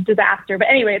 and it was a disaster. But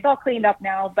anyway, it's all cleaned up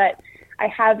now. But I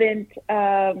haven't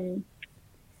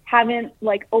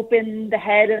like opened the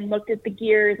head and looked at the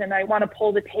gears, and I want to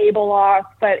pull the table off.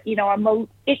 But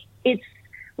it's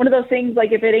one of those things,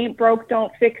 like if it ain't broke,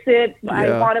 don't fix it.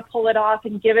 I want to pull it off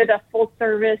and give it a full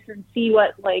service and see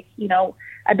what, like,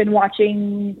 I've been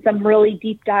watching some really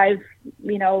deep dive,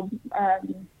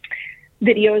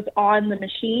 videos on the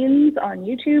machines on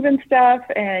YouTube and stuff.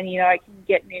 And, I can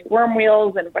get new worm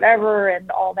wheels and whatever and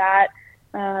all that.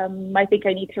 I think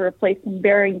I need to replace some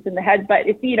bearings in the head, but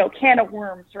it's, can of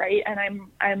worms, right? And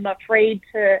I'm afraid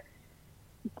to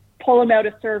pull them out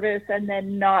of service and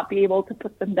then not be able to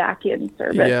put them back in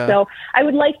service. Yeah. So I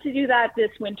would like to do that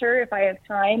this winter if I have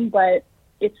time, but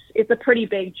it's a pretty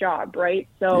big job, right?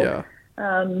 So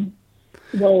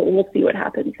we'll see what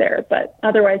happens there, but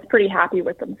otherwise pretty happy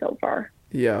with them so far.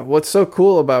 Yeah. What's so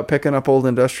cool about picking up old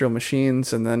industrial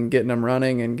machines and then getting them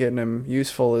running and getting them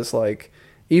useful is like,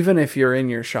 even if you're in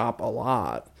your shop a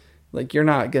lot, like you're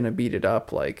not going to beat it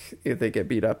up like if they get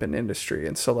beat up in industry.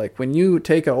 And so like when you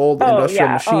take an old industrial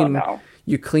machine, no.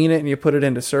 you clean it and you put it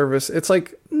into service, it's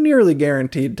like nearly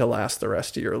guaranteed to last the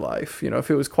rest of your life. You know, if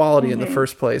it was quality in the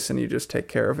first place and you just take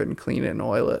care of it and clean it and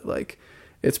oil it, like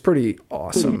it's pretty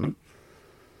awesome.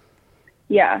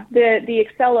 Yeah, the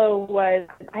Excello was,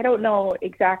 I don't know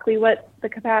exactly what the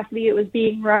capacity it was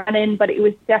being run in, but it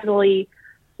was definitely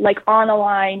like on a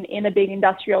line in a big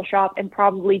industrial shop and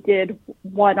probably did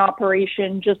one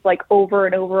operation just like over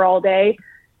and over all day.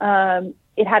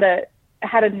 It had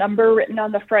a number written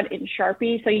on the front in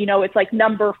Sharpie, so you know it's like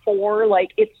number 4,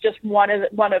 like it's just one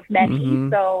of many.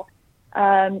 Mm-hmm. So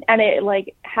and it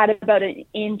like had about an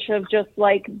inch of just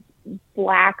like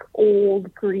black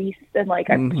old grease, and like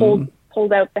I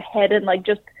pulled out the head, and like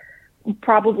just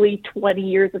probably 20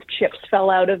 years of chips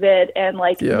fell out of it, and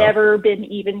like never been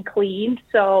even cleaned.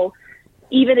 So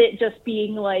even it just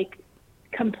being like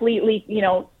completely, you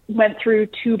know, went through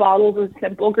 2 bottles of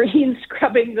Simple Green,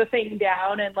 scrubbing the thing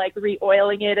down and like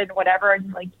re-oiling it and whatever,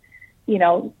 and like, you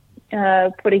know,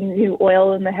 putting new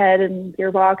oil in the head and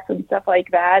gearbox and stuff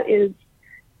like that is,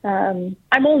 I'm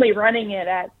only running it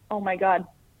at, oh my God,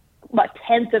 a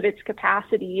tenth of its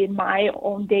capacity in my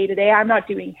own day to day. I'm not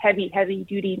doing heavy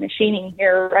duty machining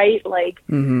here, right? Like,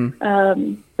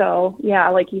 so yeah,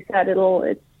 like you said,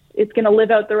 it's going to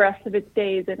live out the rest of its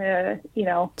days in a, you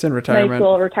know, it's in retirement, nice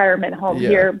little retirement home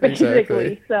here, basically.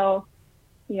 Exactly. So,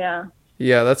 yeah.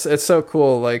 Yeah, it's so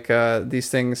cool. Like these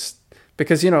things,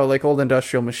 because, you know, like old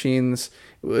industrial machines,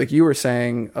 like you were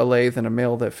saying, a lathe and a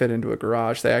mill that fit into a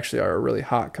garage, they actually are a really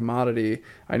hot commodity.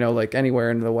 I know like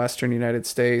anywhere in the Western United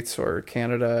States or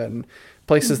Canada and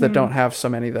places that don't have so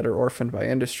many that are orphaned by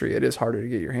industry, it is harder to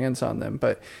get your hands on them.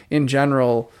 But in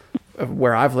general,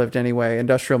 where I've lived anyway,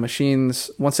 industrial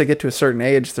machines, once they get to a certain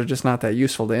age, they're just not that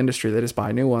useful to industry. They just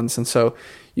buy new ones. And so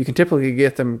you can typically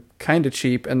get them kind of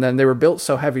cheap. And then they were built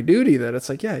so heavy duty that it's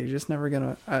like, yeah, you're just never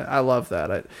going to, I love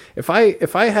that. If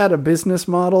I had a business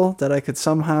model that I could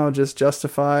somehow just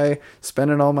justify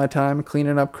spending all my time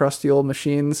cleaning up crusty old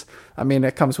machines, I mean,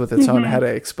 it comes with its own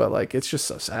headaches, but like, it's just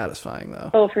so satisfying though.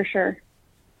 Oh, for sure.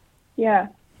 Yeah.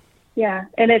 Yeah.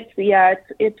 And it's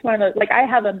one of those, like I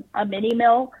have a mini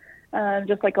mill,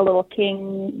 just like a little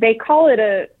King. They call it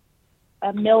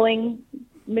a milling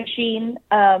machine.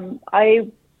 I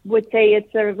would say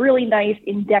it's a really nice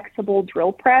indexable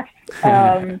drill press.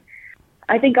 I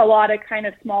think a lot of kind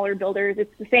of smaller builders,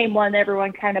 it's the same one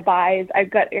everyone kind of buys. I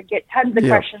get tons of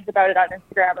questions about it on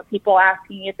Instagram of people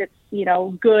asking if it's, you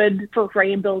know, good for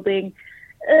frame building.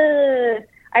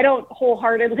 I don't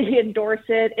wholeheartedly endorse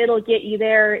it. It'll get you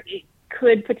there. It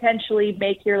could potentially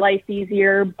make your life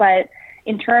easier, but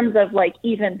in terms of like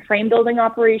even frame building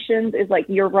operations, is like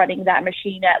you're running that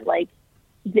machine at like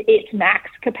its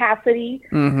max capacity.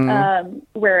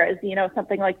 Whereas, you know,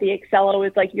 something like the Excello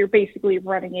is like you're basically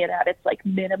running it at its like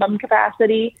minimum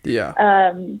capacity. Yeah.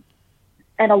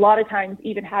 And a lot of times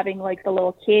even having like the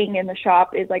little King in the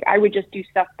shop is like I would just do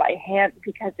stuff by hand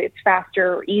because it's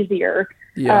faster or easier.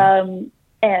 Yeah.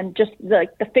 And just the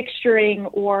fixturing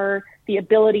or the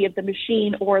ability of the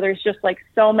machine, or there's just like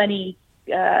so many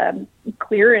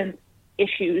clearance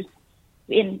issues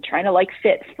in trying to like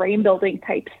fit frame building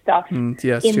type stuff in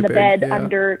the bed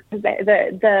under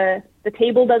the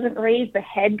table doesn't raise, the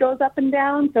head goes up and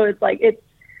down. So it's like, it's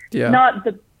not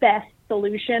the best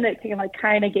solution. It can like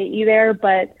kind of get you there,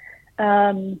 but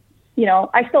you know,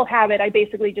 I still have it. I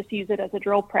basically just use it as a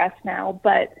drill press now,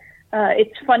 but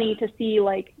it's funny to see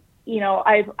like, you know,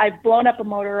 I've blown up a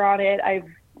motor on it. I've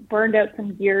burned out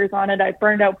some gears on it. I've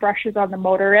burned out brushes on the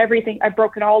motor, everything. I've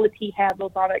broken all the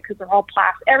T-handles on it because they're all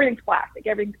plastic. Everything's plastic.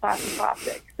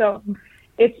 So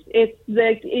it's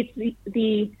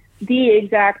the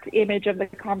exact image of the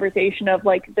conversation of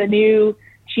like the new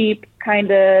cheap kind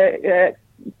of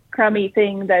crummy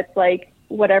thing that's like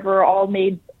whatever, all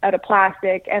made out of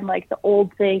plastic, and like the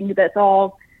old thing that's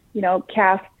all, you know,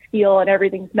 cast steel and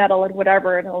everything's metal and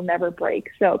whatever, and it'll never break.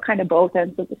 So kind of both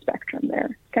ends of the spectrum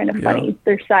there. Kind of funny.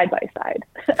 They're side by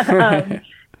side.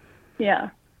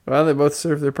 Yeah. Well, they both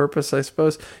serve their purpose, I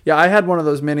suppose. Yeah, I had one of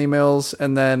those mini mills,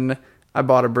 and then I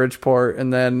bought a Bridgeport,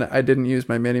 and then I didn't use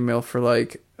my mini mill for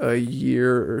like a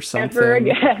year or something. Never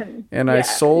again. And I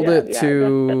sold it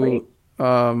to,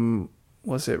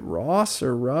 was it Ross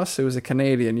or Russ? It was a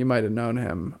Canadian. You might have known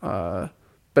him.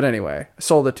 But anyway, I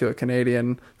sold it to a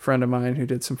Canadian friend of mine who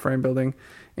did some frame building,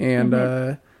 and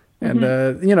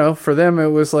you know, for them it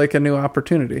was like a new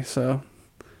opportunity. So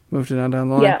moved it on down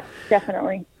the line. Yeah,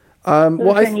 definitely. Well,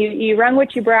 Listen, you run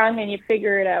what you brung and you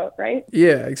figure it out, right?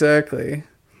 yeah, exactly.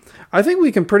 I think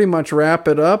we can pretty much wrap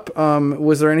it up.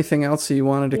 Was there anything else you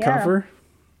wanted to cover?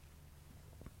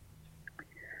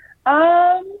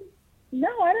 No,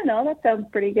 I don't know. That sounds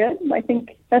pretty good. I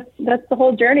think that's the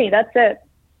whole journey. That's it.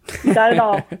 You got it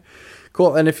all.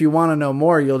 Cool. And if you want to know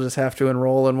more, you'll just have to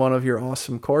enroll in one of your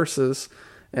awesome courses,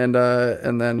 and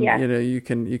then you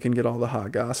can get all the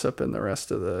hot gossip and the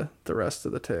rest of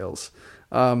the tales.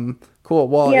 Cool.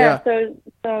 Well, yeah.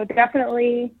 So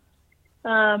definitely.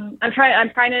 I'm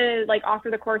trying to like offer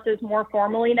the courses more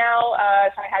formally now.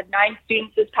 So I had 9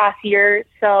 students this past year.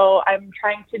 So I'm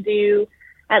trying to do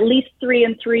at least 3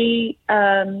 and 3,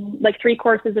 like 3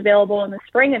 courses available in the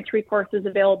spring and 3 courses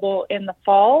available in the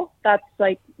fall. That's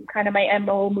like kind of my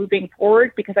MO moving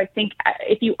forward, because I think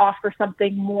if you offer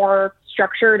something more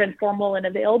structured and formal and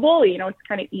available, it's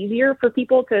kind of easier for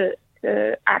people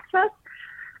to access.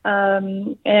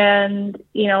 And,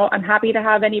 I'm happy to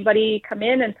have anybody come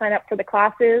in and sign up for the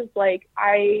classes. Like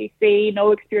I say,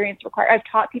 no experience required. I've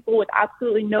taught people with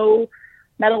absolutely no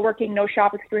metalworking, no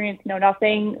shop experience, no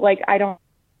nothing. Like I don't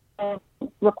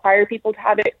require people to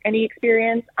have any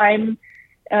experience. I'm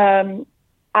trying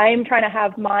to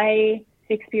have my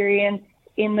experience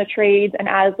in the trades, and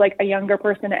as like a younger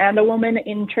person and a woman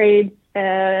in trades,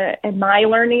 and my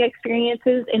learning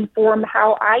experiences inform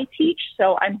how I teach.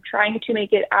 So I'm trying to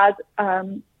make it as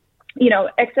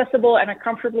accessible and a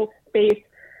comfortable space,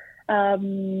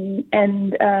 and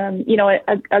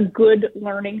a good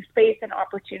learning space and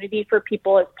opportunity for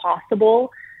people as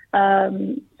possible.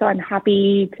 So I'm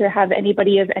happy to have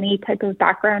anybody of any type of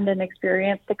background and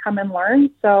experience to come and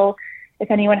learn. So if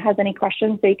anyone has any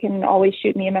questions, they can always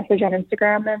shoot me a message on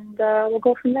Instagram, and we'll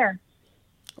go from there.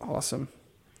 Awesome.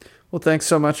 Well, thanks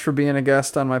so much for being a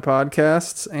guest on my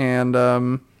podcasts, and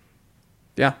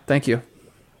thank you.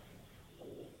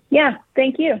 Yeah,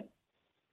 thank you.